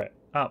 Go for it.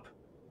 Up.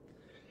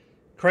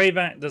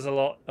 Kravac does a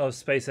lot of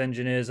Space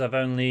Engineers. I've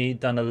only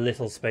done a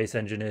little Space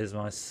Engineers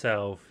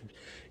myself.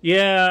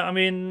 Yeah, I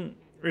mean,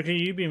 Ricky,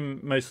 you've been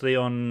mostly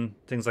on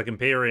things like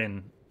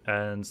Empyrean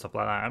and stuff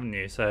like that, haven't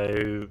you?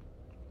 So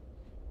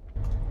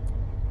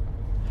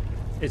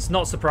it's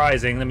not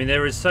surprising. I mean,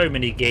 there is so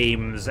many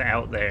games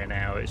out there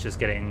now. It's just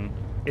getting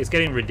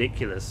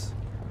ridiculous.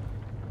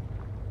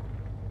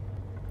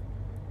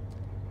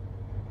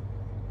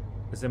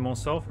 Is there more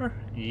sulfur?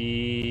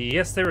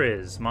 Yes, there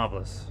is.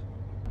 Marvelous.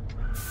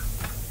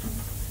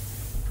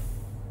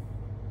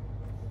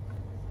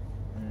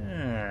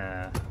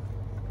 Yeah.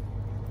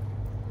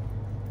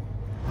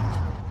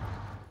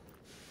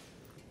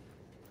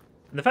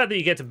 And the fact that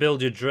you get to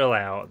build your drill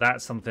out,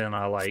 that's something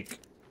I like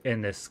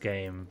in this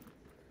game.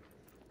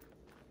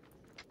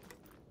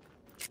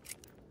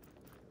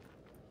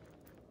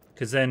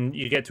 Because then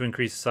you get to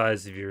increase the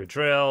size of your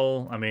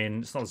drill. I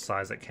mean, it's not the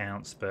size that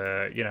counts,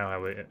 but you know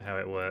how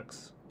it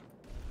works.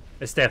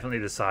 It's definitely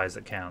the size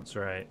that counts,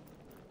 right?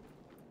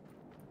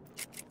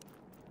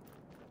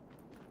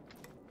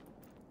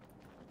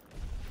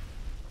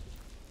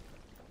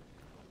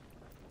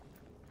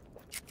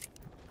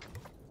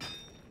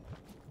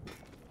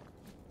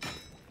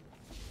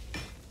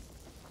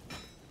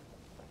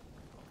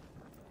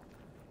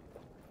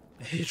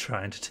 Are you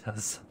trying to tell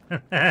us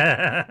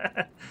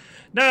something?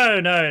 No,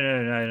 not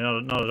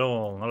at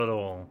all, not at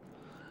all.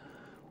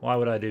 Why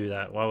would I do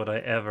that? Why would I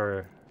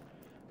ever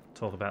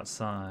talk about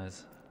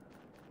size?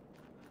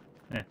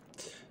 Yeah.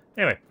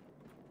 Anyway.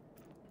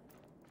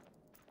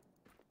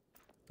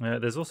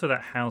 There's also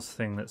that house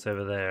thing that's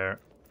over there.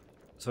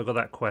 So I've got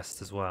that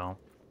quest as well.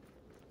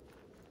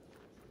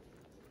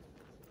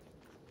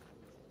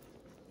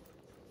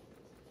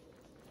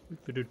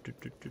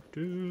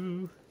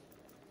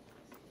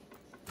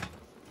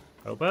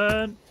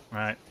 Open.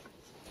 Right.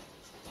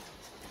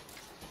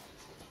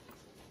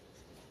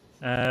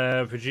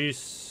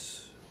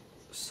 Produce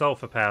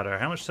sulfur powder.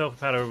 How much sulfur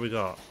powder have we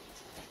got?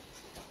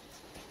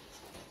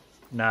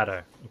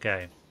 Nada.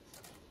 Okay.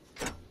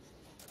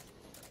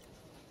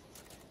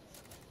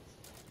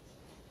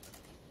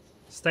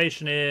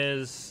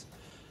 Stationers,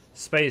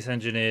 Space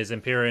Engineers,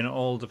 Empyrean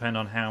all depend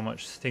on how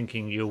much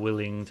thinking you're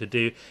willing to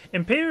do.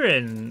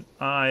 Empyrean,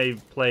 I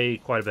play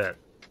quite a bit.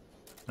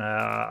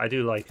 I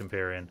do like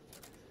Empyrean.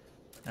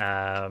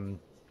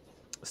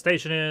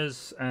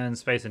 Stationers and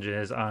Space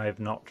Engineers I've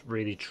not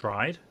really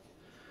tried.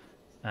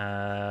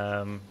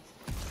 How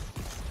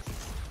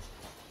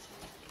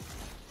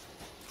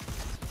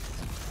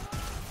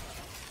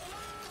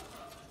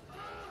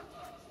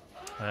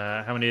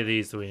many of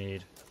these do we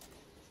need?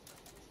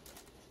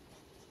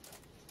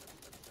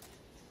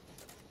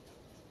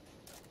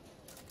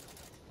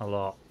 A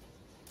lot.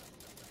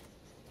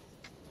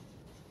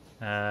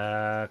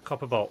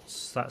 Copper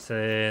bolts. That's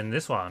in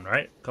this one,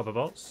 right? Copper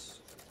bolts.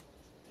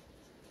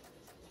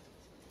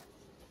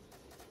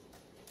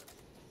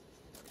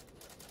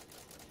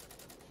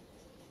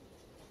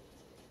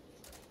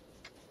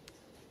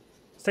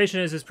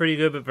 Stationers is pretty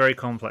good, but very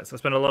complex. I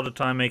spent a lot of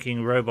time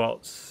making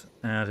robots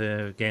out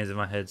of games in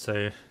my head,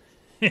 so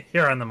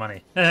you're on the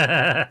money.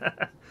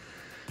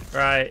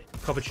 Right,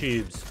 copper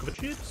tubes. Copper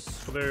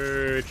tubes?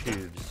 Copper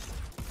tubes.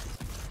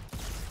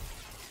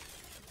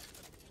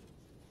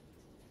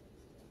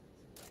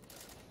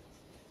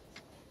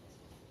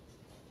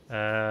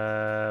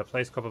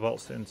 Place copper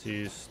bolts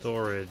into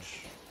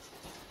storage.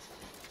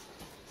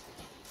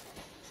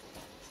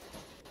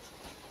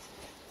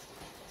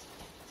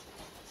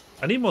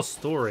 I need more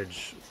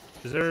storage.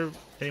 Is there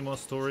any more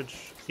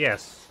storage?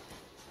 Yes.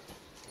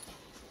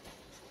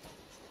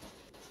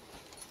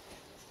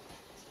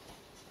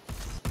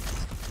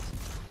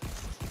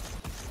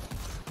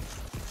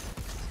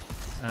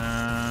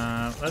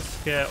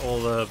 Let's get all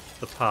the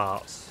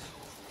parts.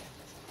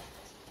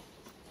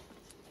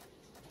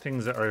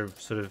 things that are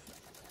sort of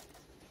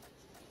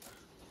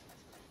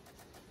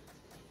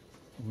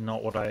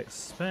not what I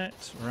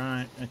expect.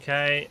 Right,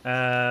 okay.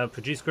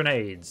 Produce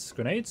grenades.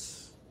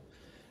 Grenades?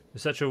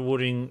 It's such a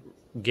rewarding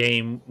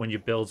game when your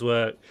builds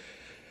work.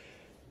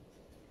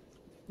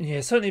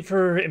 Yeah, certainly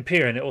for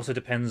Empyrean, it also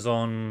depends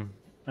on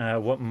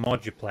what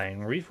mod you're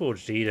playing.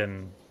 Reforged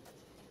Eden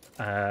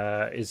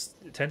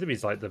tend to be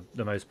like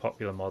the most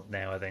popular mod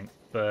now, I think.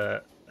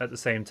 But at the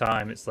same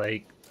time, it's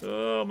like,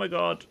 oh my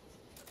god,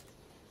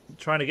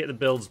 trying to get the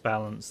builds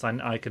balanced.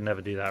 I can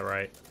never do that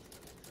right.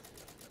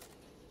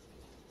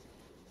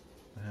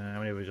 How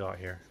many have we got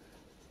here?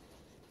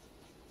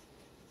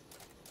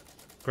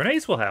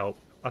 Grenades will help.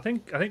 I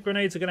think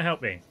grenades are going to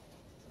help me.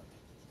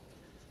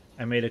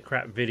 I made a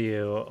crap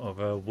video of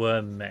a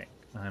worm mech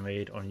I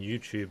made on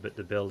YouTube, but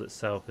the build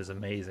itself is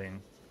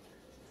amazing.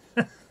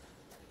 Yeah,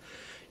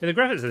 the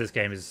graphics of this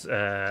game is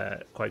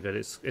quite good.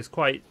 It's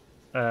quite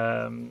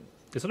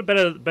it's sort of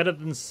better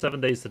than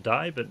 7 Days to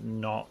Die, but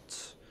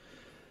not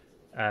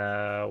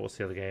what's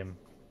the other game?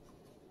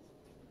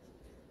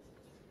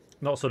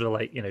 Not sort of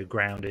like, you know,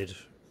 grounded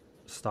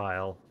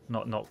style,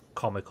 not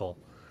comical.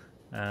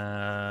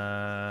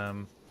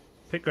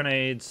 Pick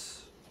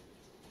grenades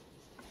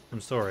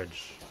from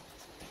storage.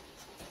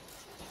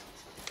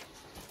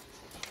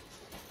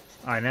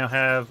 I now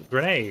have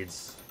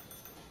grenades.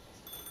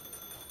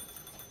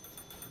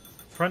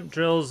 Front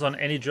drills on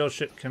any drill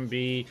ship can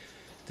be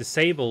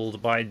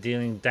disabled by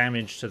dealing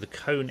damage to the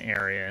cone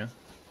area.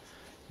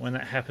 When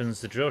that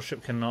happens, the drill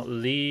ship cannot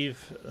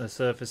leave the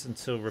surface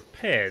until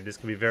repaired. This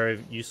can be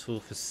very useful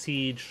for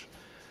siege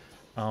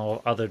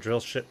or other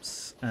drill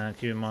ships.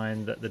 Keep in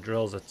mind that the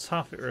drills are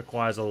tough. It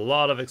requires a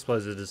lot of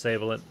explosives to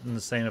disable it, and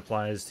the same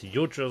applies to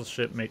your drill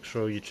ship. Make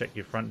sure you check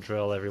your front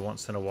drill every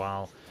once in a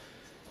while.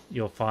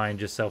 You'll find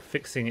yourself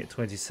fixing it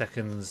 20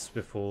 seconds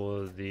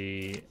before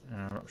the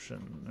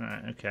eruption.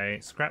 Right, okay,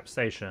 scrap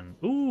station.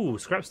 Ooh,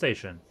 scrap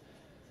station.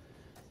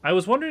 I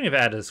was wondering if it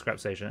had a scrap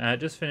station. I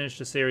just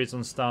finished a series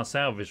on Star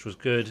Salvage, was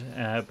good,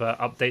 but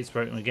updates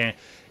broken again.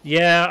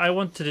 Yeah, I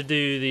wanted to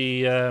do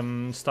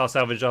the Star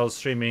Salvage I was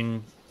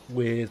streaming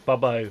with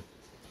Burrow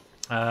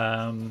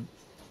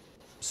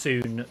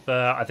soon,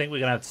 but I think we're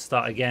going to have to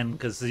start again,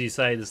 because as you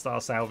say, the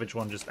Star Salvage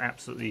one just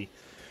absolutely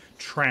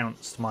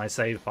trounced my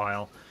save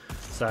file.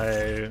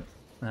 So,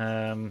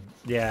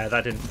 yeah,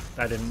 that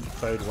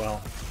didn't bode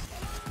well.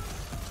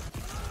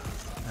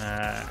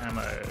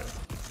 Ammo.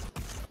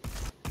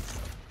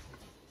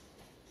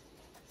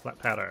 Flat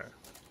powder.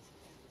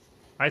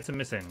 Item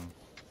missing.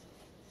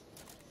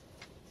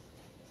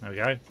 There we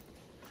go.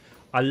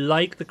 I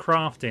like the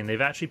crafting. They've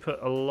actually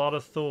put a lot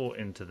of thought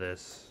into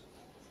this.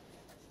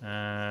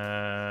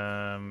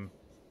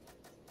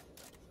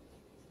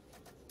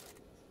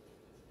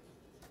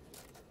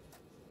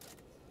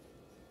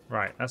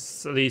 Right,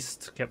 that's at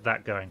least kept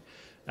that going.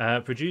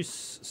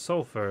 Produce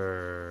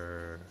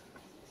sulfur.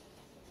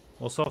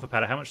 Or sulfur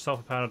powder. How much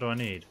sulfur powder do I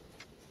need?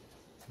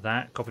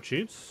 That. Copper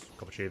tubes?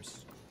 Copper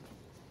tubes.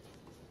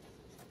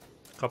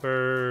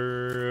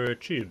 Copper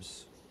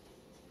tubes.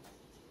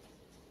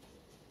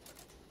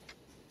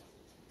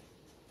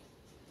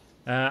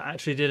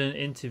 Actually did an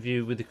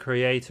interview with the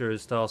creator of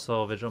Star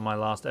Salvage on my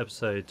last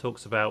episode.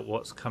 Talks about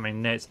what's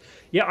coming next.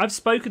 Yeah, I've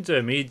spoken to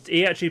him.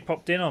 He actually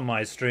popped in on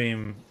my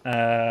stream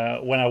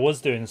when I was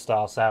doing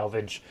Star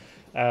Salvage.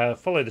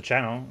 Follow the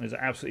channel. He's an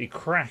absolutely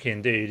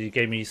cracking dude. He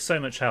gave me so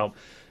much help.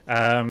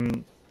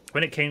 When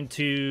it came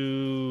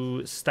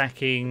to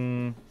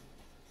stacking...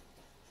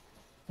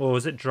 Or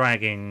was it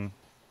dragging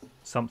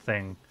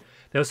something?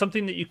 There was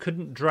something that you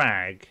couldn't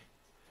drag.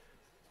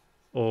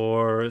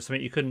 Or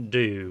something you couldn't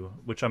do,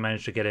 which I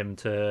managed to get him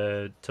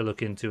to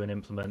look into and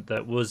implement,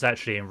 that was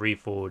actually in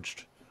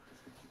Reforged.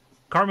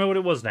 Can't remember what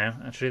it was now.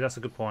 Actually, that's a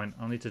good point.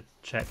 I'll need to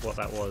check what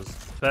that was.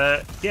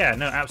 But yeah,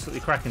 no, absolutely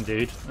cracking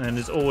dude. And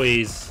is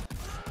always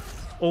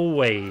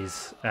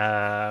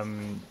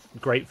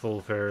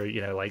grateful for,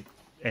 you know, like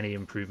any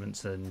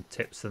improvements and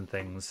tips and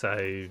things.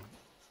 So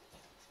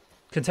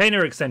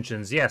container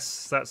extensions,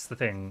 yes, that's the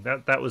thing.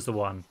 That was the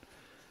one.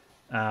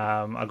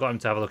 I got him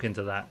to have a look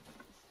into that.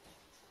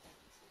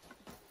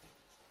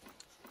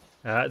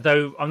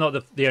 Though I'm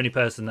not the only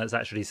person that's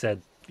actually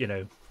said, you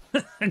know,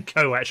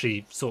 go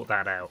actually sort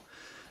that out.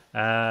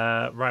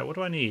 Right, what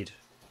do I need?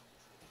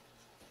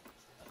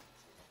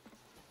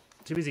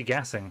 Too busy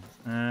gassing.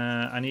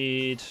 I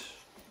need...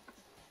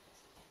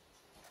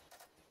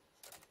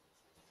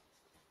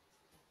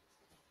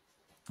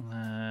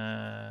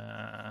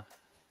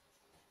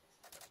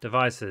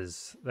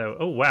 devices.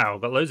 Oh, wow,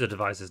 I've got loads of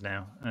devices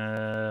now.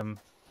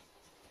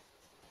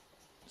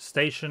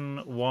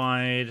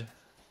 Station-wide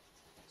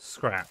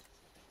scrap.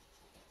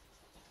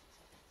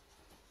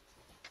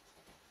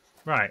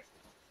 Right.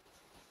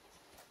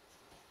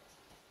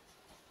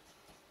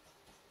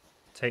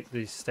 Take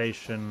the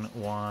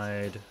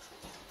station-wide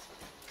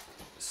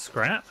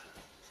scrap.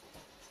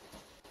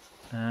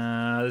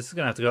 This is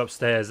going to have to go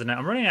upstairs. And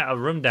I'm running out of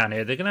room down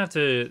here. They're going to have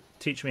to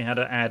teach me how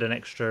to add an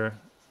extra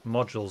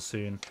module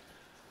soon.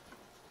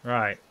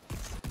 Right.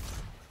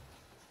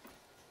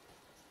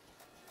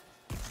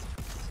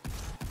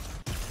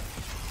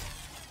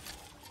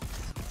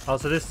 Oh,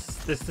 so this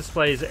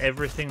displays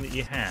everything that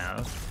you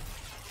have,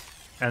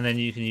 and then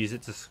you can use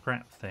it to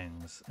scrap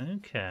things.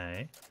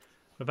 Okay.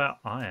 What about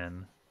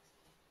iron?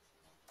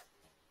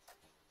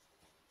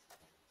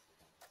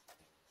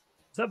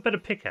 Is that a better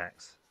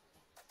pickaxe?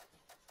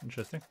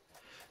 Interesting.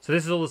 So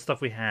this is all the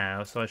stuff we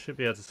have, so I should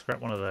be able to scrap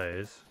one of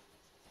those.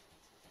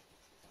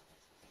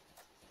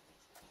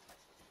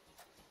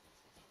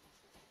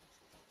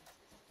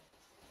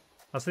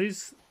 Oh, so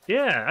these...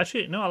 Yeah,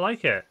 actually, no, I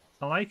like it.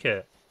 I like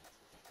it.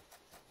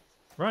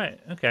 Right,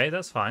 okay,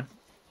 that's fine.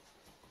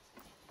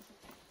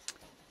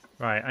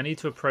 Right, I need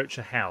to approach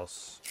a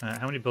house.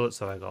 How many bullets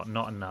have I got?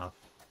 Not enough.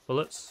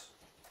 Bullets?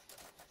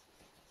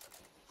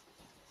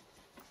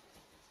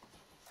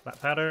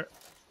 Black powder.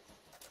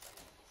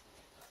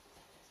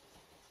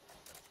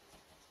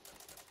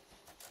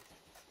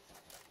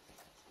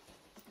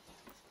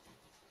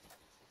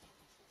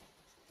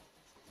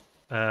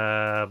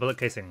 Bullet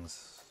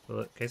casings.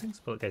 Bullet casings?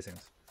 Bullet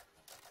casings.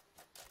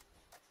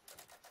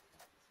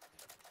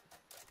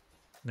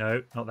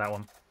 No, not that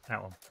one.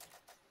 That one.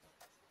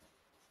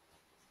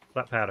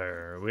 Black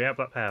powder. We have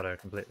black powder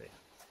completely.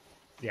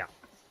 Yeah.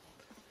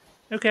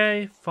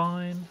 Okay,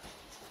 fine.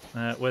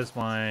 Where's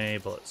my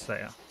bullets?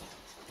 There.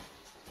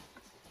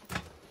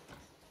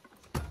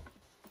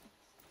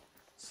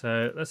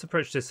 So let's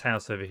approach this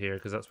house over here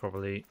because that's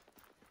probably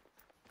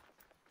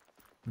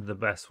the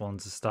best one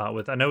to start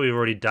with. I know we've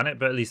already done it,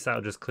 but at least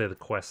that'll just clear the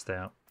quest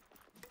out.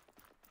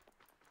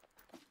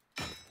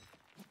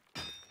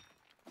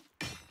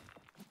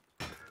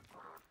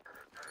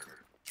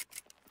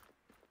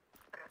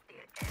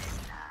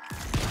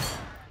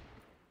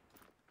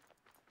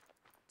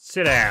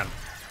 Sit down.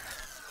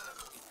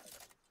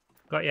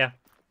 Got ya.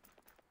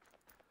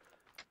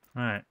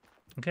 Alright.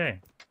 Okay.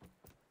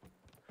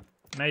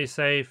 Now you're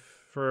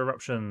safe for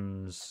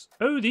eruptions.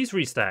 Oh, these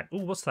restack. Oh,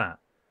 what's that?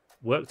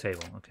 Work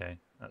table. Okay.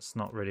 That's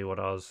not really what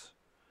I was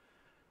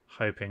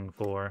hoping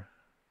for.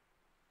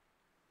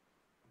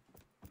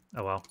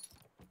 Oh well.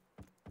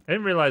 I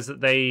didn't realize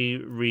that they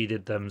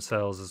redid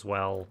themselves as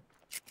well.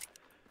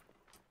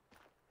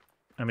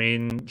 I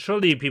mean,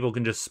 surely people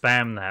can just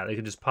spam that. They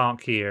can just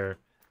park here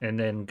and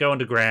then go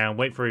underground,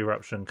 wait for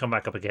eruption, come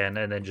back up again,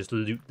 and then just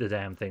loot the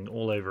damn thing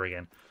all over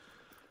again.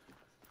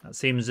 That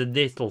seems a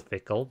little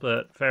fickle,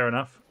 but fair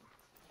enough.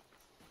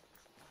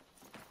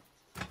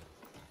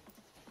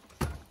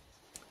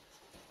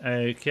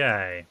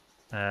 Okay.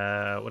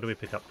 What do we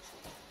pick up?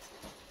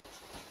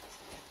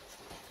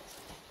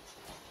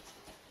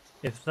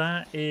 If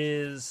that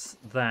is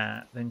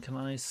that, then can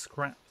I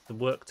scrap the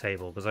work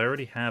table? Because I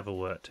already have a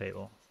work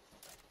table.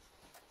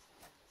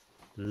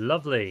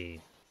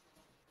 Lovely.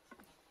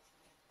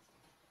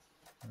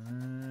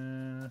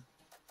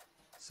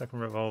 Second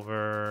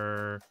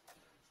revolver.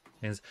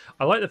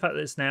 I like the fact that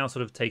it's now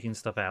sort of taking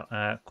stuff out.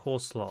 Core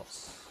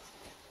slots.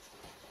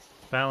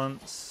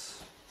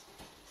 Balance.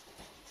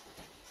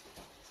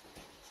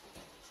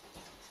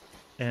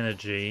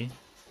 Energy.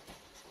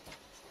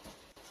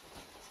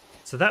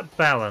 So that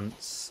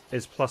balance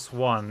is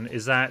 +1.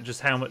 Is that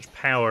just how much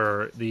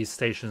power these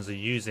stations are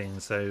using?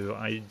 So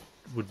I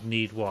would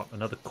need what?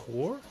 Another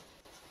core?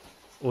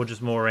 Or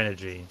just more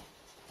energy?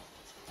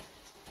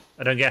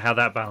 I don't get how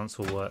that balance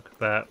will work,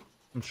 but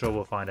I'm sure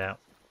we'll find out.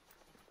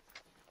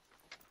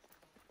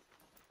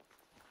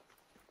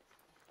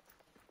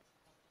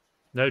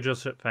 No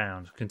drillship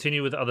found.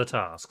 Continue with other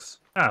tasks.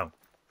 Oh.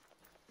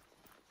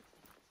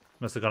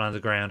 Must have gone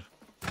underground.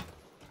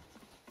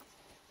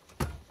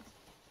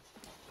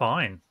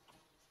 Fine.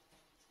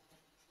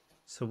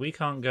 So we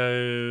can't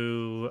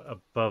go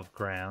above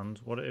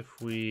ground. What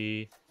if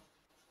we...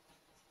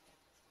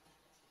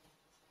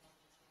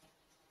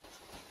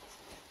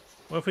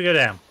 What if we go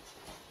down?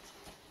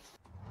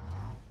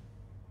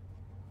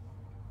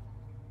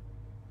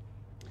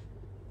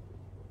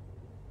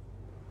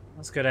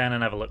 Let's go down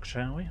and have a look,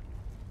 shall we?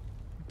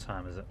 What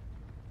time is it?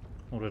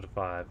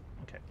 4:45.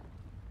 Okay.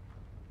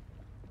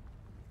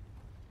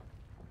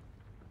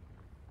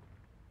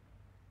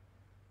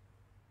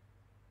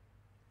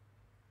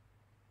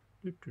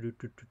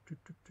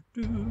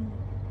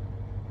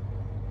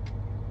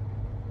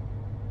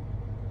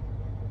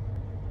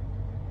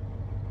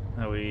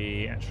 Are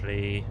we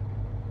actually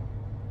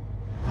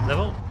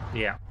level?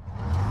 Yeah.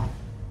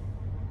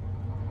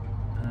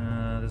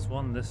 There's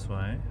one this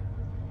way.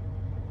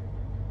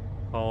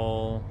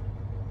 Coal.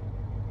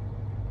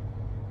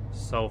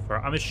 Sulfur.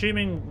 I'm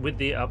assuming with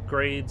the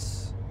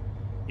upgrades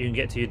you can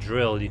get to your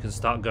drill, you can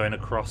start going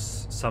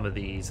across some of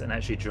these and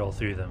actually drill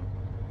through them.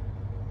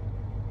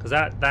 Because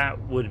that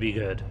would be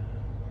good.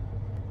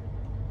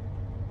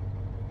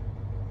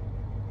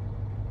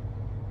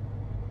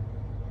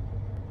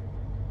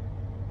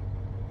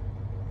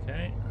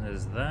 Okay,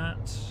 there's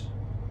that.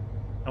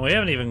 And we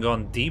haven't even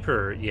gone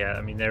deeper yet.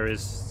 I mean, there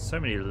is so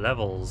many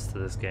levels to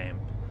this game.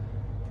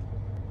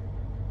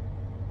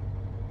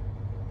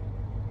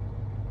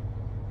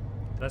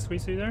 Did I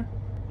squeeze through there?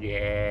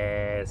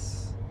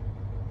 Yes.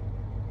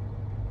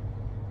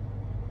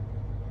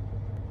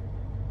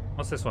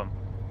 What's this one?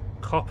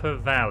 Copper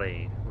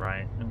Valley.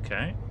 Right,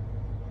 okay.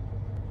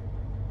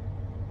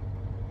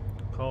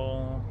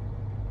 coal.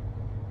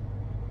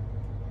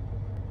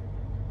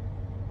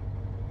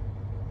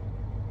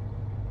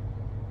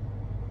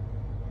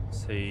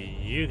 So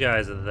you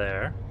guys are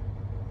there.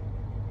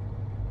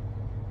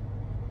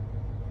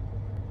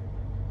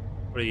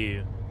 What are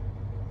you?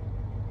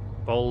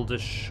 Boulder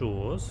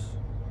Shores.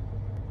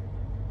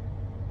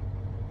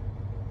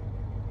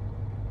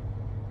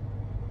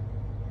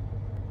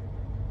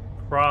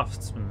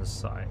 Craftsman's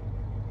site.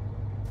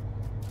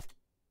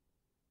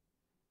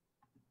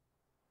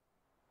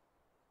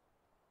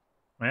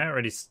 I don't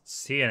really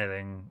see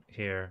anything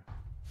here.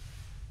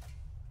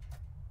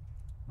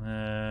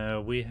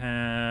 We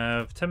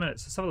have 10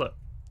 minutes. Let's have a look.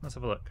 Let's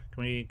have a look.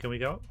 Can we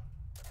go up?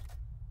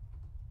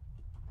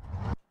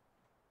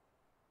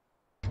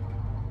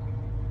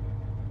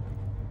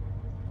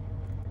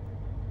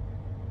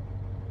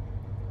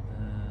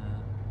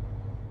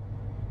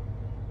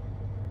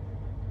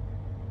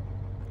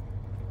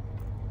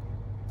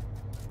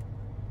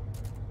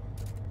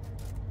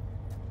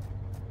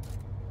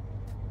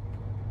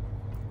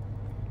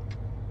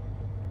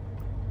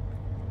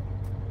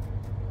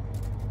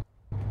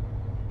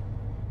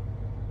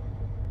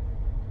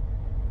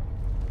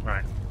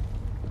 Right.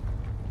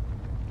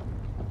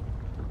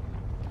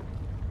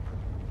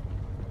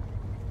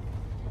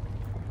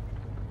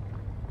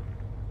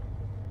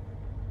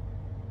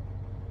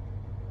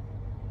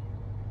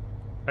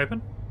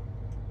 Open.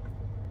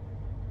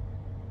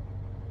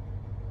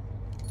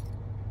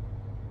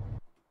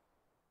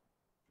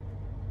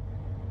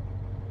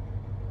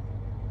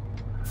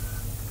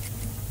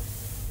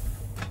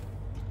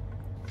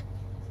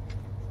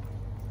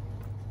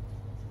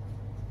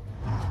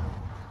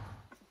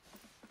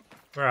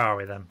 Where are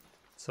we then?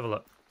 Let's have a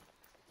look.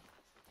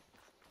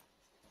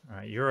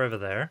 Alright, you're over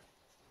there.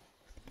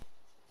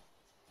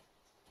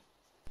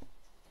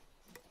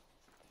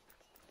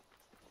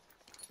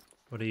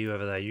 What are you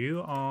over there?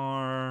 You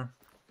are...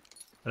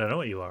 I don't know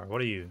what you are.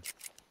 What are you?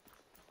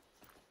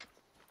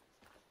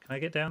 Can I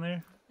get down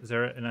there? Is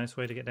there a nice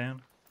way to get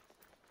down?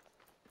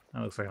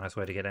 That looks like a nice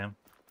way to get down.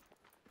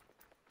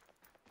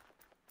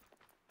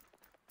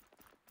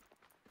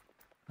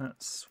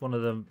 That's one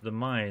of the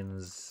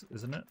mines,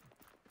 isn't it?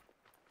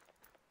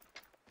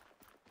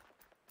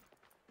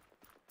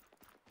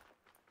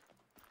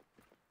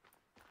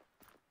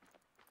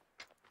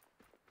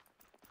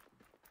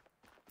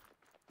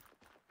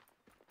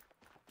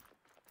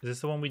 Is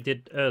this the one we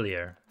did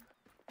earlier?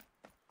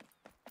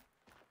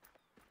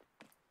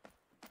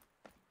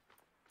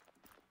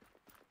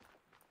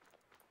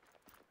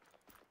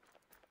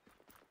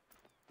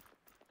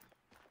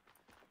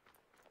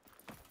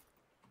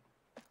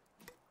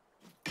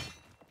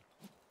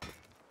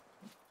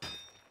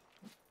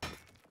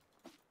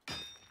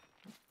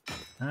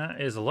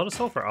 That is a lot of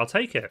sulfur. I'll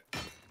take it.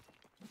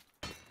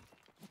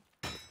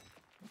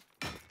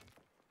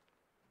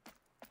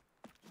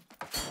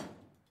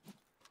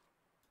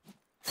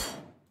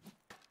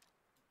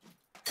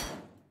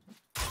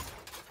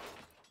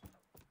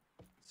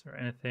 Is there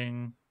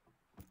anything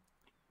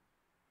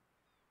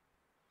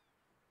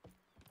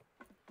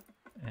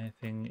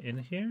in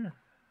here?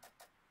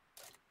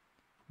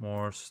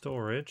 More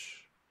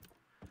storage.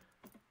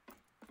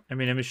 I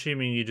mean, I'm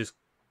assuming you just...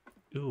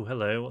 Ooh,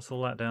 hello. What's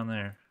all that down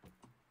there?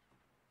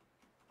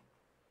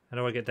 How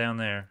do I get down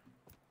there?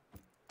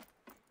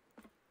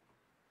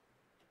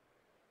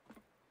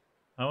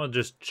 I want to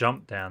just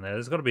jump down there.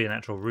 There's got to be an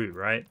actual route,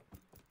 right?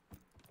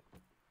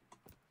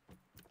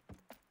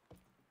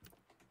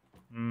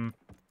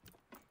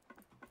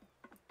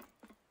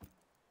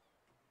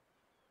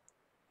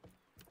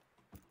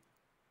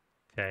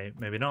 Okay,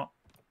 maybe not.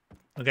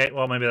 Okay,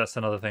 well, maybe that's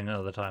another thing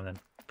another time then.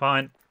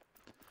 Fine.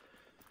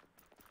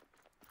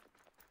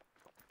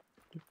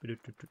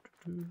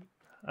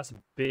 That's a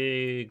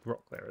big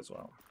rock there as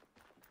well.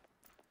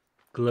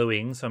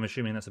 Glowing, so I'm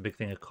assuming that's a big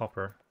thing of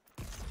copper.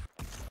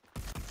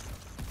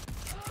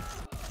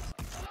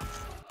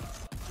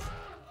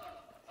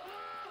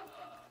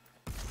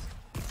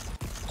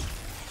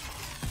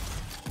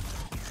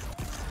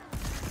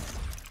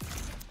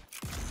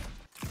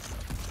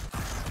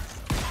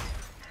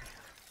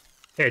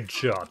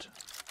 Headshot.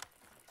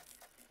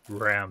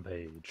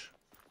 Rampage.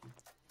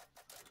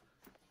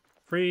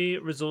 Free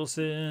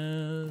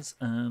resources.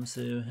 I'm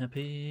so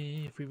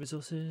happy. Free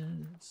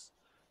resources.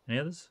 Any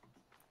others?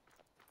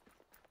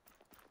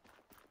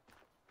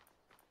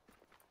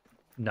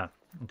 No.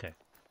 Okay.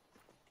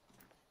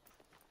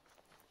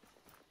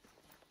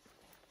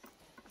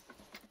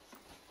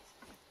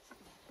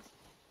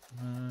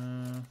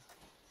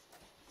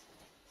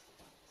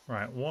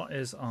 Right, what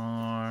is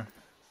our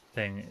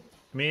thing?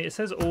 I mean, it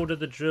says order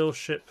the drill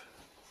ship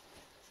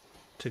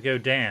to go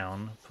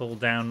down, pull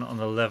down on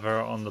the lever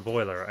on the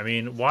boiler. I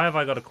mean, why have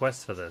I got a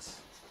quest for this?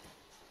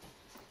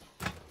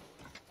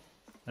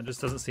 That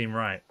just doesn't seem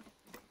right.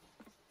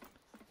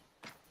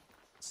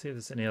 Let's see if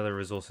there's any other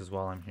resources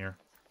while I'm here.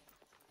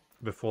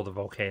 Before the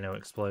volcano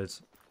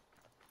explodes.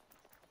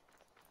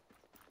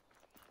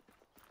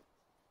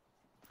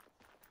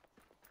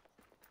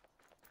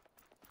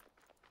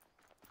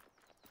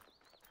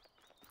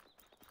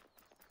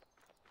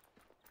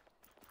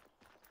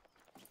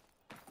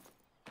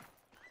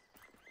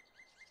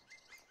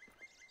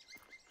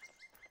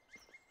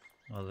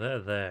 Oh, they're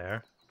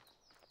there.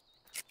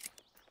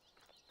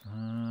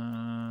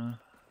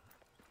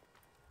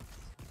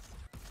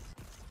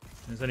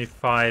 There's only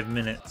 5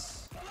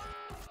 minutes.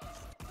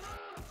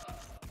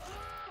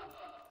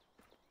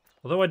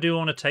 Although I do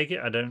want to take it,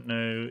 I don't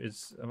know.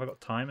 Have I got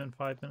time in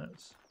 5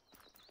 minutes?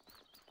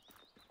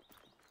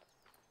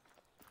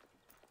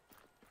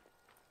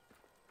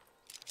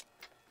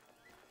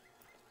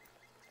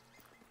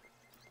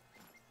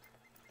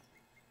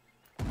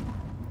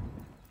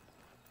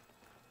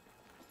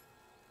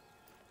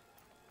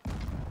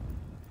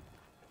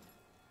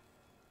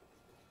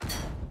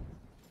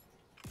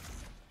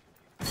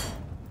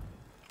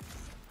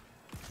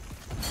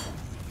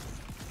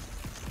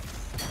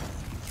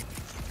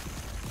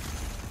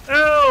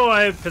 Oh,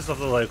 I pissed off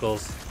the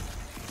locals.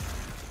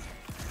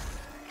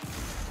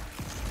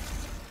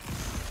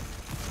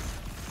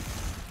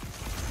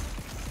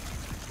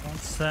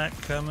 What's that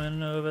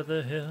coming over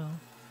the hill?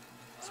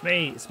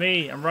 It's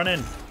me, I'm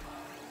running.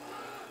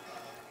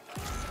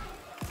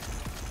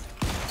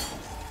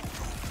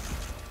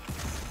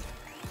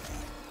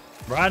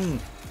 Run!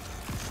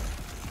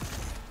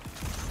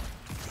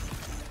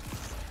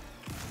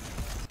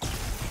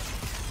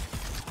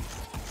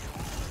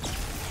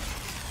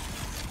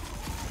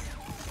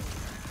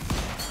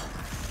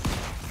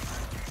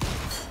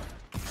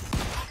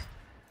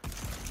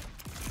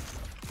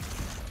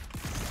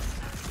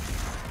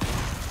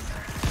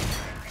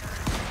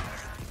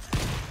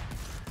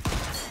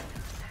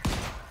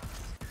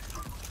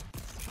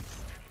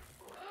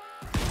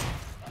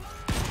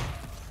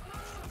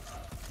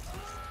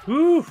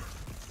 Woo!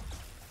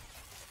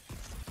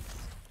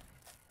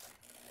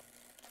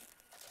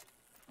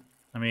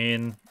 I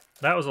mean,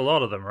 that was a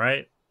lot of them,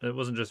 right? It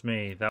wasn't just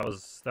me. That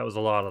was a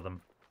lot of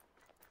them.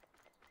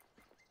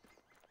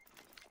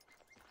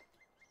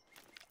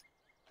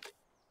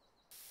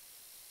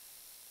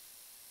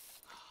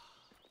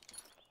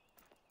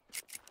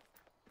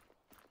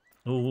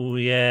 Oh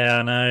yeah,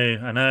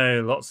 I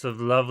know. Lots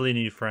of lovely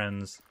new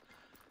friends.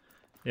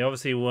 They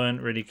obviously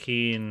weren't really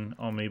keen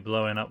on me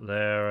blowing up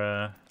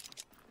their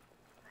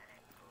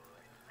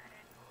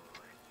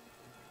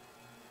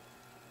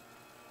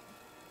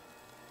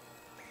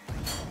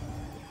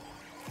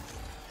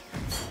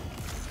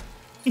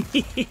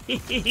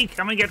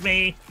Come and get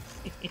me!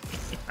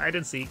 Hide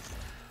and seek.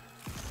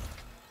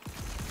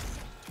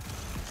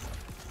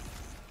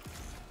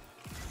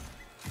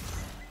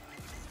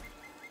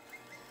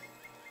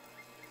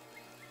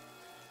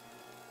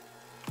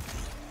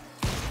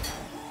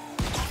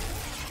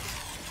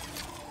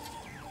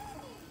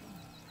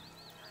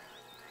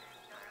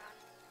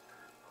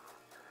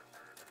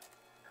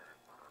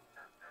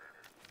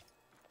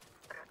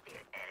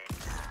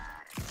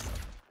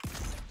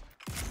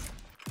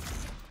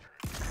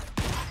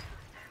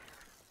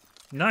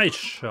 Nice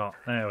shot.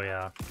 There we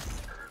are.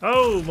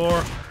 Oh,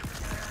 more.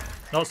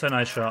 Not so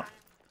nice shot.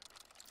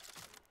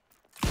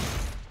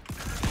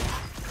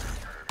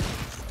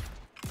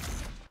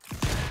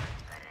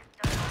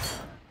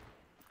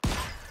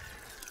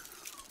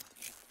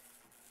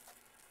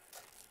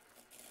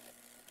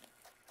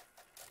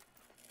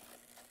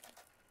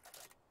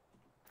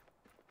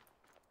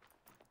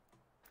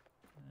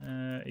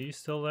 Are you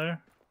still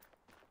there?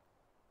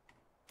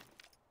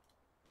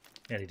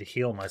 I need to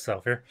heal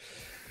myself here.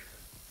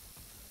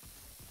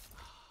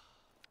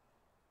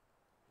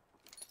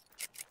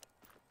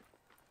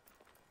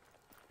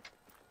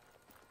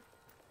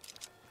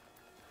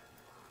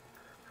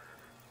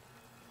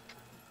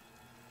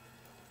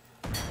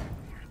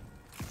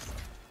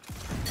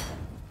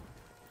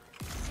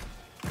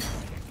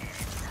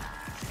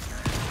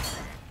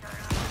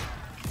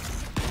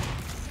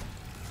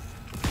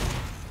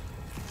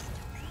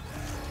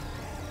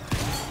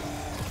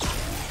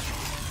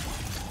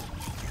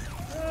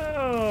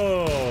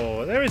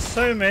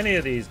 So many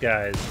of these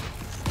guys.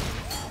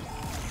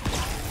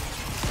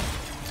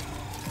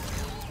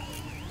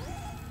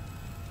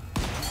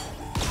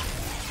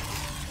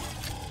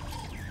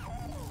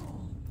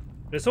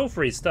 It's all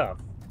free stuff.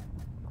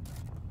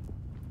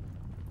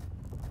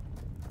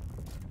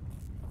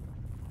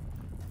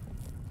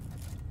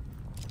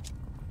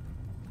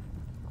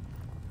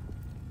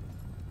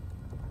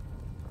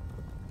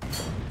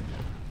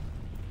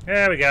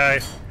 There we go.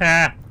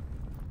 Ha!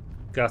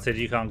 Gutted,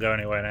 you can't go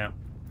anywhere now.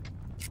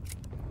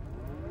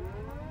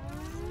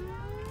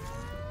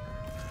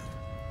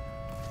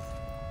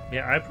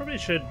 Yeah, I probably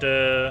should,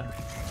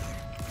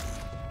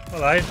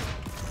 Hello.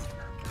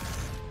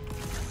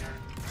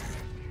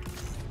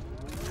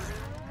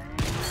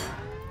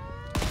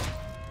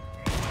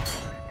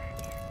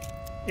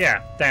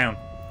 Yeah, down.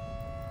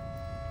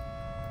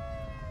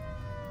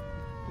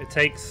 It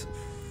takes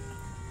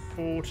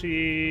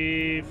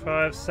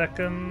 45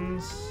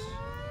 seconds.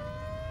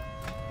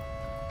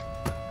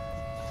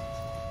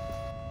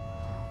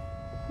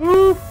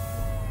 Woo!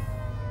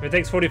 If it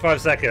takes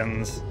 45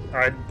 seconds,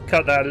 I'd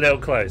cut that a little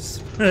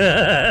close.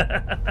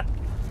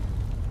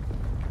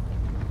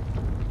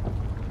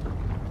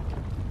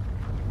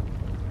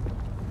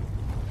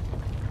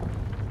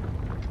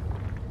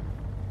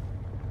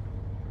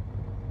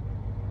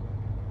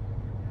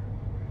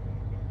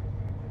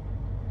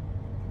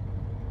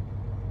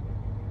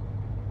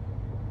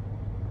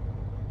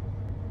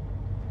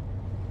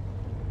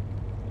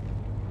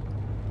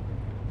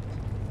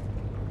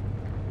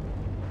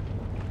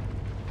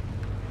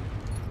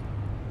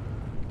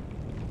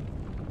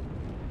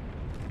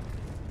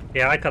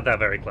 Yeah, I cut that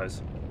very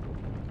close.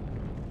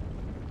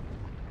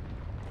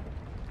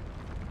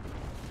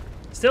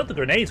 Still, the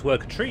grenades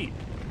work a treat.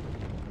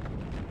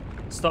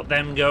 Stop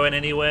them going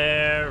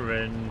anywhere,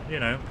 and, you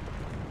know.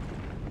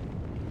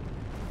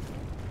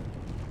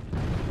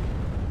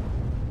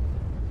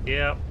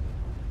 Yep.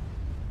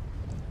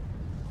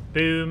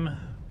 Boom.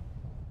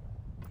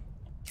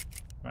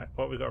 Right,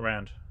 what we got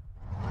around?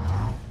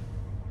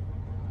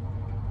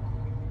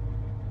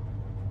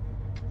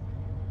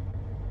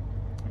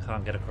 I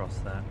can't get across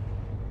there.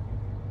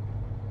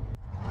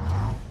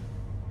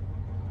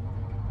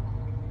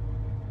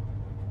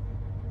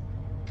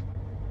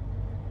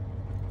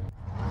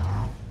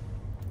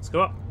 Let's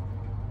go up.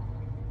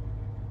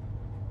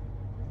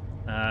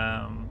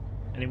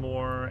 Any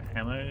more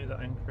ammo that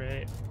I can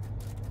create?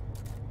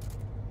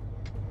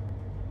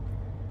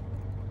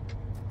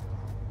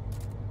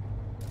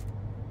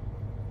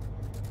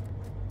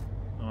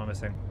 What am I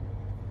missing?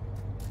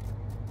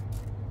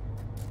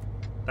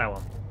 That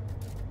one.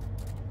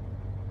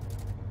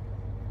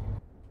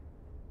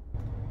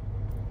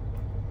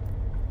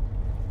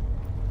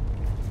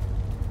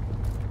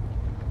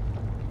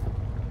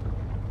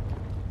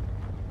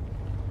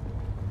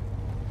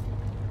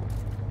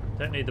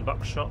 Don't need the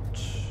buckshot.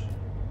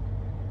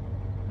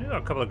 We've got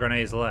a couple of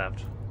grenades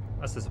left.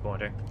 That's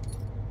disappointing.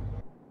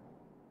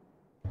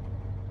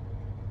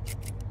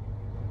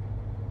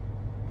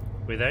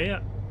 We there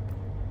yet?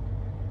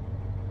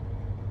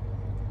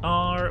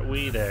 Are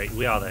we there?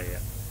 We are there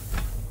yet.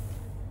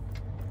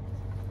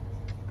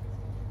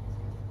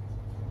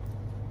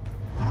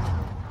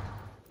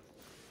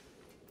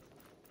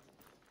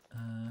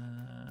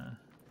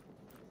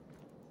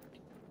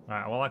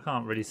 Alright, well I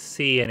can't really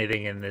see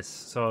anything in this,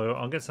 so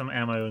I'll get some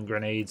ammo and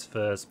grenades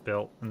first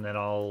built, and then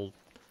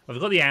I've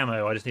got the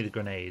ammo, I just need the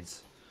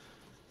grenades.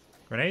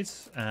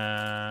 Grenades?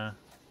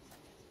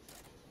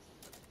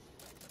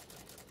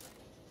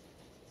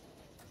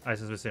 Ice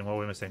is missing, what are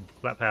we missing?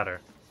 Black powder.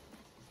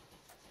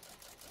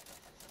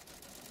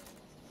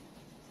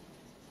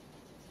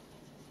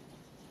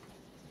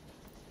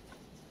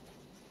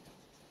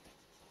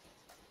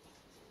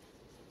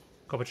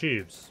 Copper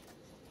tubes.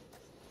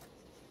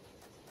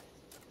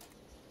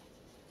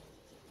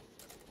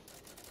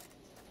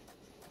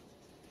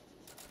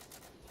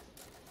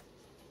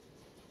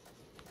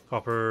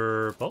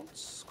 Copper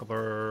bolts?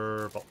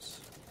 Copper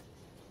bolts.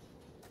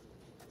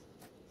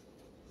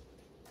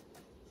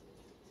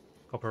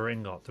 Copper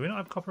ingot. Do we not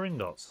have copper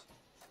ingots?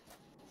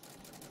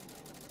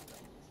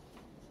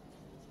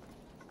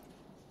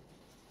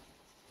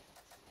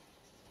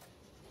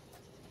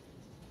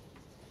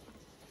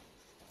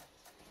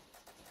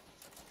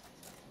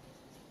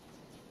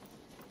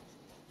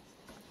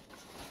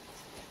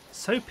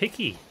 So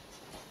picky.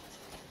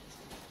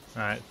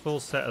 Alright,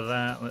 full set of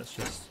that. Let's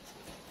just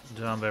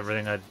dump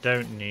everything I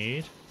don't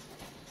need.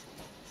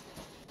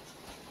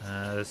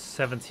 There's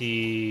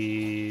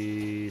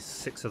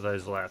 76 of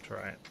those left,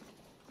 right?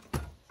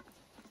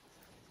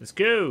 Let's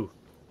go!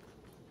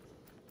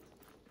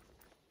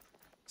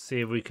 See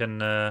if we can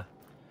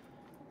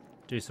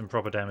do some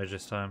proper damage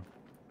this time.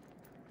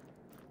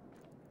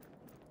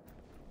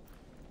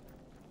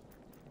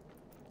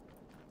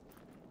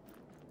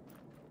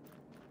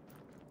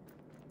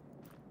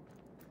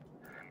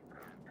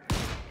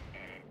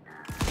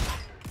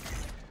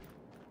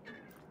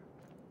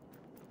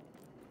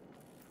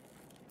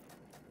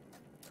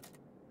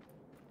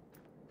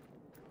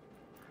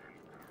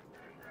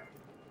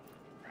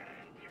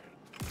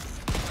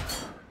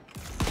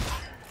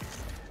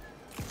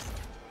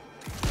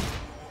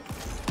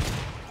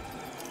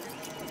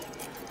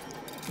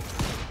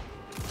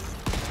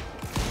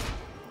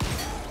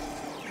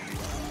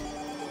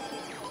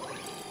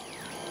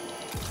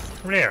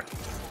 Come here.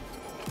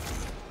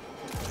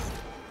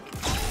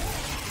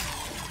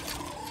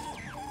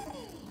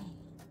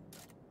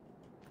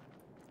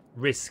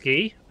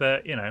 Risky,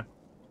 but you know.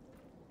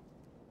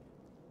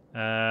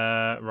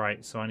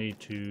 Right, so I need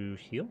to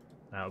heal.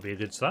 That would be a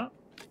good start.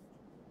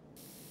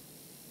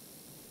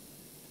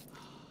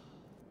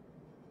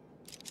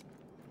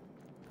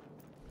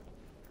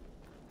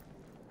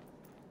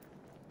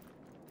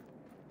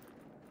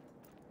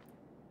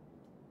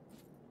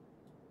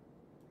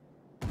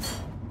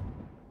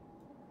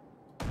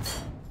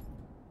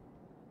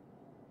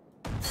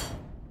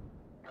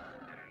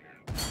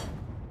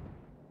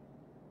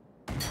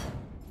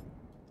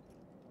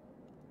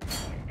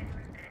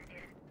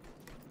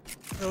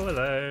 Oh,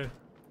 hello.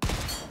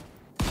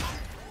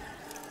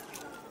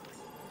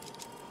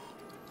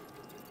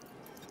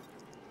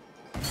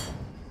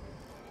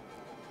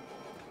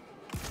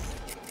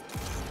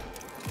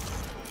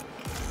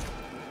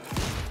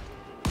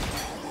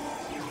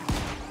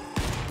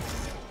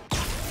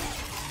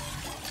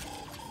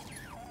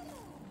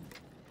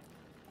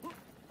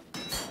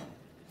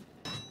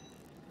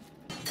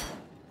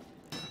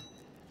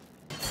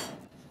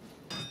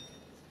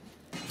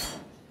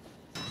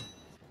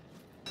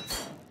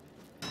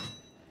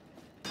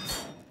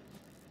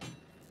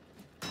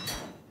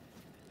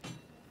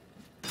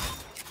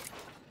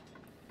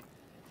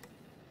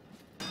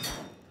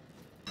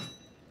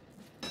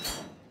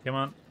 Come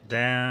on,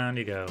 down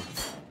you go.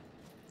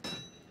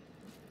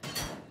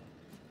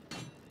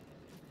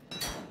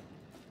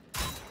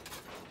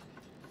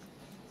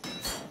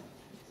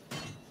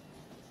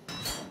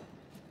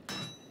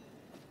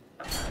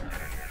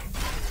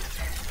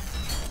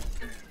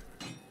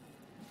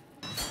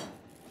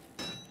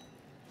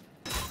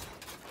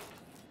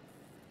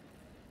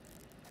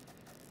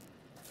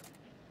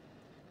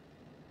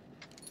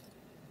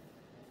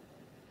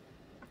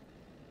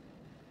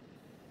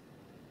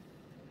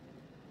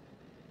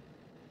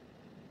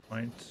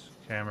 Point,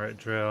 camera,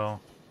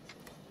 drill.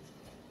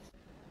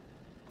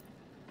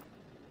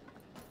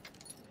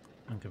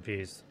 I'm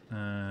confused.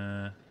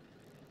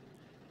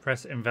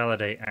 Press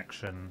invalidate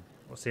action.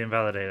 What's the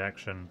invalidate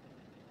action?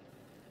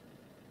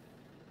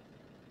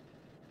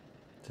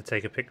 To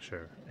take a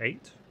picture.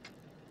 8?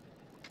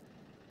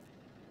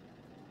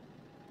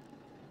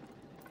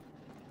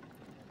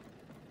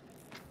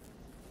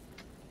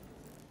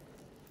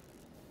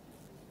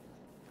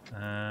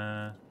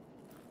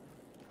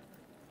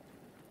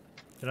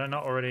 Did I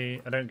not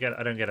already? I don't get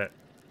it.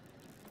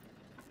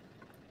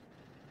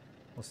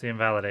 What's the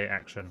invalidate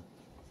action?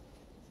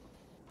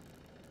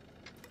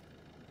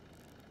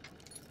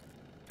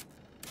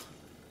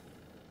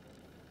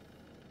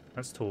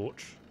 That's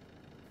torch.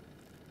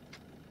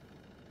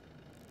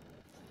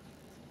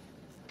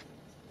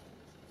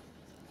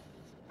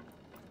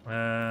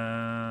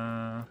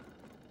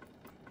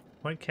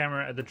 Point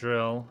camera at the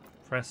drill.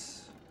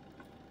 Press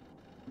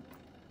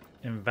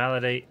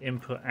invalidate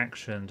input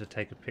action to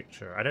take a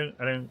picture. I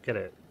don't get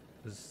it.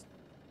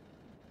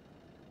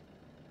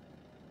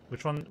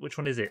 Which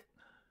one is it?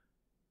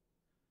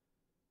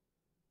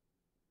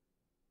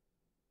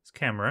 It's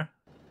camera.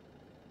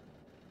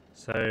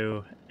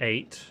 So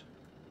 8.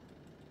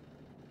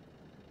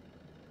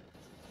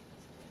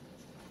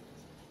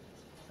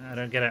 I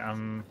don't get it.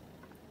 I'm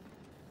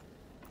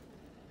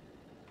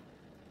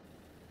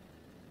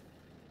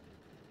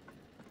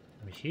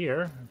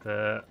here,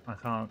 but I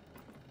can't.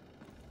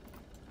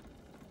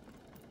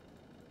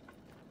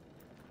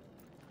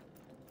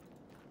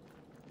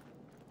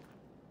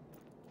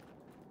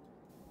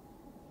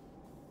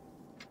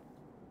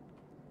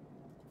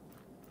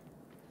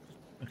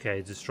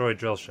 Okay, destroy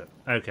drill ship.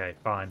 Okay,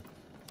 fine.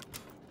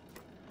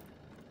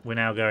 We're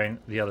now going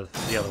the other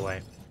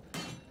way.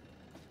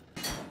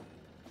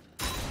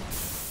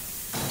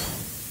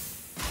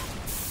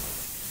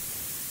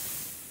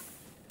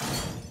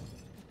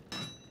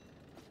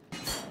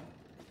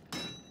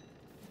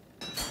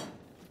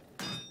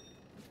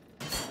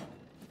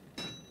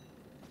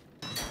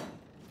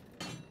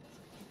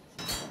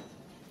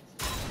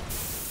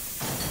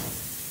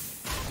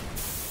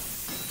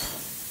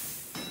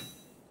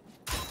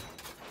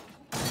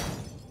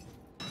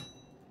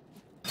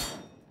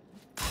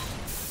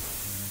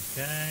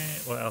 Okay,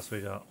 what else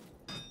we got?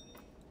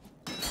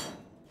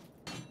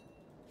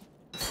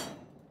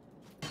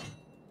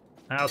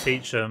 I'll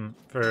teach them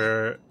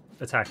for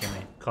attacking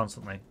me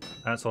constantly.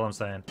 That's all I'm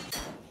saying.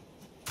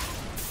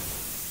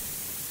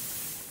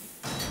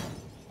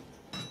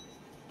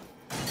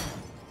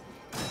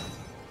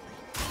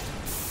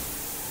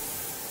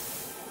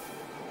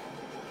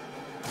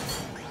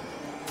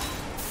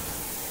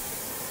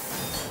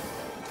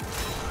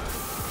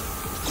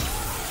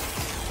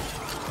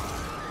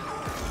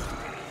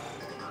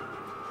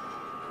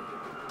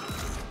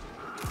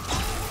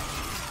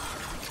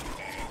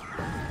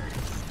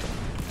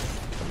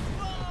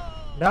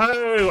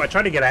 No! I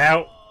tried to get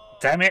out!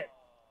 Damn it!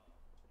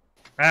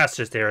 That's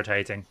just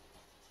irritating.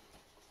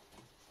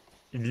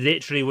 It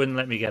literally wouldn't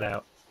let me get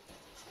out.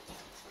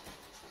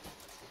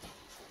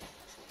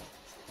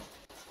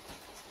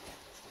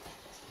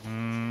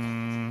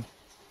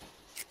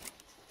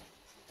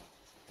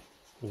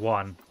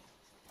 One.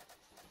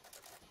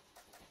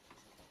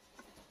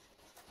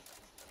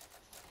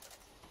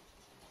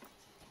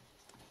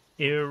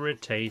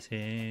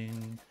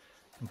 Irritating.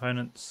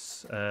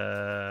 Components,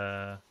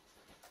 I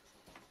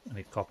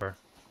need copper.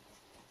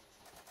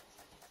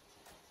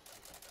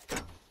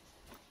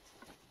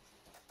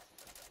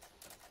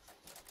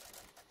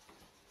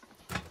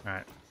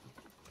 Alright.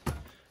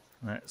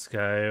 Let's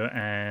go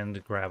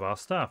and grab our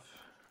stuff.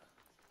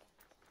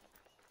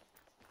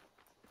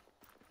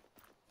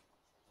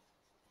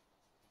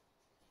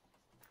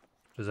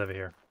 Just over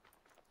here.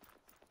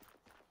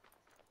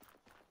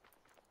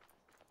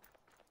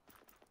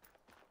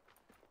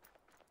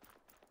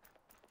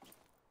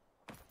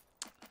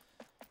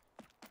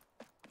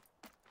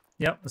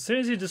 Yep, as soon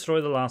as you destroy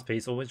the last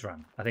piece, always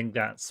run. I think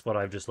that's what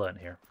I've just learned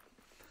here.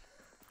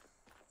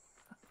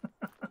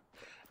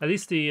 At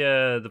least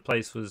the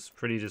place was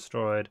pretty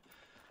destroyed.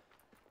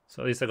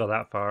 So at least I got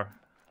that far.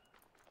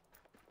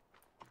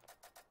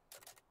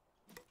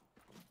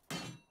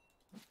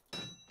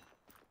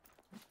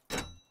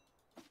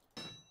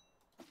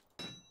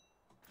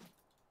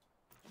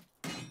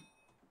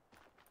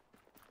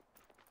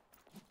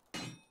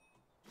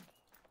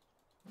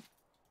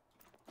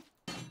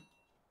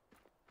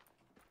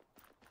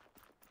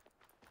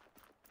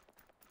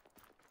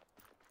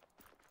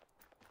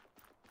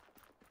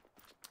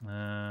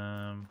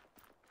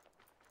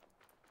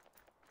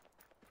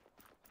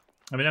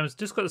 I mean, I've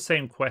just got the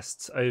same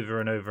quests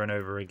over and over and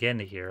over again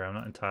here. I'm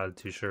not entirely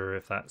too sure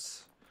if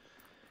that's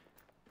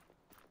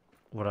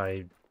what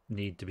I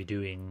need to be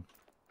doing.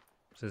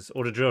 It says,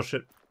 order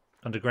drillship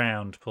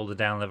underground, pull the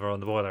down lever on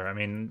the boiler. I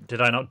mean,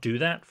 did I not do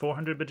that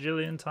 400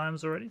 bajillion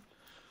times already?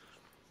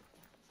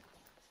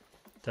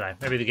 Dunno.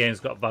 Maybe the game's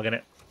got a bug in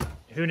it.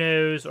 Who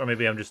knows? Or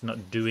maybe I'm just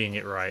not doing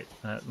it right.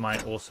 That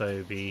might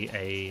also be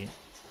a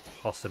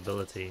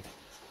possibility.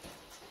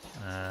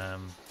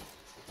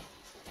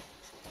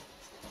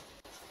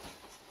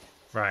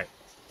 Right.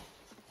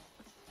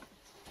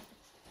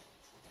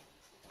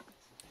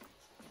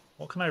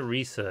 What can I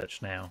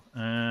research now?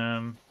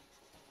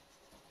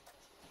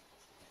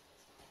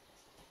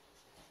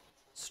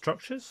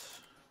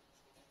 Structures?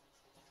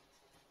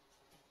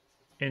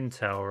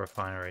 Intel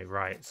refinery.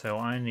 Right, so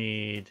I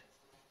need...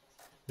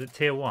 Is it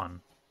tier 1?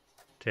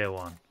 Tier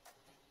 1.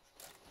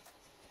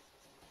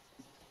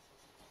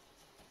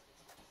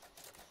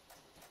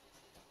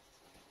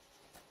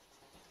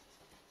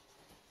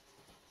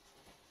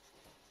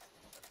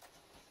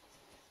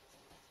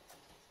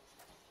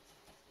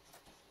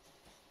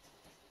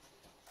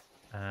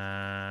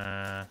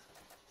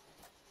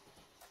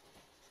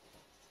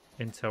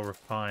 Intel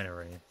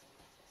refinery.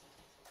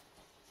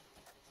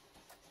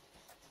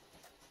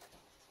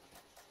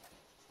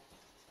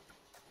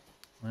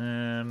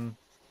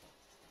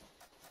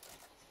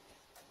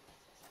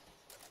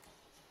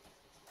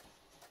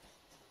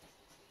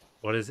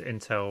 What is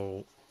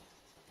Intel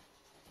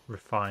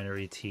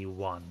refinery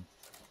T1?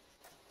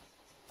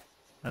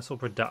 That's all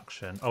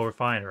production. Oh,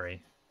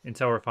 refinery.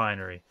 Intel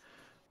refinery.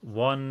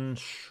 1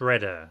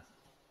 shredder.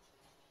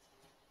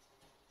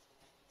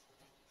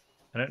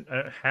 I don't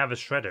have a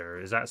shredder.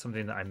 Is that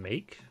something that I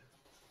make?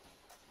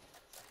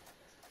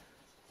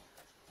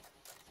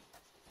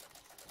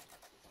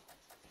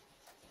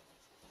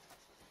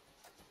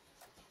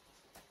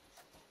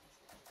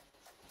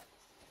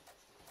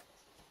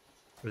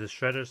 Is a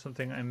shredder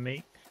something I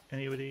make?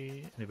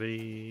 Anybody?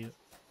 Anybody?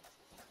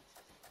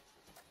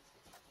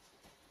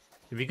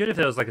 It'd be good if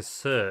there was like a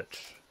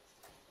search.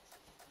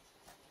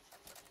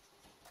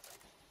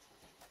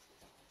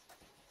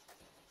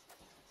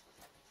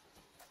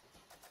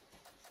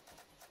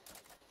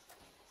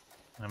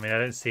 I mean, I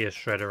don't see a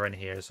shredder in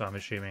here, so I'm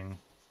assuming...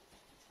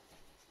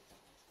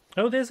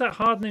 Oh, there's that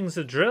hardenings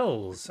of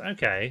drills.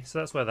 Okay, so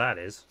that's where that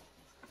is.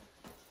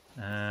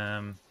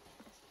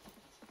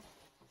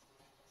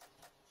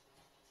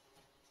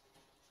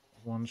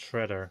 1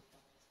 shredder.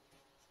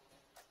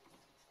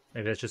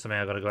 Maybe that's just something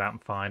I've got to go out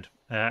and find.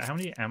 How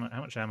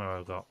much ammo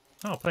I've got?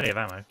 Oh, plenty of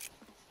ammo.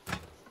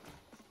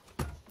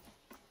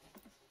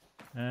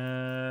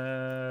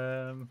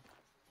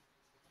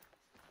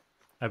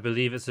 I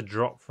believe it's a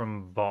drop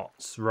from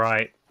bots.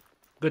 Right.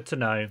 Good to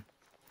know.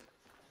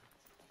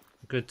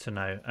 Good to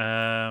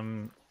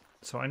know.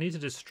 So I need to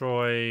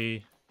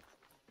destroy...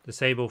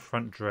 Disable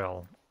front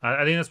drill.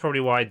 I think that's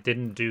probably why I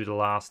didn't do the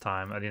last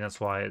time. I think that's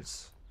why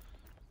it's...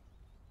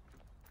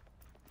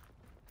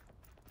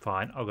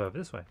 Fine, I'll go over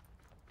this way.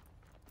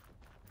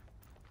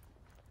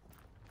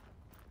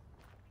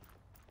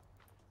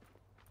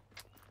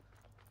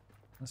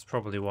 That's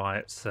probably why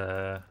it's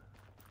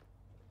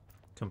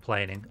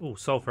complaining. Ooh,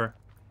 sulfur.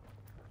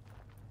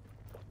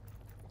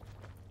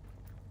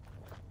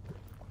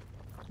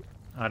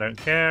 I don't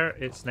care,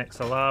 it's next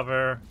to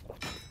lava.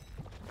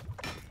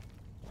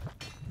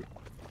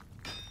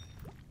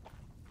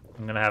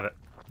 I'm gonna have it.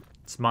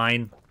 It's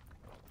mine.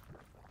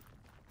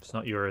 It's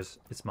not yours,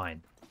 it's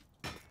mine.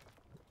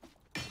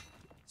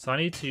 So I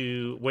need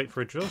to wait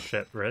for a drill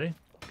ship, really,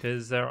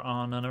 because there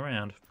are none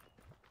around.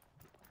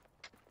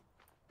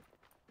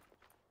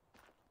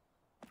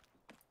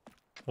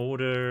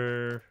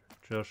 Order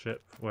drill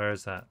ship. Where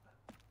is that?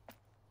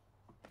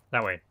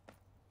 That way.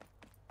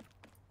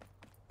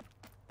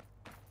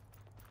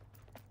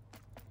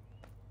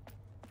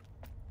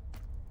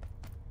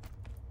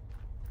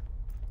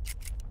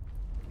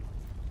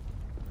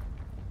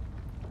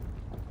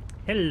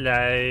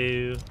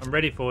 Hello. I'm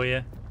ready for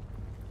you.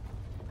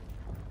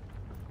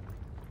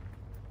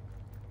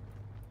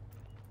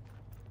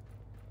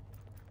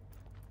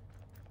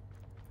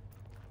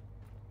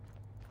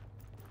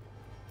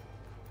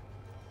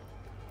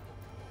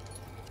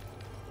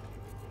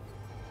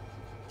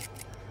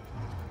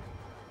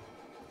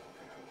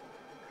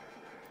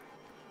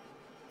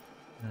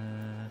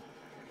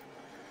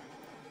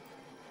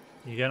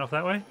 You going off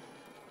that way?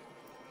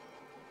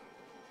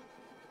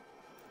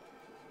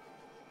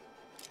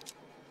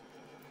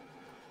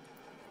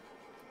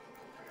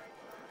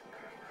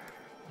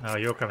 Oh,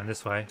 you're coming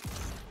this way.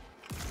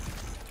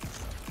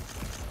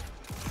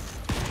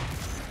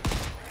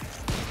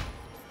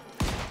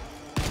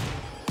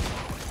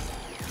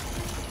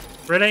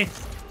 Really?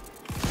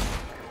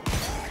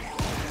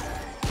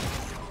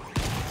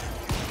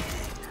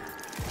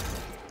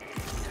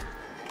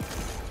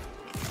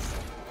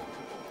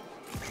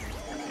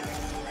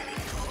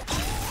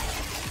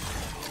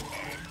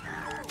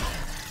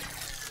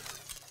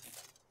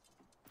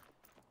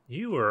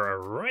 You were a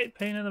right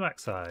pain in the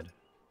backside.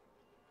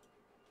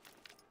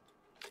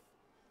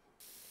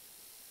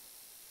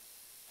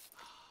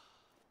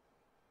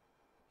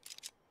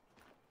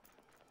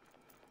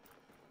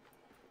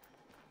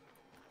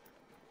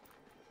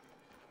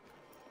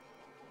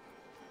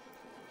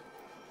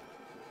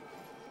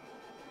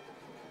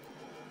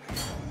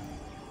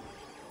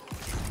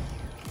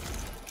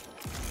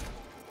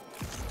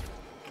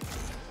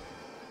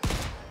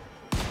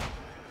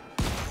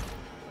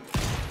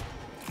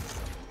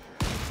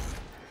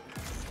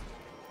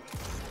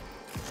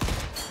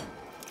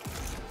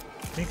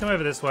 Can you come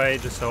over this way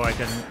just so I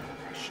can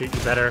shoot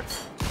you better?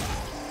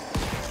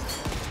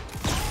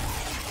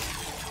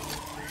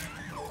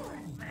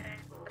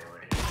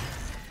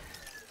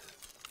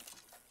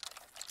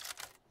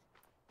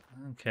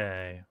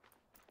 Okay.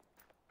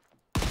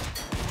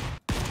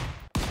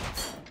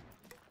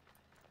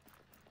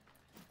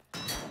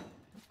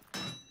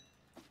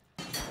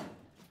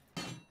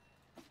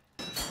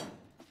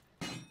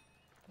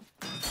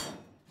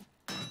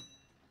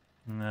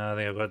 No, I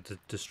think I've got to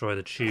destroy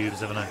the tubes,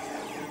 haven't I?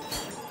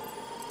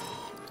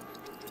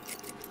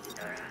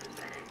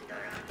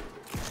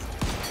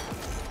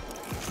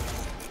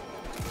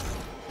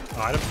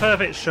 Oh, I had a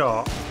perfect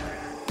shot.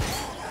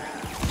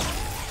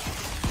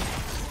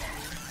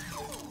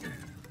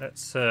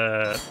 Let's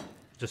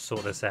just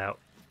sort this out.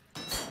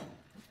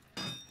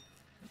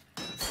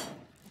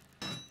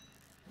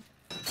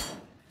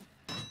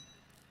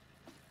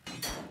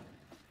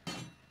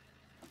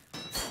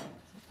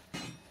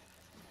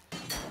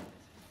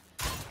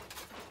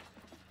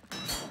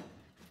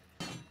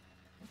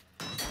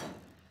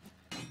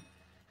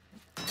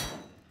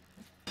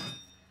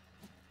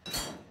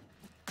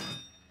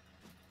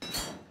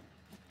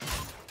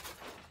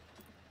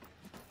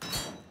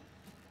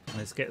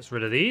 This gets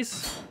rid of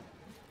these.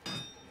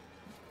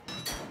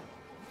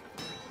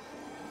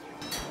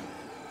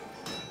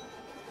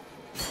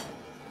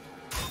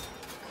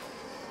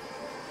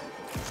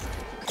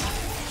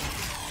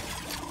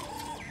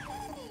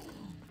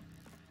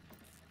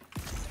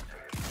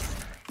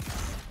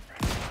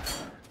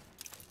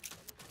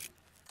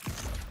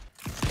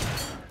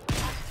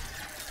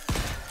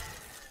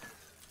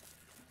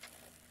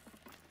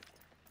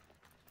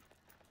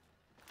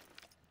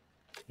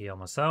 Heal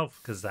myself,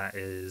 because that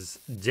is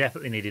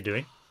definitely needed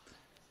doing.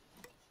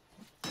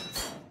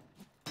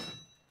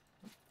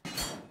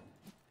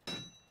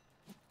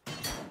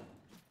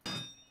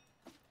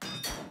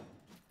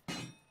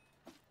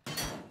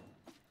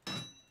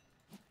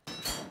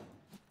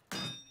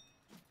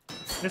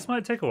 This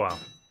might take a while.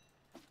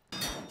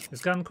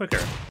 It's gone quicker.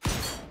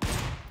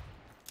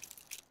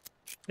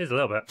 Here's a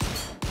little bit.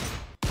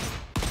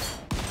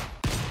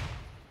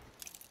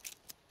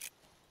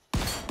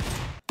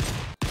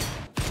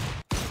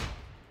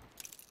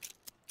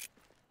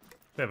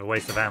 Bit of a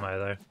waste of ammo,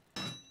 though.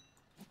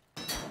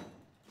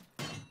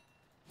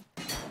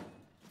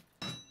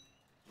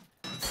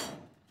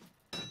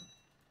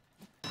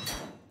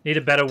 Need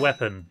a better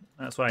weapon.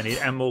 That's what I need.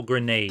 And more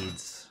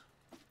grenades.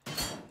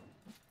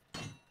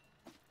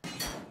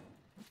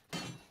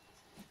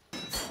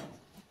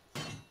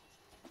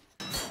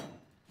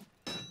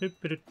 This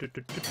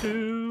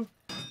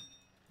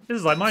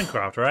is like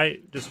Minecraft,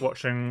 right? Just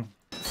watching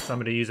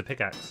somebody use a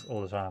pickaxe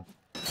all the time.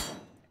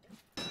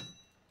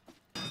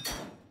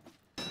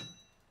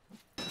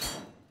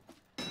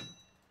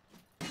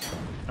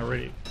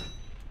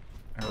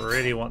 I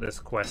really want this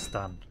quest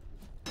done.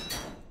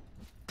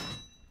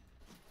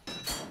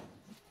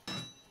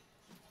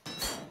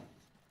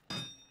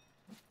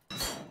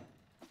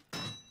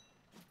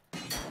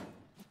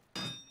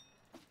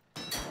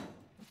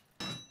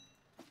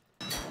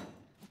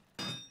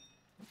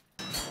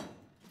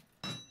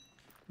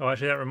 Oh,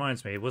 actually, that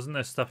reminds me. Wasn't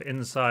there stuff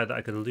inside that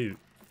I could loot?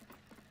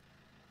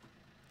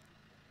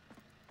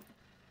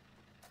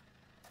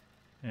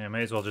 Yeah,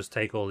 may as well just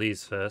take all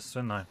these first,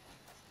 shouldn't I?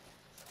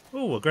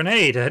 Oh, a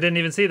grenade! I didn't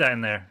even see that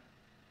in there.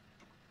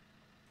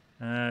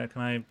 Can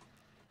I...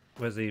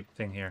 Where's the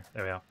thing here?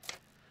 There we are.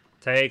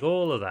 Take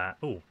all of that.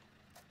 Oh.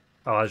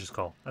 Oh, I was just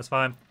coal. That's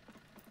fine.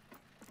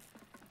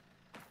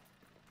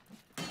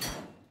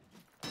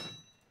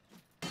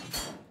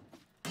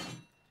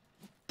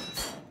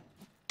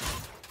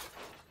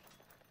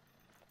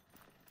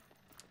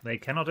 They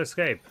cannot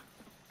escape.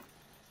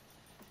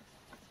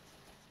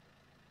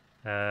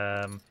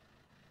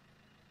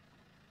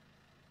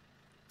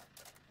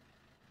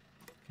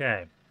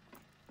 Okay.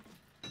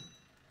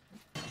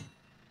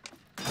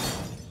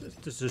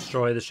 Just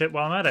destroy the ship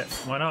while I'm at it.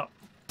 Why not?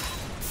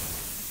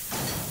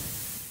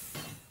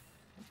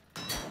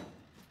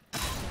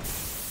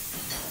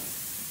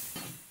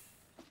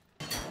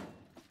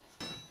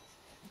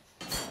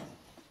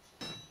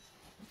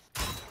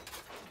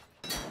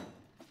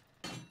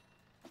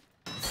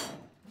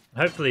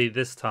 Hopefully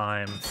this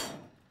time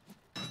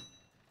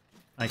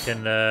I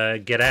can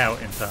get out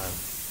in time.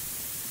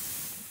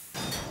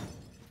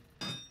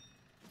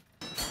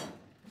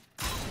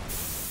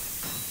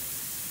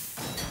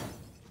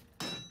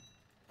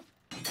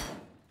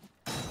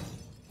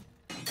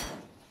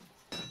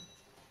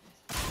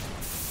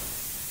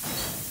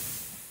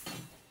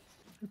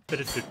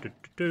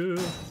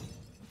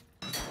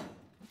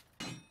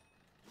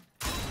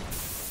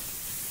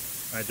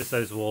 Alright, just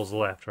those walls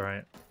left,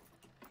 right?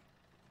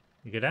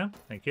 You go down?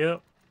 Thank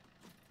you.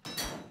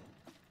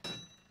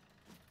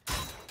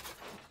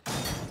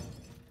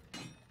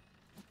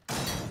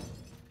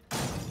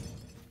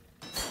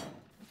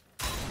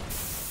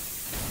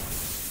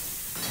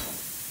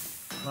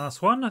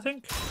 Last one, I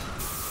think?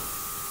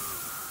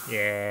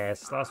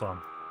 Yes, last one.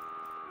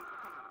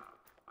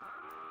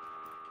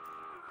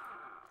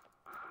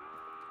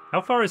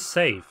 How far is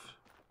safe?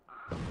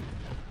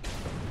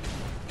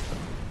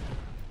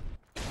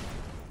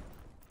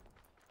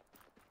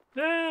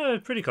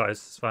 pretty close.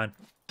 It's fine.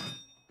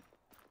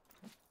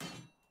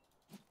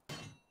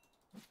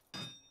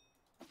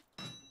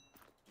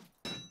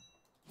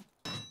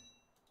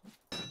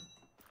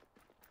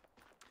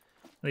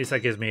 At least that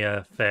gives me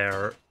a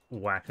fair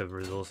whack of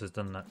resources,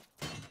 doesn't it?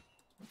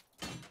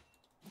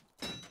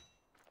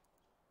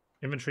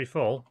 Inventory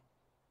full.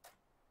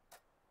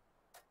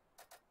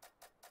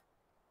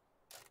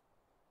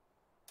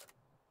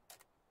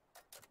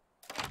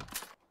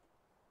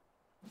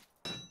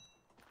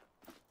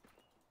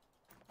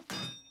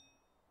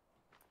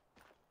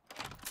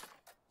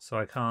 So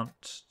I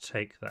can't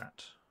take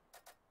that.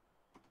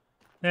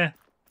 Yeah.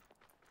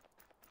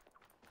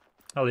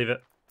 I'll leave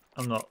it.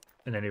 I'm not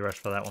in any rush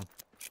for that one.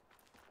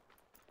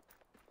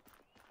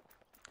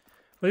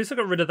 Well, at least I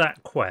got rid of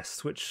that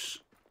quest, which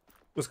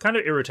was kind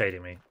of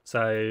irritating me.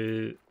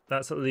 So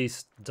that's at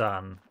least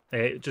done.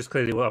 It just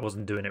clearly I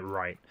wasn't doing it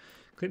right.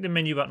 Click the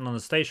menu button on the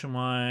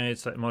station-wide,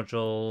 select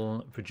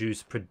module,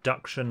 produce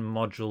production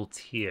module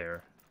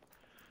tier.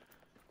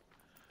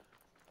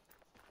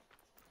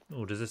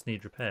 Oh, does this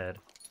need repaired?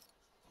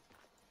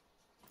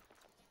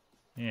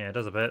 Yeah, it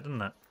does a bit,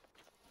 doesn't it?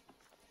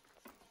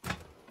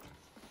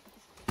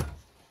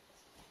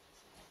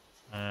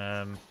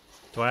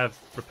 Do I have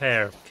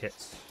repair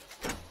kits?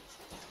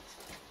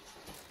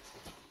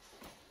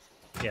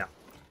 Yeah.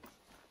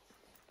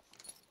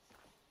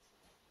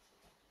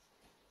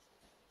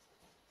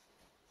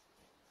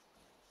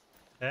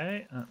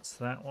 Okay, that's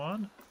that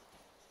one.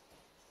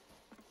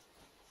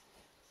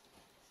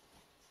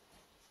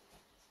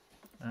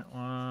 That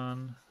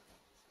one.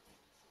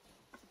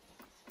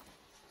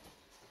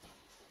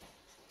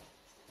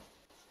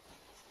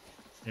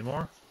 Any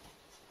more?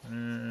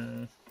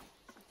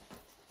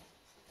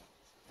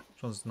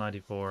 Which one's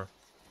 94?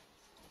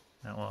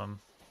 That one.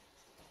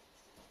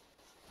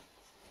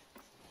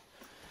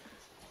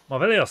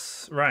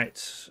 Marvelous. Right.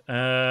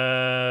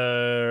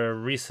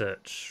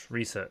 Research.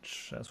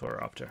 That's what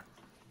we're after.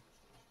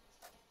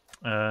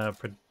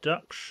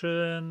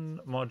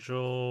 Production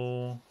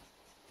module.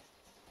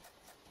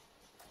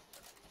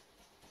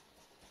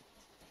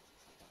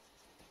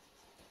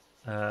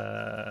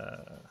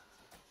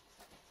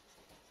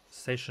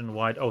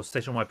 Station-wide. Oh,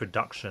 station-wide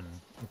production.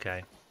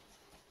 Okay.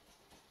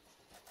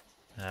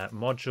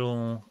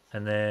 Module,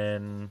 and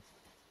then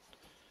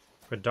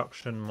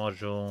production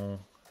module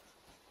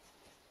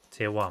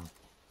tier 1.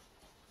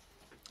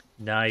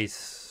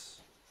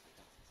 Nice.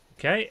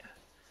 Okay.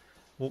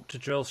 Walk to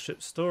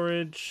drillship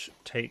storage.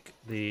 Take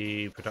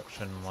the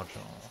production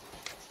module.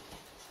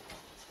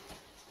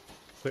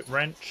 Equip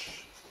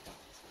wrench.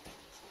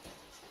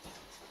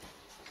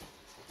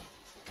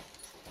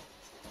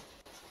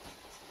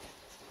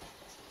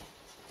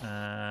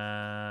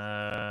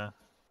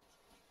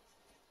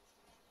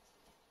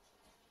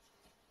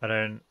 I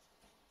don't...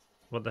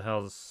 What the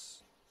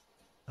hell's...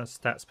 That's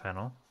stats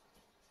panel.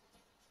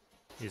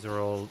 These are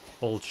all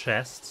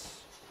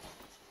chests.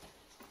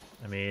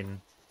 I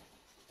mean...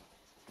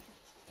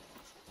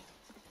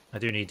 I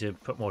do need to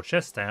put more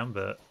chests down,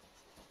 but...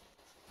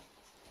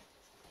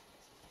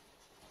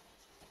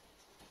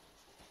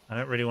 I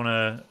don't really want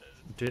to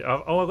do...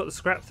 Oh, I've got the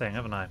scrap thing,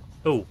 haven't I?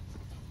 Oh.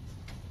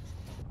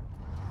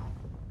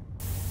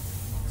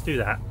 Let's do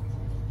that.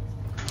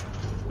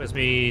 Where's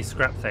me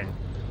scrap thing?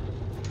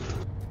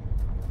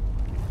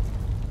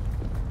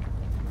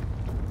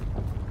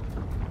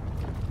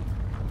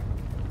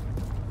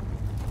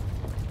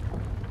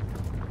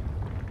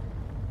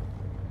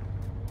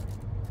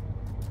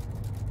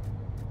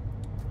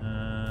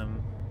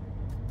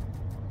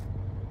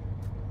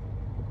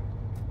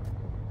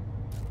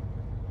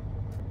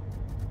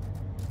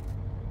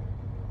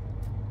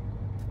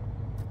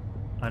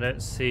 I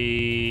don't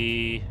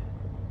see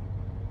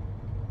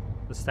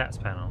the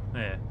stats panel.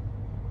 Yeah.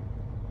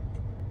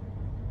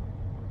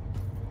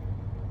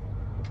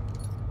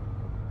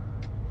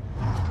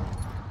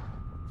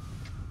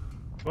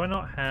 Do I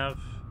not have...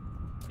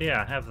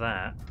 Yeah, I have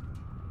that.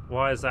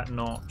 Why is that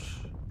not...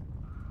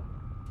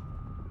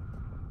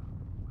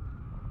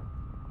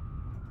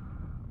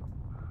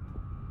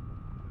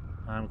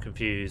 I'm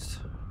confused.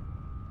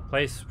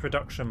 Place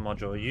production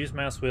module. Use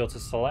mouse wheel to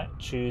select.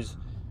 Choose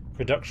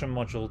production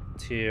module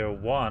tier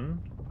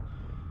 1.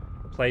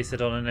 Place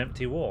it on an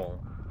empty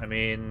wall. I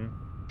mean...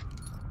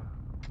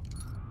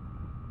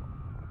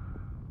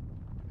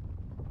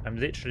 I'm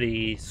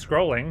literally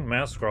scrolling,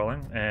 mouse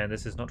scrolling, and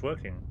this is not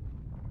working.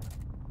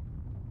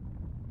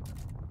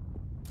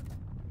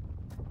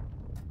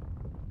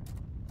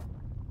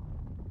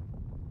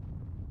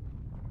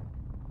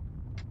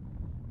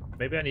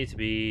 Maybe I need to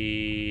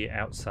be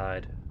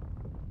outside.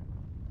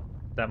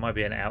 That might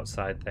be an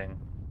outside thing.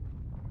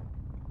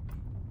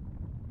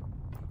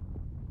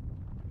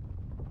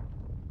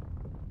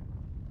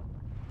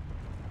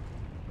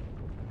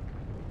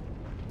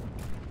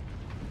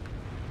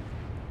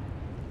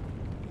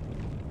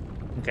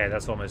 Okay,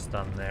 that's almost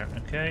done there.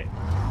 Okay.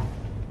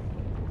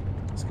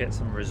 Let's get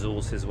some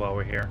resources while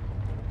we're here.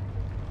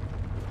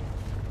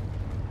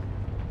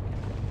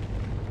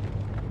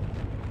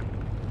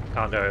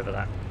 Can't go over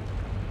that.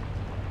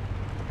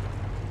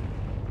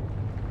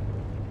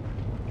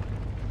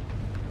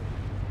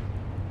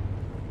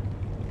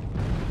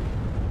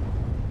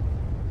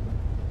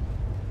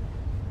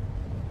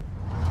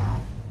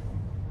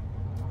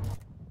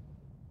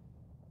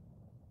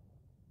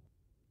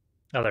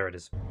 Oh, there it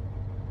is.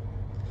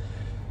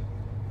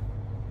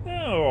 Oh,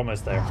 we're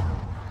almost there.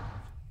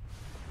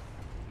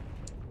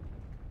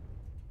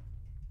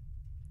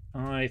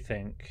 I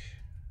think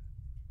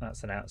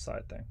that's an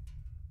outside thing.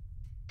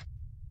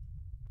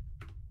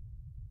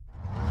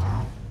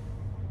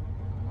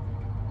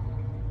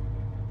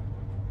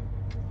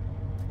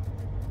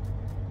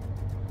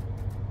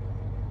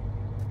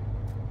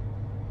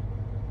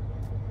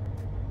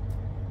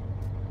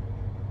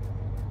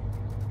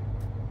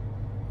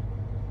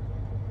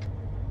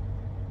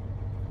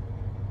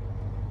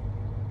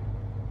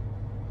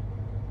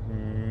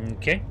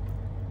 Okay.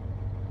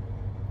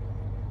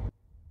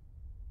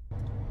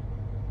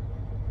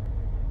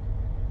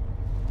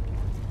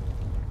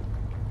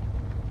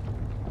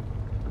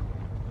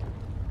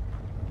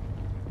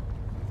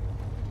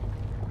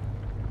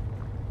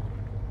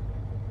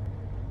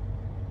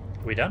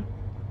 We done?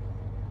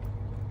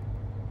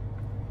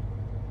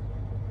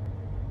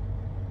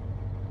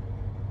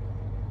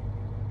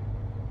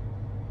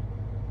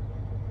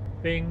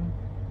 Bing.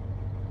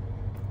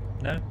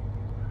 No?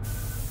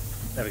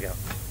 There we go.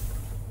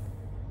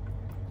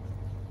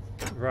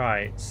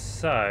 Right,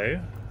 so...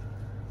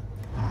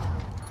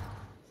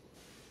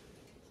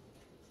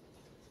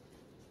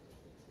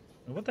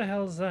 what the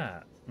hell is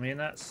that? I mean,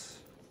 that's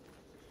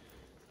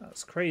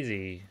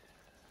crazy.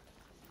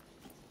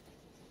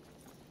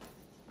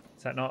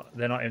 Is that not...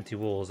 they're not empty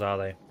walls, are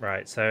they?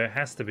 Right, so it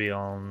has to be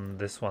on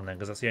this one then,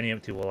 because that's the only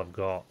empty wall I've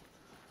got.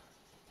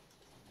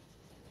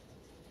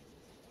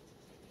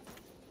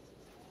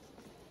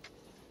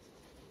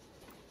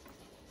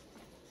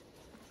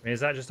 I mean,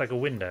 is that just like a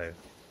window?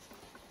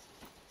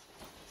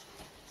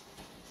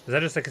 Is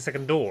that just like a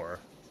second door?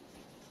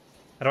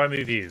 How do I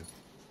move you?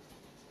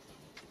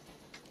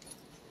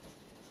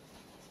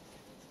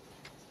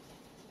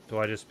 Do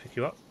I just pick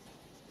you up?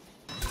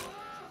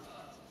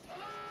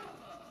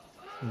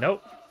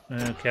 Nope.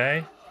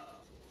 Okay.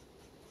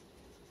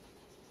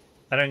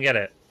 I don't get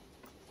it.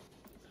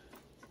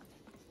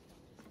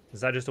 Is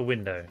that just a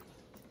window?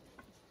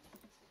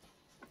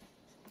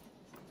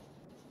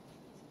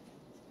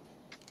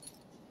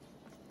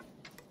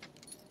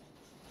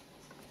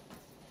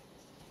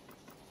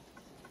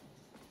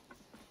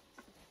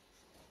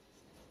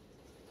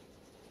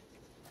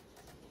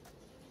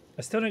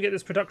 I still don't get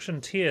this production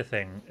tier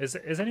thing. Is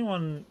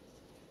anyone...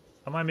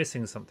 am I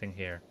missing something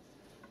here?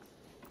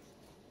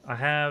 I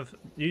have...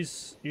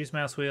 use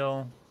mouse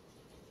wheel.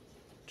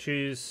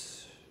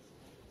 Choose...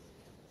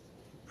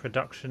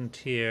 production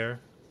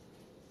tier.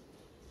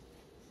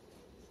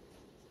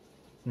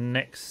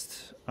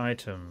 Next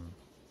item.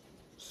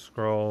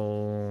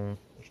 Scroll...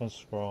 which one's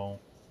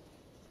scroll?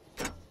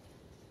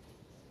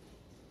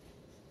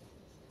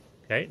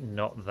 Okay,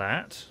 not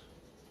that.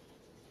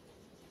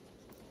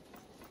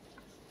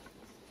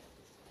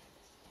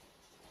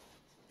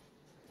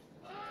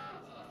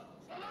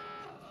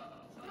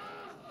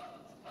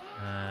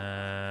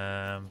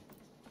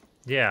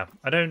 Yeah,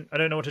 I don't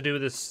know what to do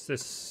with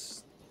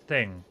this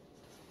thing.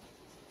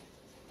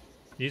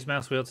 Use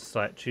mouse wheel to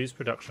select. Choose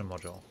production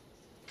module.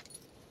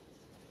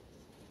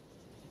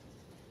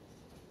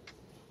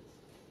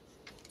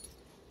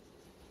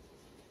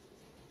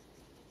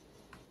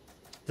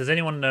 Does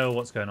anyone know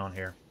what's going on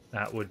here?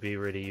 That would be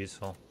really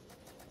useful.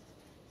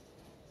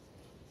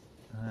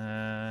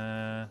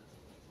 Module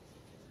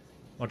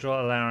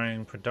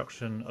allowing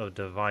production of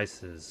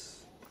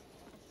devices.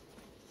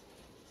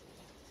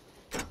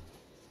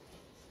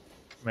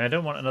 I mean, I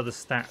don't want another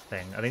stat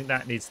thing. I think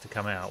that needs to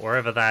come out.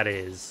 Wherever that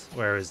is.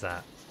 Where is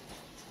that?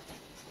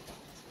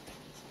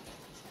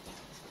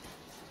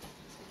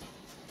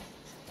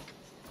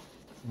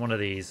 One of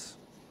these.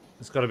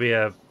 It's got to be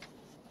a...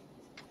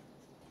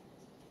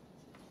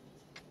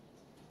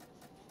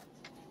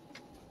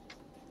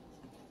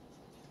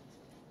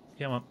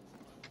 come on.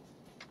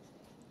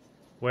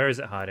 Where is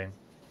it hiding?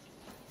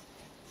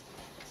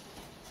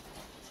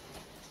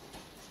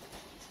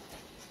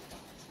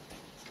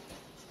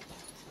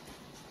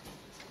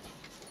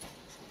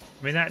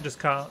 I mean, that just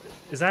can't...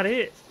 is that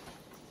it?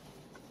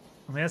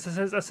 I mean, that's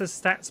a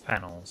stats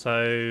panel,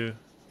 so...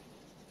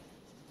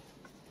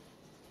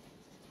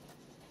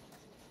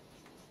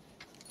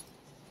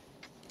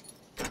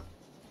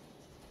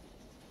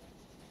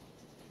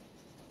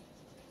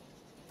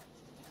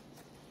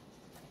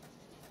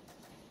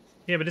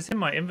 yeah, but it's in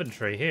my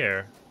inventory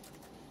here.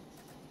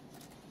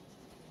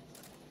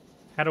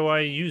 How do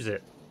I use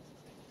it?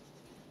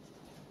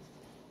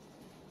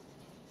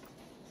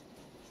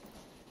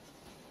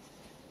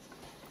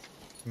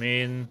 I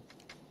mean,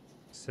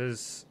 it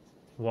says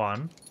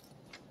 1.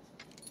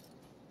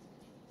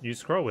 Use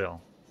scroll wheel.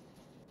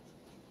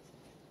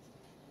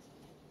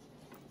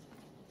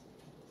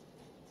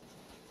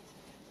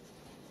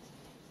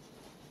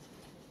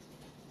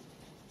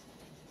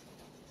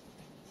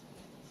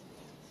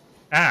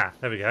 Ah,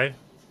 there we go.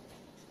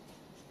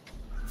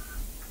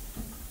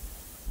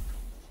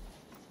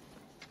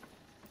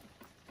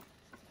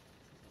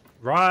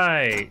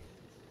 Right.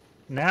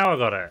 Now I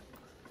got it.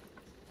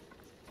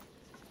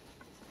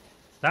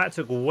 That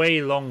took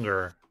way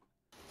longer.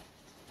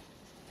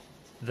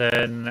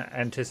 than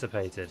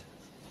anticipated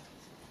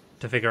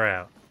to figure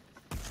out.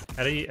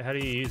 How do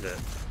you use it?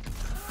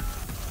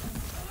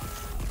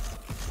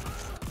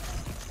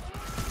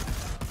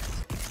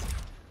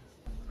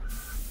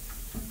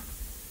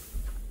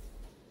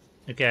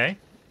 Okay.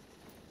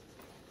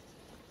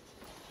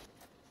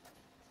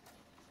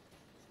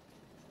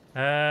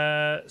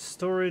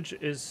 Storage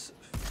is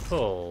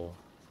full.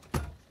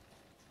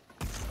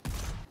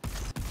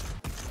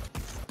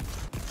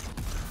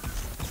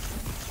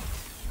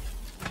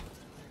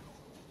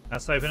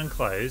 That's open and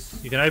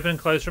close. You can open and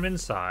close from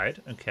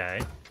inside.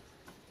 Okay.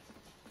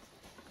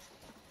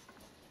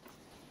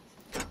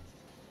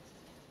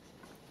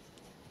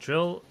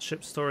 Drill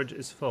ship storage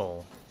is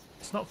full.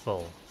 It's not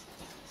full.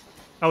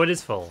 Oh, it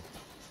is full.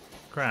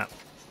 Crap.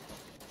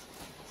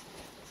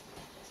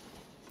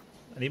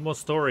 I need more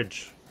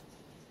storage.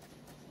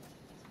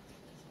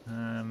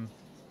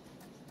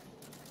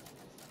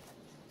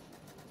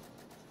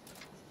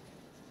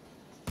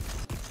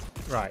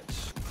 Right.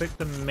 Click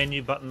the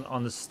menu button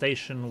on the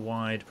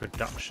station-wide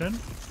production.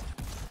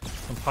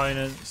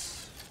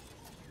 Components.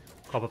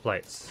 Copper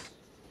plates.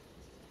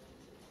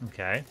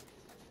 Okay.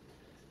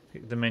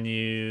 Click the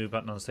menu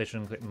button on the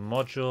station. Click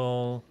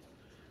module.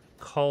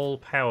 Coal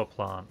power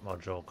plant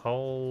module.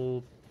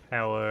 Coal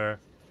power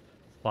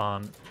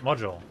plant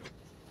module.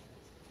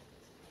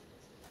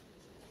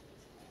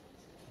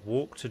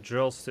 Walk to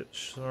drill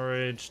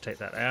storage. Take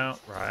that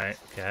out. Right.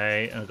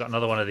 Okay. And we've got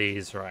another one of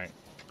these. Right.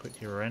 Click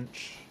your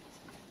wrench.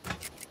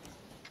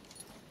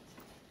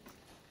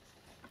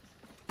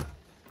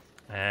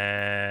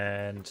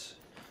 And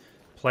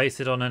place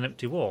it on an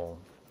empty wall.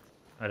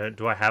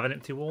 Do I have an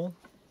empty wall?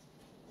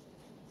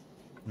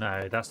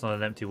 No, that's not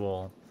an empty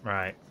wall.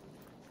 Right.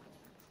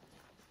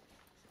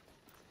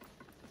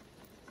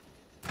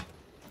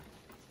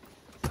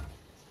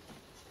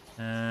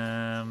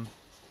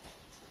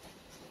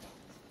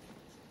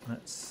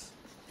 Let's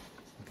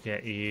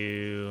get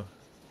you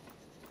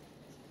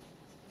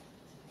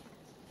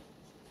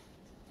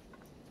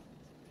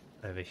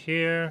over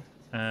here.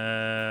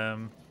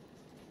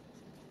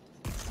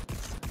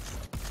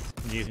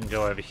 You can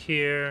go over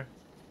here.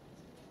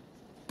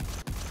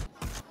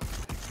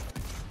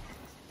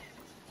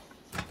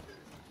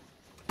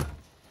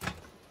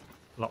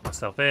 Lock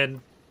myself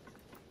in.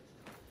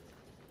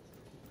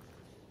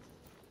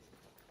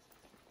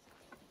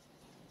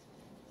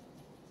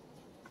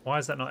 Why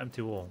is that not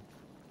empty wall?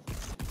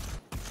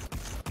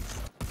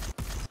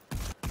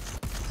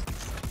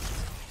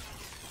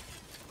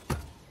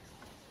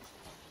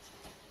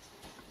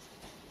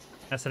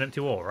 That's an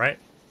empty wall, right?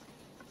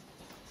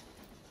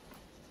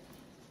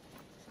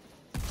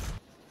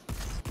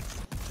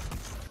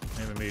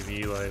 Let me move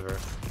you over.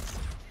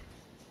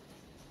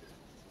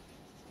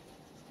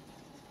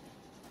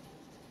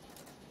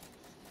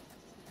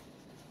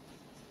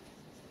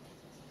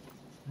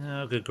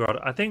 Oh, good God.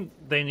 I think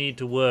they need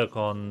to work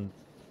on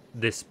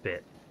this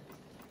bit.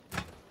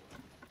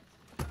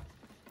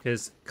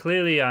 Because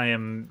clearly I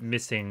am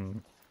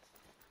missing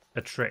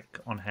a trick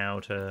on how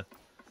to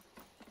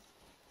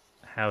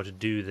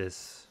do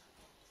this.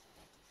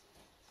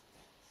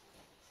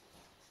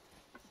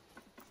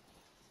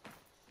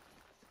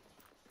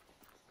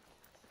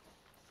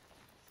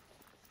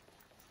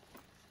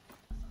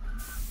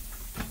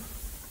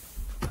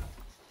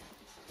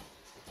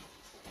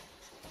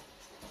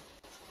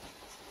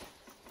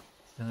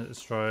 Gonna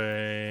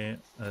destroy.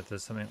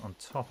 There's something on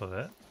top of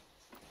it.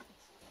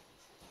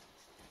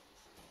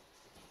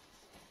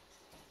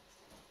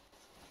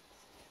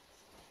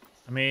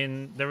 I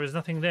mean, there is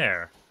nothing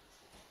there.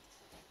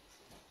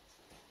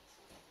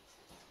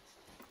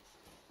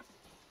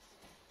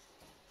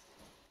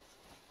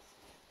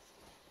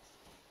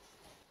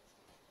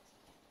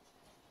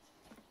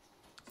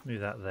 Let's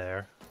move that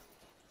there.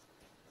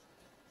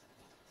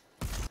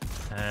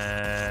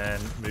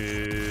 And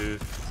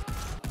move.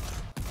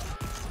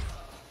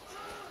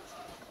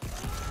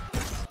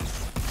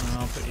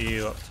 I'll put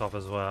you up top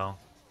as well.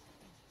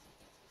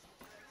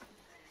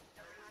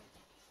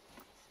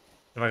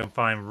 If I can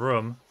find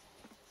room.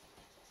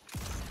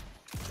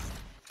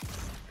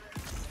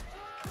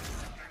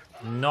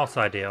 Not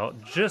ideal.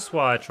 Just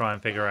while I try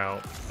and figure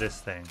out this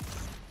thing.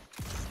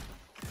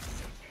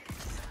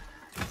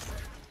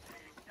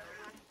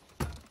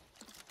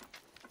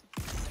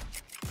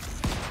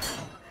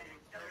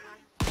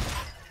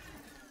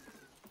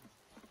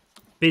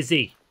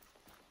 Busy.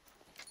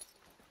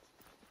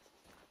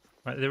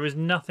 Right, there is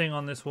nothing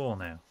on this wall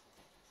now.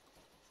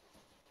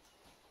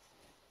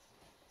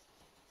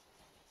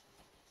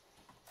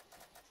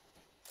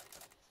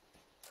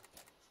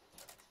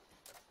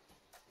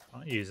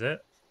 Can't use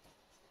it.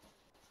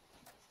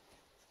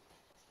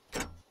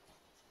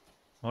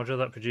 Module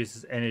that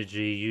produces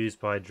energy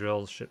used by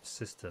drill ship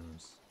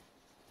systems.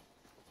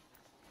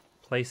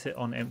 Place it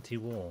on empty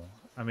wall.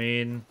 I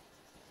mean,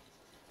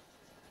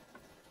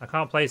 I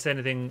can't place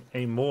anything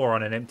anymore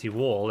on an empty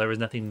wall. There is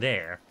nothing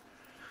there.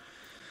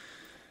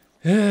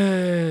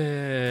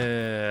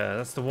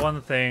 That's the one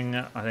thing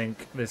I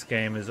think this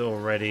game is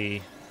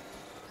already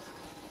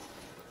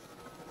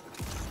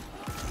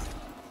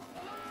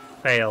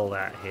fail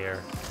that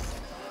here.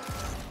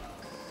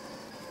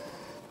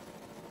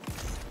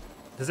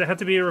 Does it have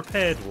to be a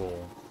repaired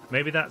wall?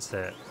 Maybe that's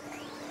it.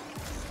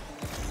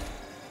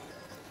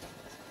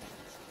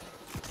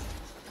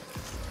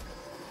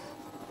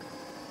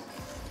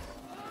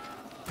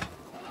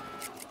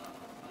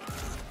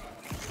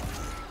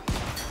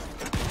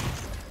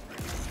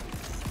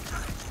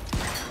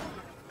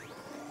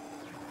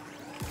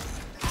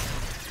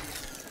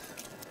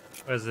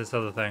 Where's this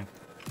other thing?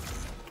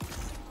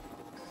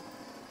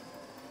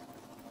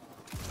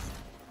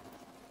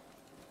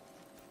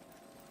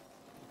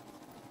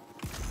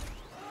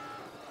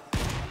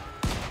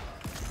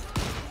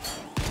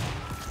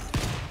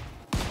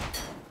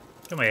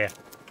 Come here.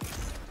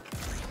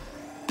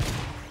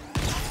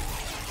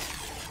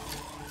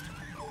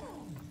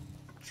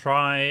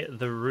 Try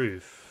the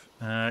roof.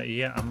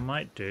 Yeah, I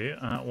might do.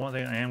 One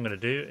thing I am going to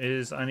do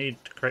is I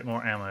need to create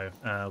more ammo.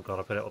 Oh god,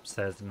 I put it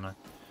upstairs, didn't I?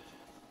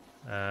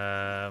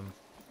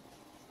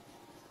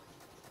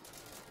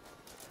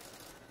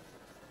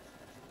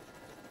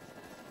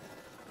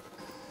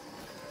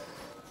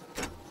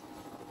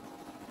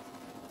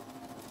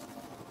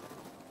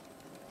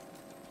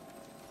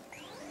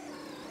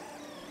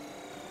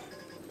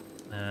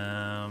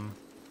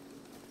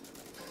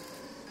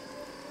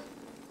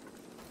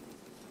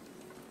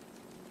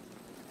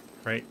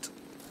 Great.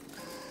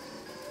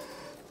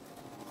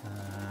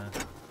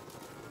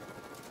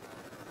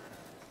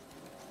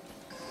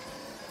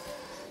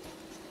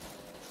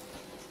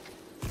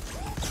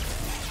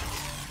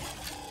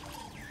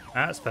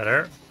 That's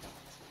better.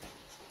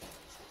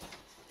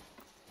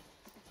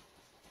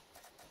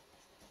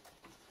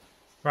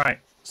 Right,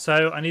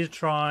 so I need to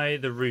try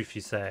the roof,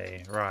 you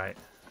say. Right.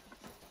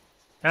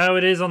 Oh,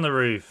 it is on the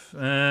roof.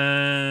 Well,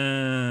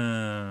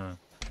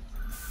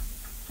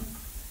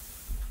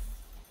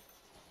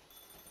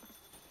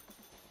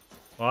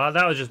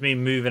 that was just me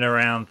moving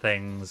around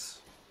things.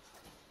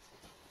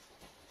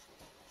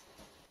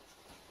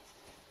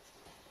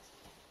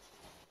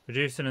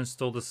 Produce and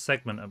install the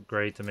segment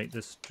upgrade to make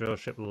this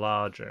drillship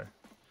larger.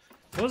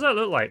 What does that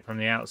look like from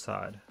the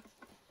outside?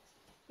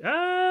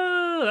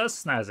 Oh,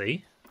 that's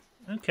snazzy.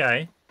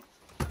 Okay.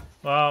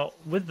 Well,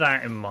 with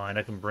that in mind,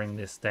 I can bring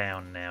this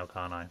down now,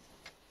 can't I?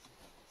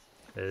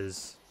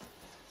 Because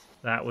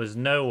that was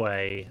no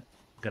way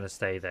going to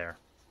stay there.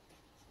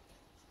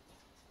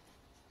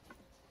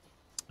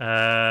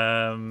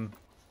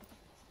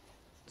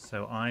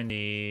 So I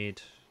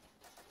need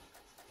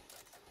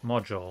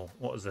module.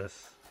 What is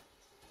this?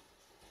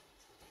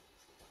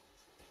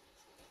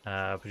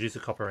 Produce a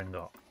copper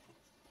ingot.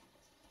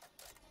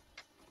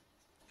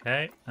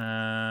 Okay.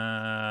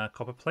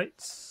 Copper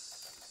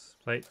plates.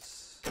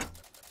 Plates.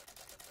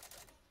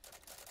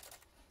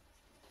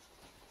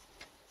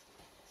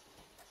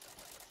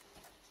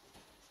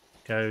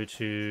 Go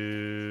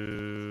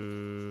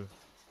to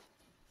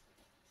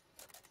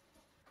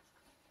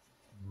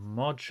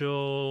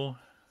module.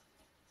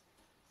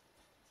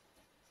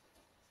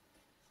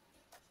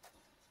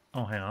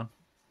 Oh, hang on.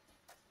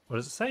 What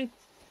does it say?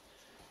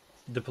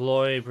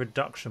 Deploy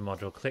production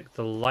module. Click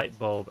the light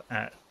bulb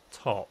at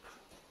top.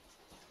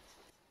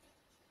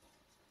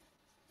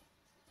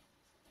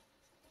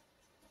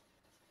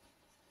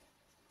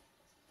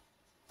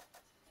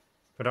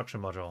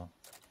 Production module.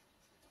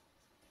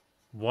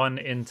 One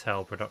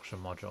Intel production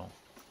module.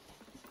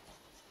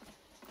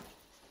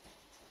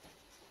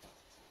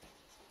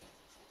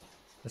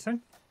 This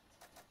thing?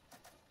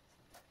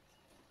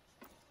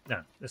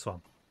 No, this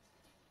one.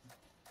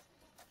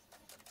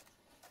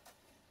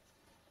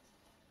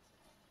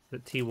 The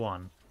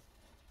T1.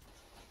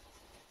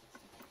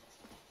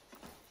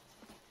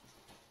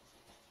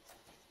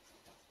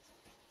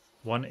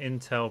 One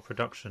Intel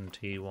production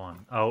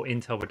T1. Oh,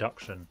 Intel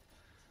production.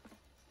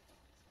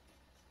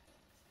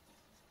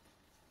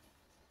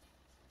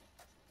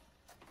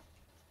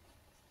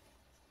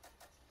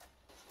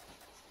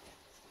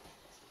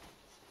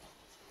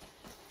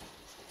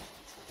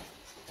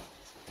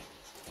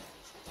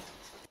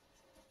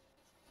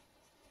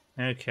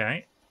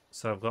 Okay,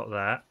 so I've got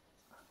that.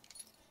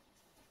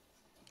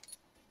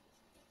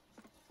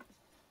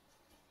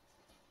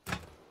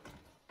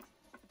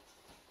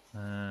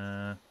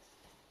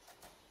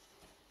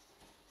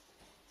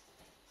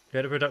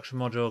 Go to production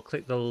module,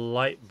 click the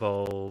light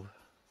bulb.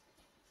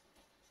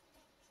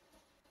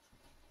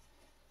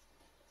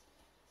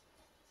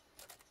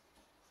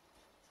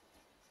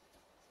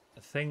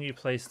 The thing you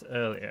placed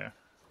earlier.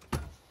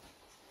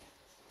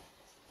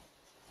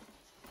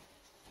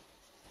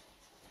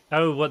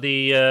 Oh, what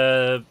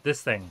the,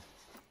 this thing.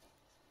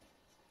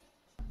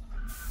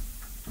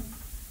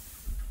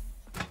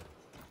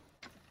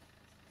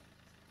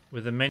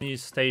 With the menu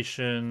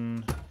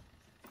station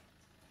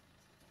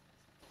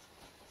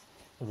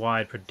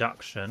wide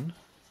production.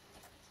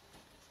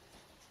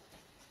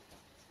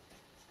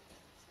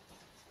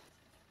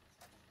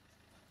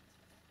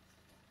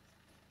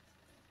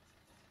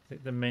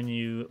 Click the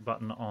menu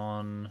button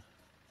on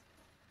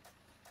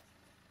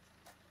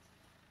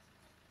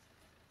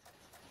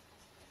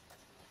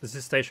this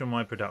is station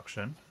wide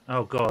production.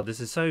 Oh god, this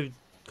is so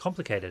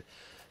complicated.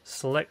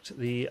 Select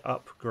the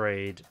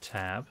upgrade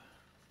tab.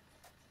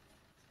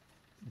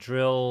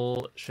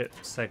 Drill ship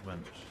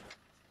segment.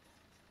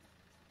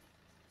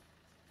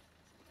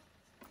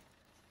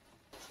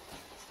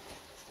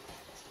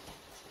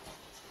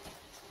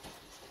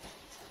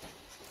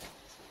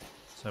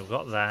 So I've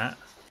got that.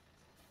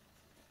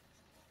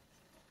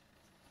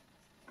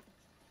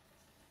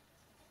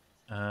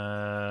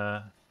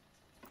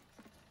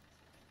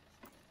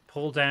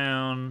 Pull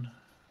down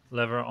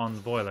lever on the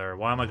boiler.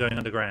 Why am I going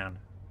underground?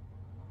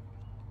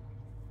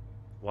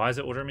 Why is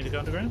it ordering me to go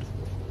underground?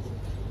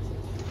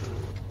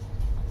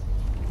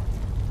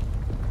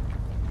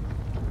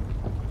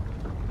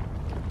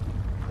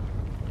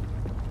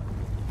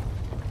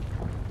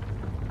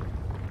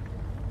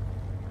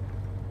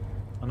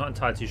 I'm not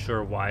entirely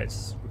sure why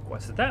it's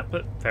requested that,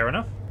 but fair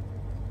enough.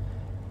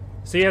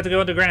 So you have to go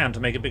underground to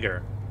make it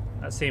bigger.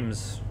 That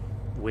seems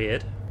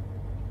weird.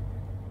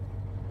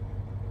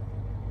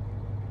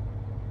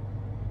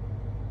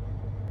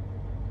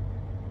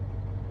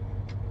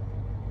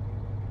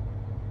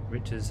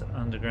 Reaches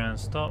underground,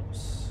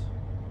 stops.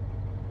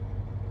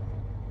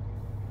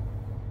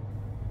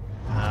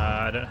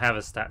 I don't have a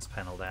stats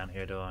panel down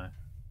here, do I?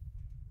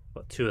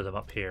 Got two of them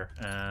up here.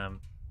 Let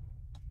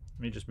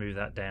me just move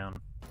that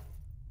down.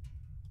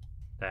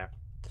 There.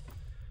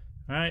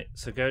 Alright,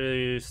 so go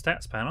to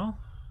stats panel.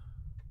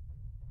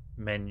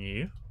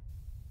 Menu.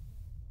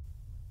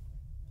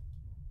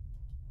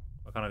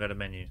 Why can't I go to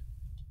menu?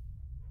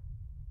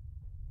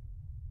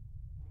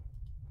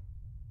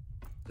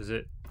 Does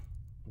it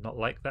not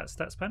like that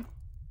stats panel?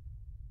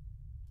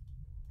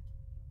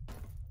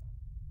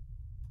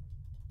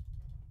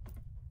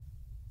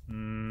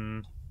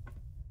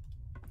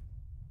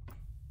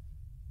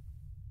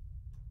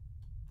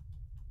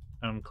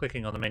 I'm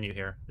clicking on the menu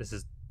here. This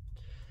is...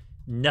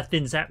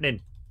 nothing's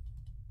happening.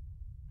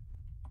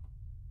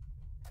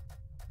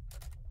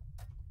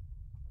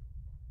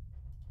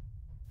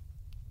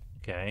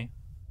 Okay.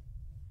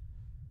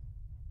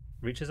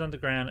 Reaches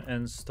underground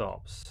and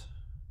stops.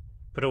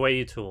 Put away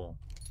your tool.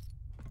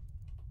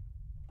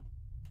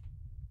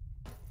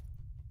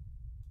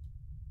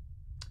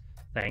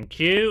 Thank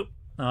you.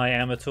 I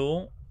am a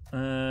tool.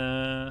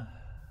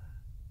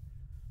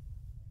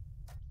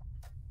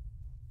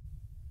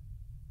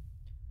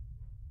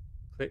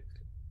 Click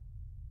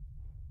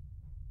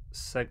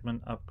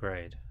segment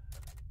upgrade.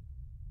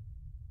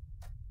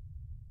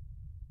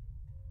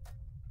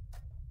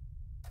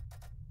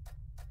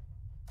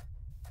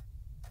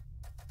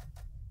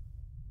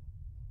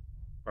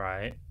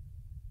 Right.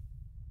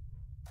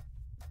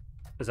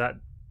 Is that...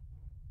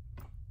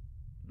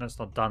 that's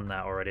not done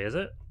that already, is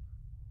it?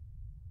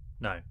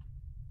 No.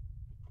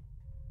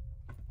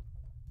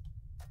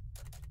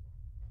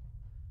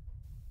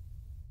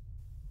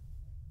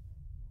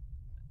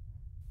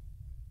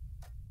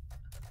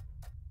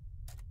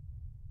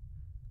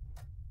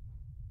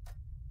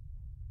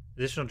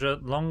 Additional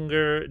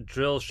longer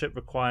drill ship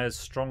requires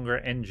stronger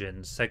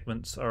engines.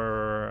 Segments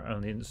are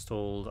only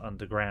installed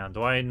underground.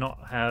 Do I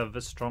not have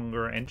a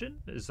stronger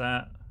engine? Is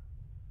that...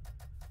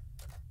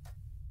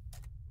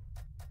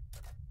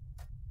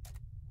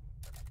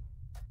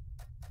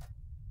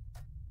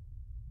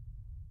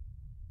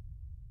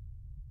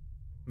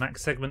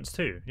 max segments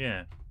too,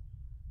 yeah.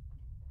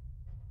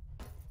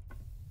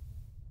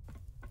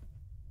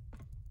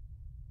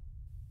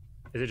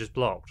 Is it just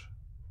blocked?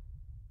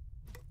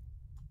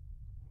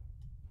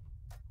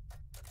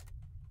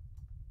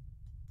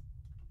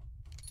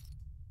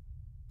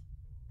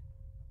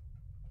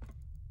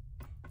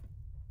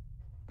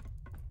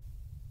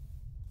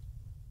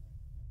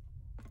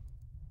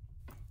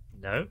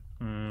 No.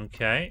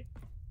 Okay.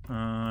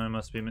 I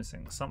must be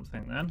missing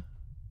something then.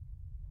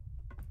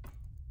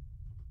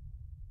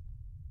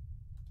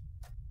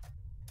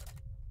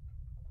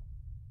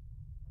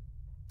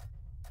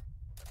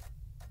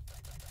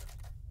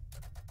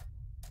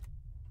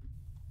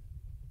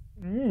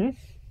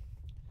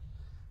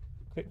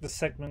 Click the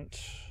segment.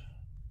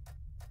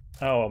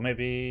 Oh,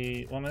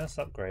 maybe... well, that's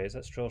upgrades.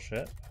 That's drill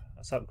ship.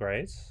 That's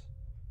upgrades.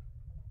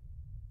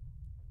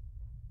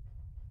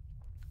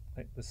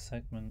 Click the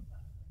segment.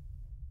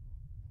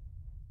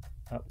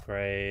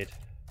 Upgrade.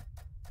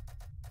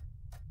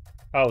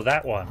 Oh,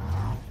 that one.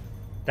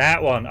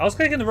 That one. I was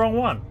clicking the wrong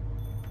one.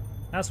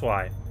 That's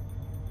why.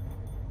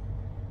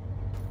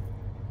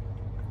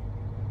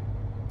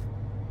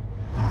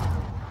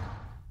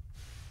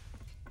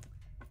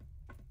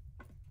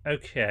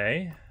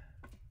 Okay.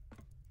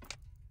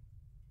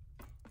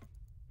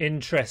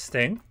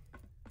 Interesting.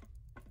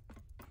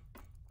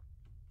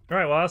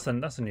 Right, well,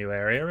 that's a new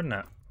area, isn't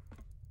it?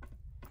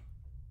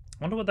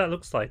 I wonder what that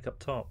looks like up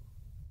top.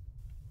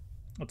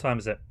 What time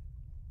is it?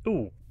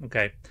 Ooh,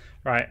 okay.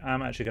 Right,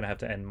 I'm actually going to have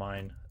to end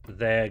mine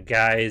there,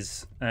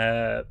 guys.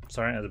 Sorry,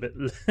 I was a bit...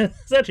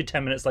 it's actually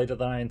 10 minutes later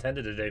than I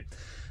intended to do.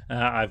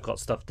 I've got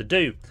stuff to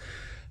do.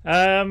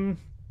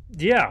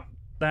 Yeah.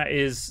 that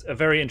is a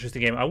very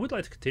interesting game. I would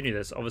like to continue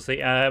this, obviously.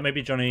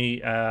 Maybe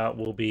Johnny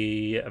will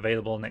be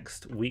available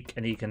next week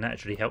and he can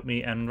actually help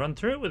me and run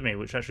through it with me,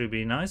 which actually would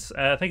be nice.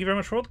 Thank you very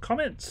much for all the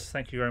comments.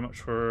 Thank you very much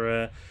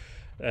for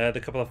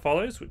the couple of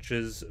follows, which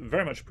is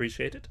very much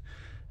appreciated.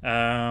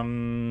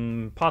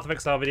 Path of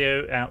Exile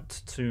video out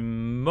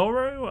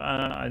tomorrow.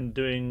 I'm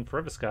doing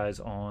Forever Skies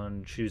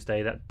on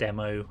Tuesday, that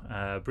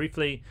demo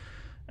briefly.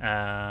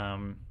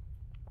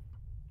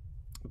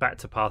 Back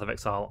to Path of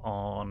Exile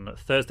on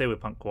Thursday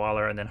with Punk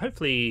Koala, and then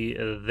hopefully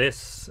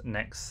this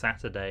next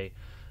Saturday.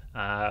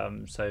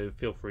 So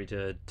feel free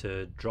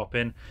to drop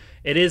in.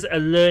 It is a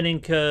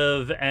learning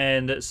curve,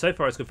 and so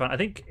far it's good fun. I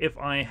think if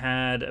I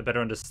had a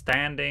better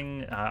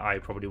understanding, I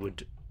probably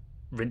would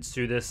rinse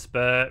through this,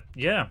 but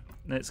yeah,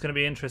 it's going to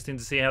be interesting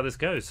to see how this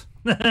goes.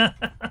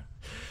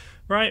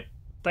 Right,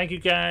 thank you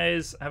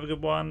guys, have a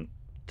good one,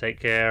 take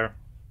care,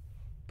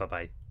 bye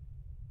bye.